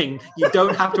listening, you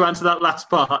don't have to answer that last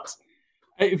part.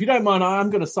 If you don't mind, I'm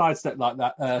going to sidestep like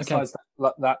that. Sidestep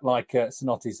like that, like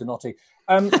Sonotti.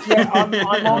 I'm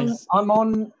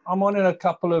on in a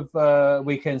couple of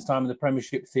weekends' time, and the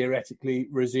Premiership theoretically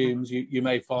resumes. You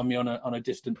may find me on a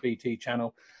distant BT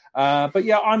channel. But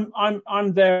yeah,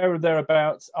 I'm there or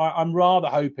thereabouts. I'm rather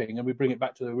hoping, and we bring it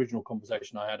back to the original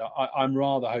conversation I had. I'm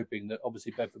rather hoping that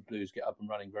obviously Bedford Blues get up and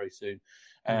running very soon,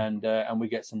 and we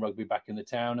get some rugby back in the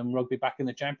town and rugby back in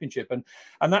the Championship, and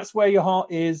that's where your heart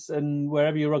is, and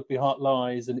wherever your rugby heart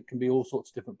lies, and it can be all sorts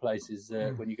of different places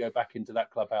when you go back into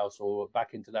that clubhouse or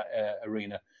back into that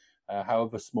arena.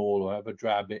 However small or however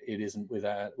drab it isn't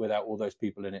without all those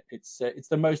people in it. It's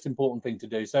the most important thing to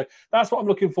do. So that's what I'm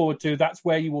looking forward to. That's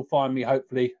where you will find me,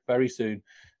 hopefully, very soon.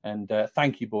 And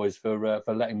thank you, boys, for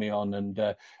letting me on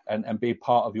and be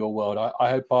part of your world.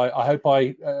 I hope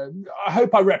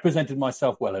I represented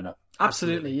myself well enough.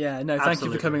 Absolutely, yeah. No, thank you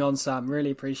for coming on, Sam.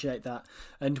 Really appreciate that.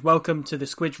 And welcome to the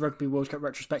Squidge Rugby World Cup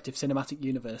Retrospective Cinematic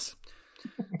Universe.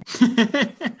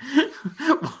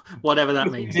 Whatever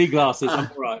that means. Glasses, I'm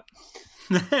all right.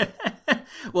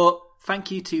 Well,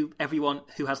 thank you to everyone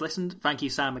who has listened. Thank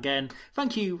you, Sam, again.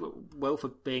 Thank you, Will, for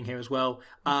being here as well.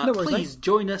 No worries, please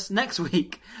join us next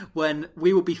week when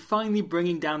we will be finally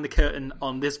bringing down the curtain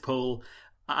on this poll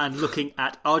and looking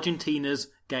at Argentina's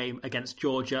game against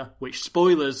Georgia, which,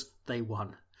 spoilers, they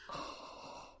won.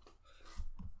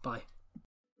 Bye.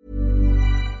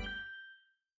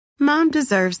 Mom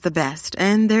deserves the best,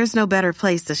 and there's no better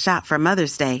place to shop for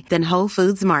Mother's Day than Whole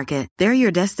Foods Market. They're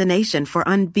your destination for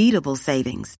unbeatable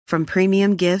savings, from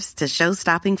premium gifts to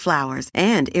show-stopping flowers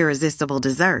and irresistible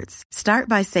desserts. Start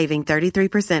by saving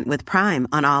 33% with Prime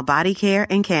on all body care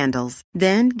and candles.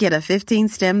 Then get a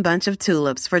 15-stem bunch of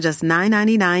tulips for just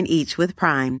 $9.99 each with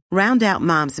Prime. Round out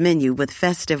Mom's menu with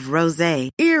festive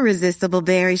rosé, irresistible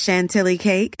berry chantilly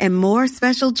cake, and more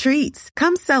special treats.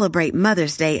 Come celebrate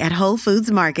Mother's Day at Whole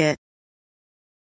Foods Market.